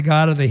Yahweh, the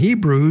God of the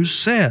Hebrews,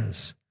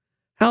 says.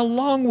 How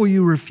long will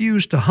you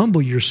refuse to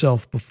humble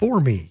yourself before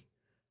me?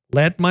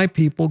 Let my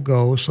people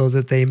go so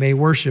that they may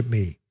worship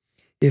me.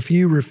 If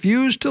you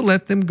refuse to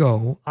let them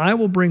go, I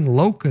will bring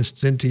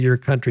locusts into your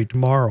country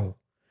tomorrow.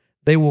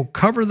 They will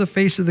cover the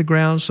face of the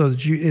ground so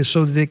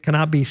that it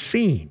cannot be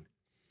seen.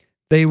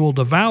 They will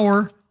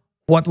devour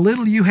what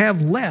little you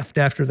have left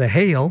after the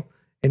hail,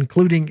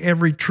 including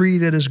every tree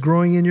that is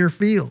growing in your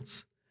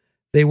fields.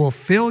 They will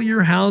fill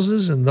your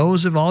houses and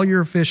those of all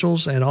your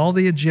officials and all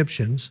the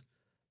Egyptians,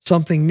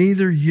 something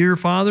neither your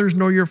fathers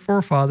nor your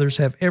forefathers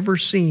have ever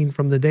seen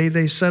from the day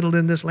they settled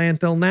in this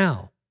land till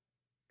now.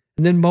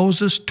 And then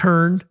Moses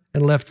turned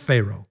and left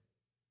Pharaoh.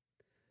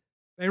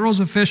 Pharaoh's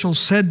officials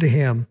said to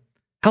him,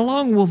 how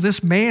long will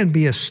this man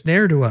be a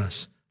snare to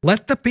us?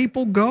 Let the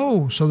people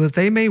go so that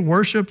they may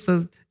worship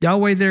the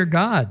Yahweh their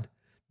God.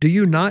 Do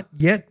you not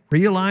yet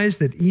realize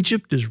that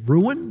Egypt is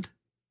ruined?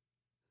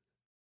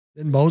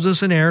 Then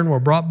Moses and Aaron were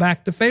brought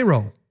back to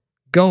Pharaoh.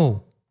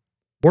 Go,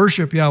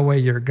 worship Yahweh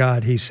your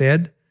God, he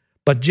said,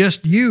 but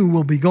just you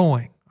will be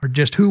going, or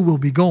just who will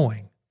be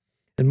going?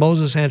 And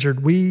Moses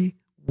answered, we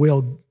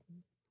will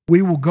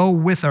go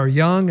with our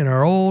young and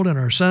our old and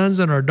our sons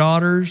and our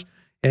daughters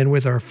and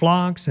with our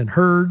flocks and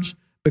herds,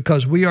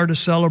 because we are to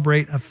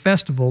celebrate a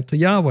festival to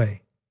Yahweh.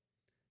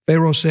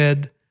 Pharaoh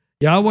said,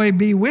 Yahweh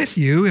be with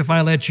you if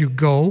I let you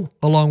go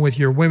along with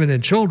your women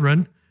and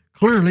children.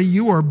 Clearly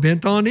you are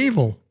bent on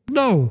evil.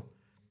 No,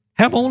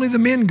 have only the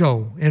men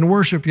go and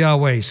worship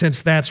Yahweh,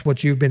 since that's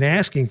what you've been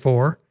asking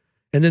for.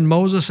 And then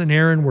Moses and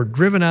Aaron were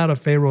driven out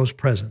of Pharaoh's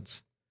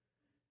presence.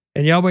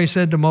 And Yahweh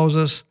said to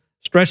Moses,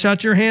 stretch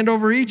out your hand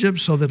over Egypt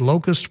so that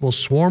locusts will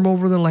swarm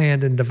over the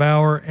land and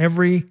devour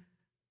everything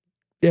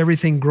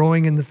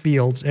growing in the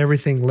fields,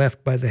 everything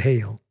left by the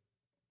hail.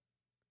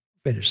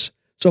 Finish.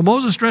 So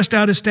Moses stretched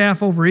out his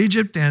staff over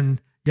Egypt,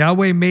 and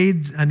Yahweh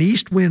made an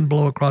east wind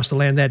blow across the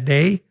land that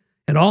day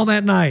and all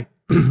that night.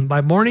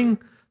 By morning,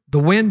 the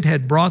wind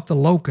had brought the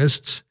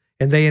locusts,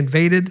 and they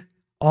invaded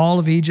all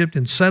of Egypt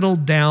and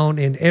settled down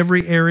in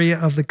every area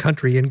of the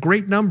country in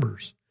great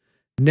numbers.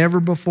 Never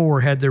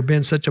before had there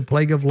been such a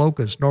plague of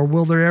locusts, nor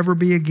will there ever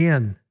be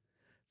again.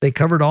 They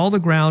covered all the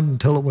ground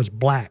until it was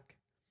black.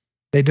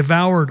 They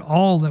devoured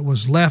all that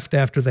was left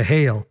after the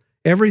hail,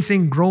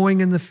 everything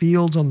growing in the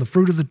fields on the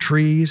fruit of the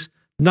trees.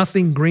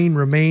 Nothing green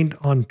remained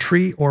on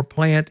tree or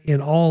plant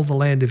in all the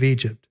land of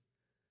Egypt.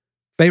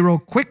 Pharaoh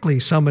quickly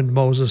summoned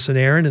Moses and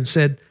Aaron and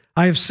said,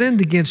 I have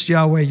sinned against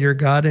Yahweh your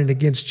God and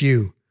against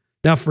you.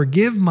 Now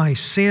forgive my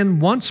sin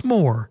once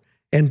more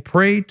and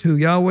pray to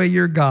Yahweh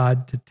your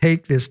God to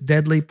take this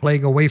deadly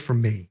plague away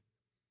from me."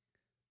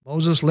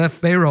 Moses left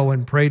Pharaoh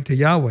and prayed to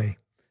Yahweh,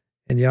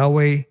 and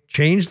Yahweh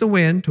changed the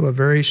wind to a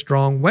very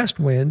strong west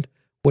wind,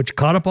 which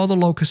caught up all the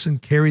locusts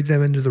and carried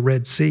them into the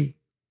Red Sea.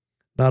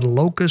 Not a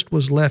locust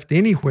was left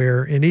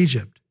anywhere in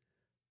Egypt,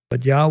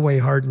 but Yahweh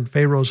hardened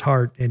Pharaoh's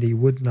heart, and he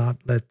would not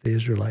let the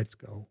Israelites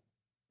go.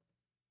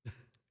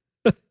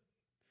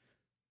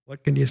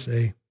 What can you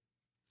say?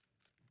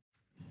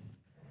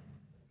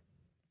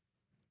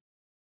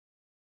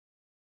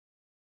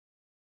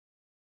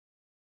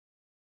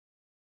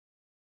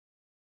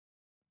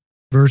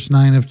 Verse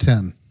 9 of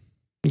 10.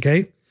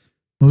 Okay.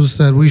 Moses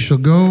said, "We shall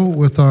go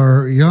with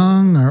our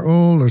young, our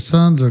old, our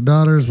sons, our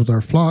daughters, with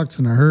our flocks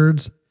and our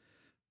herds.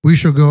 We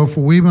shall go,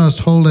 for we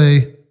must hold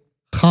a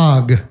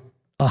chag."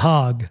 A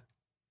hog.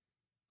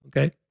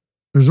 Okay.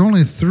 There's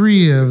only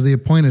 3 of the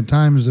appointed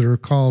times that are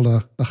called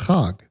a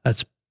chag.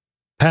 That's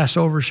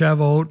Passover,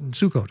 Shavuot, and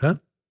Sukkot, huh?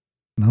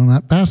 No,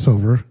 not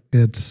Passover.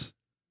 It's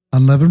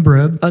unleavened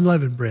bread.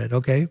 Unleavened bread,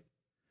 okay.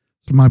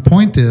 So my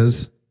point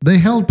is, they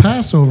held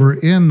Passover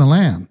in the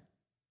land.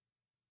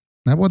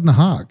 That wasn't the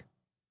hog.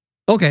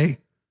 Okay.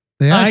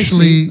 They I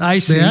see.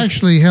 they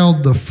actually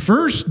held the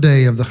first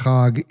day of the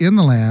Chag in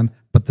the land,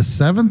 but the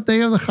 7th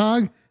day of the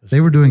Chag,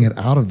 they were doing it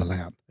out of the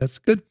land. That's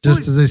good point.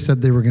 Just as they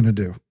said they were going to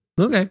do.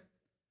 Okay.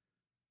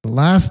 The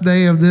last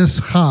day of this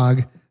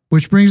Chag,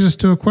 which brings us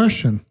to a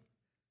question.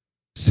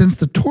 Since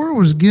the Torah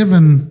was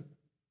given,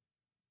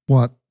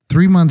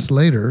 3 months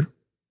later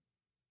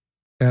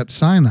at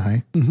Sinai,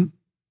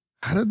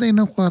 how did they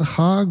know what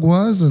Chag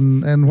was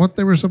and what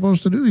they were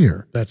supposed to do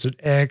here? That's an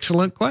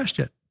excellent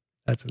question.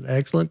 That's an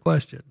excellent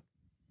question.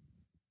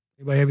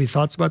 Anybody have any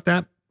thoughts about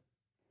that?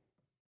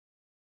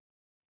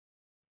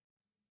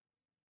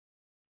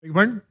 Beg your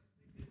pardon?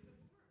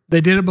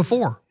 They did it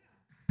before.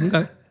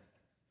 Okay.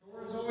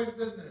 Torah's always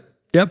been there.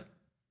 Yep.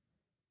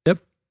 Yep.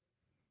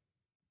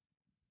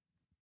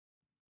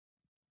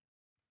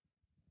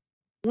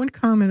 One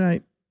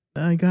comment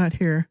I got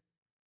here,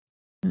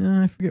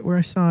 I forget where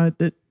I saw it,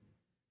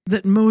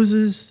 that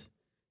Moses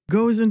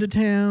goes into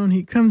town,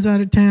 he comes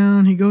out of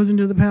town, he goes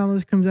into the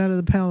palace, comes out of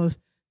the palace.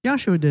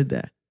 Joshua did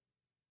that.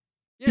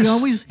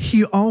 Yes.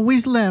 He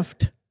always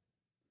left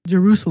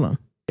Jerusalem.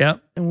 Yeah.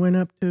 And went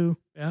up to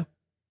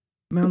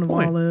Mount of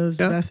Olives,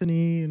 Yeah.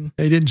 Bethany, and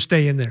They didn't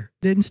stay in there.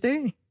 didn't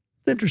stay.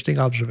 It's an interesting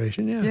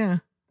observation. Yeah. Yeah.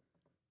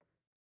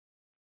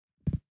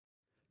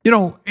 You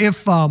know,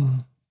 if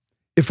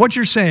what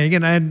you're saying,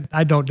 and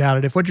I don't doubt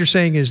it, if what you're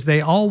saying is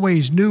they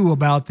always knew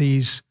about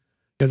these,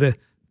 the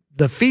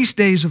feast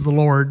days of the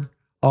Lord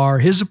are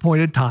His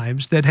appointed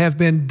times that have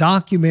been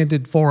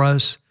documented for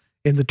us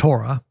in the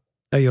Torah,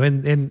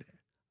 in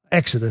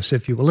Exodus,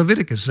 if you will.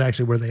 Leviticus is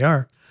actually where they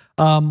are.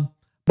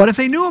 But if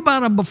they knew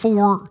about them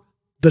before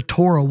the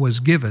Torah was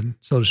given,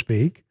 so to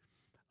speak,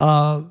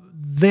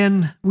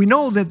 then we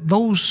know that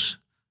those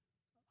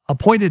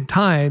appointed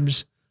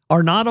times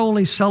are not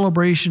only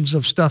celebrations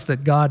of stuff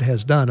that God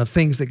has done, of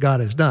things that God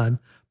has done,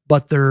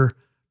 but they're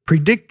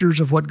predictors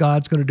of what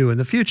God's going to do in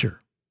the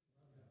future.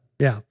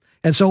 Yeah.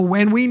 And so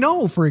when we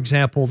know, for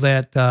example,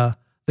 that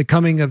the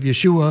coming of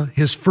Yeshua,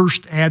 his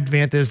first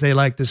advent, as they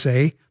like to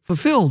say,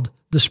 fulfilled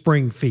the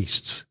spring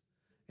feasts.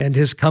 And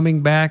his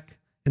coming back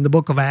in the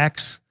book of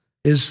Acts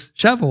is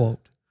Shavuot.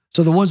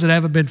 So the ones that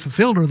haven't been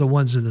fulfilled are the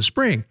ones in the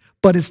spring.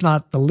 But it's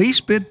not the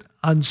least bit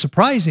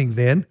unsurprising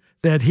then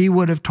that he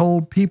would have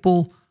told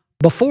people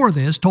before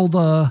this, told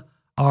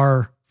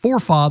our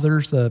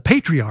forefathers, the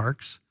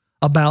patriarchs,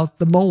 about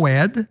the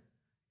Moed,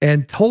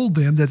 and told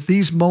them that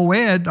these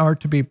Moed are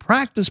to be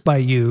practiced by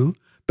you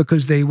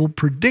because they will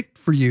predict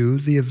for you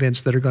the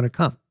events that are going to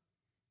come.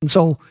 And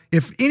so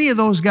if any of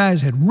those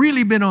guys had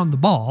really been on the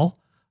ball,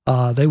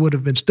 they would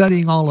have been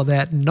studying all of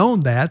that and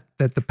known that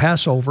the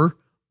Passover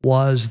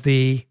was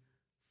the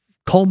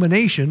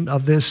culmination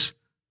of this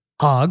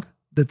Hag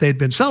that they'd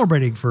been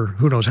celebrating for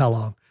who knows how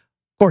long.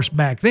 Of course,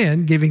 back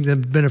then, giving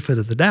them the benefit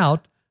of the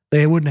doubt,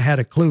 they wouldn't have had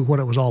a clue what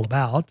it was all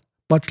about,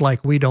 much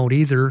like we don't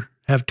either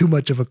have too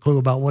much of a clue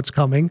about what's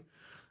coming.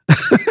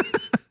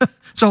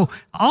 So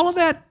all of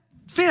that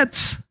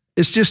fits.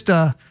 It's just,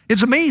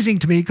 it's amazing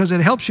to me because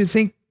it helps you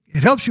think,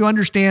 it helps you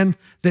understand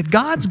that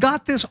God's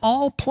got this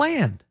all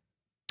planned.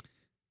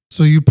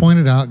 So you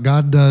pointed out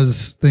God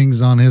does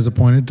things on his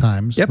appointed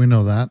times. Yep. We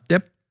know that.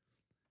 Yep.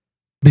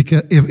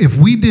 Because if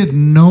we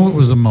didn't know it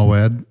was a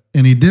Moed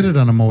and he did it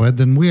on a Moed,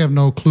 then we have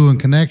no clue and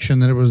connection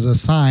that it was a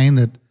sign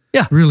that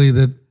really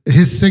that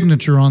his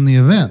signature on the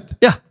event.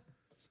 Yeah.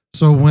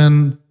 So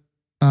when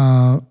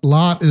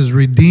Lot is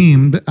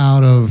redeemed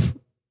out of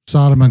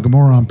Sodom and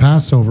Gomorrah on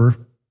Passover,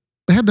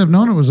 they had to have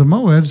known it was a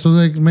Moed so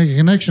they could make a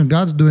connection.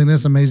 God's doing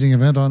this amazing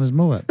event on his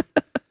Moed.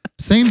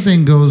 Same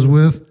thing goes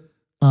with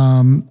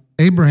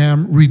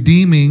Abraham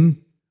redeeming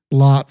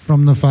Lot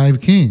from the 5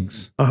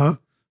 kings. Uh-huh.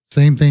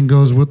 Same thing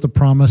goes with the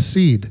promised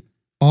seed.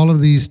 All of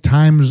these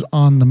times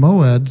on the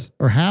Moeds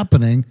are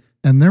happening,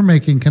 and they're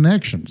making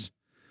connections.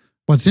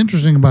 What's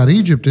interesting about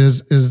Egypt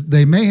is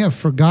they may have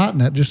forgotten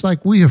it, just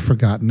like we have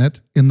forgotten it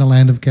in the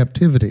land of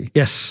captivity.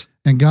 Yes.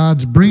 and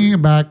God's bringing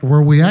it back to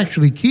where we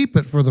actually keep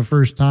it for the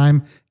first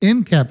time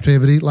in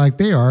captivity like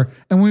they are.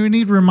 And we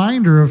need a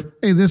reminder of,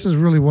 hey, this is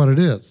really what it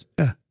is.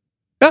 Yeah.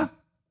 Yeah.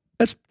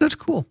 That's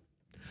cool.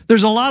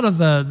 There's a lot of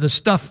the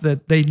stuff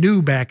that they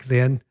knew back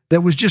then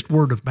that was just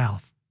word of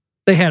mouth.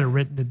 They hadn't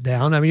written it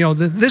down. I mean,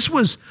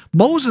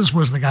 Moses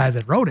was the guy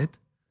that wrote it.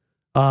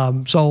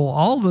 So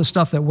all the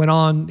stuff that went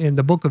on in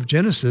the book of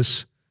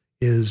Genesis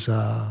is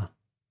the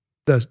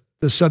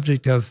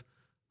subject of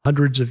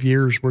hundreds of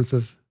years worth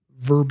of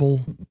verbal,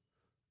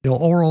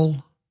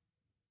 oral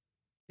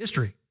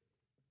history.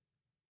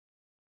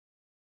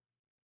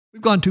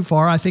 We've gone too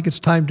far. I think it's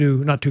time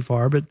to, not too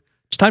far, but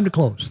it's time to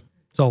close.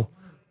 So,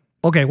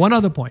 okay, one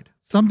other point.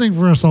 Something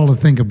for us all to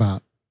think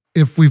about.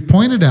 If we've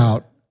pointed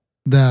out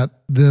that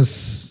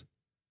this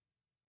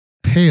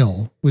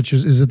hail, which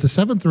is it the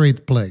seventh or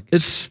eighth plague?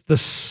 It's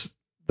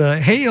the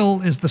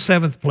hail is the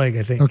seventh plague,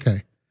 I think.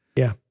 Okay.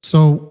 Yeah.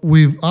 So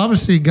we've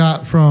obviously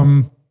got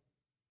from,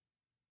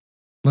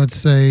 let's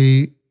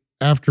say,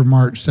 after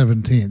March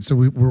 17th. So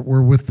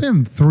we're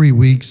within 3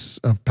 weeks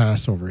of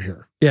Passover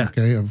here. Yeah.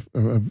 Okay, of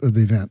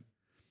the event.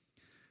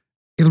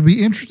 It'll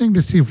be interesting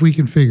to see if we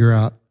can figure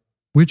out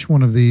which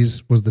one of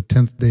these was the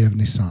 10th day of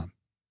Nisan.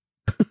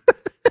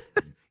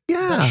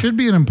 Yeah. That should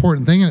be an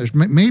important thing. And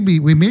maybe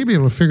we may be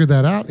able to figure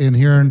that out in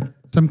here in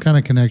some kind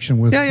of connection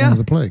with one of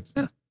the plagues.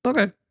 Yeah.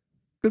 Okay.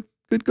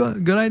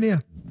 Good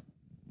idea.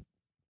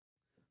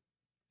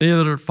 Any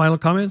other final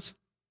comments?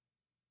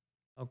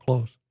 I'll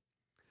close.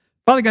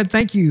 Father God,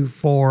 thank you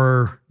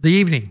for the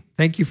evening.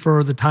 Thank you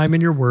for the time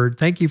in your word.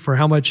 Thank you for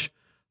how much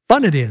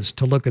fun it is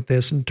to look at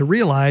this and to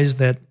realize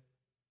that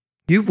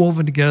you've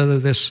woven together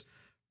this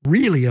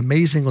really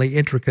amazingly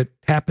intricate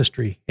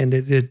tapestry,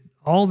 and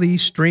all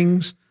these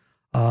strings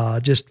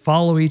just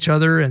follow each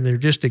other, and they're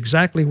just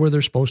exactly where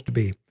they're supposed to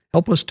be.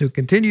 Help us to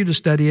continue to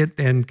study it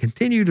and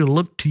continue to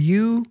look to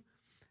you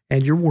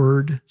and your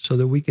word so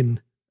that we can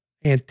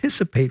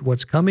anticipate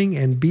what's coming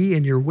and be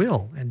in your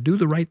will and do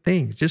the right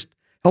things. Just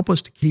help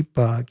us to keep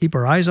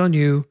our eyes on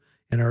you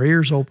and our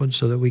ears open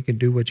so that we can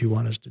do what you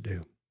want us to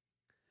do.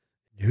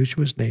 In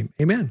Yeshua's name,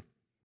 amen.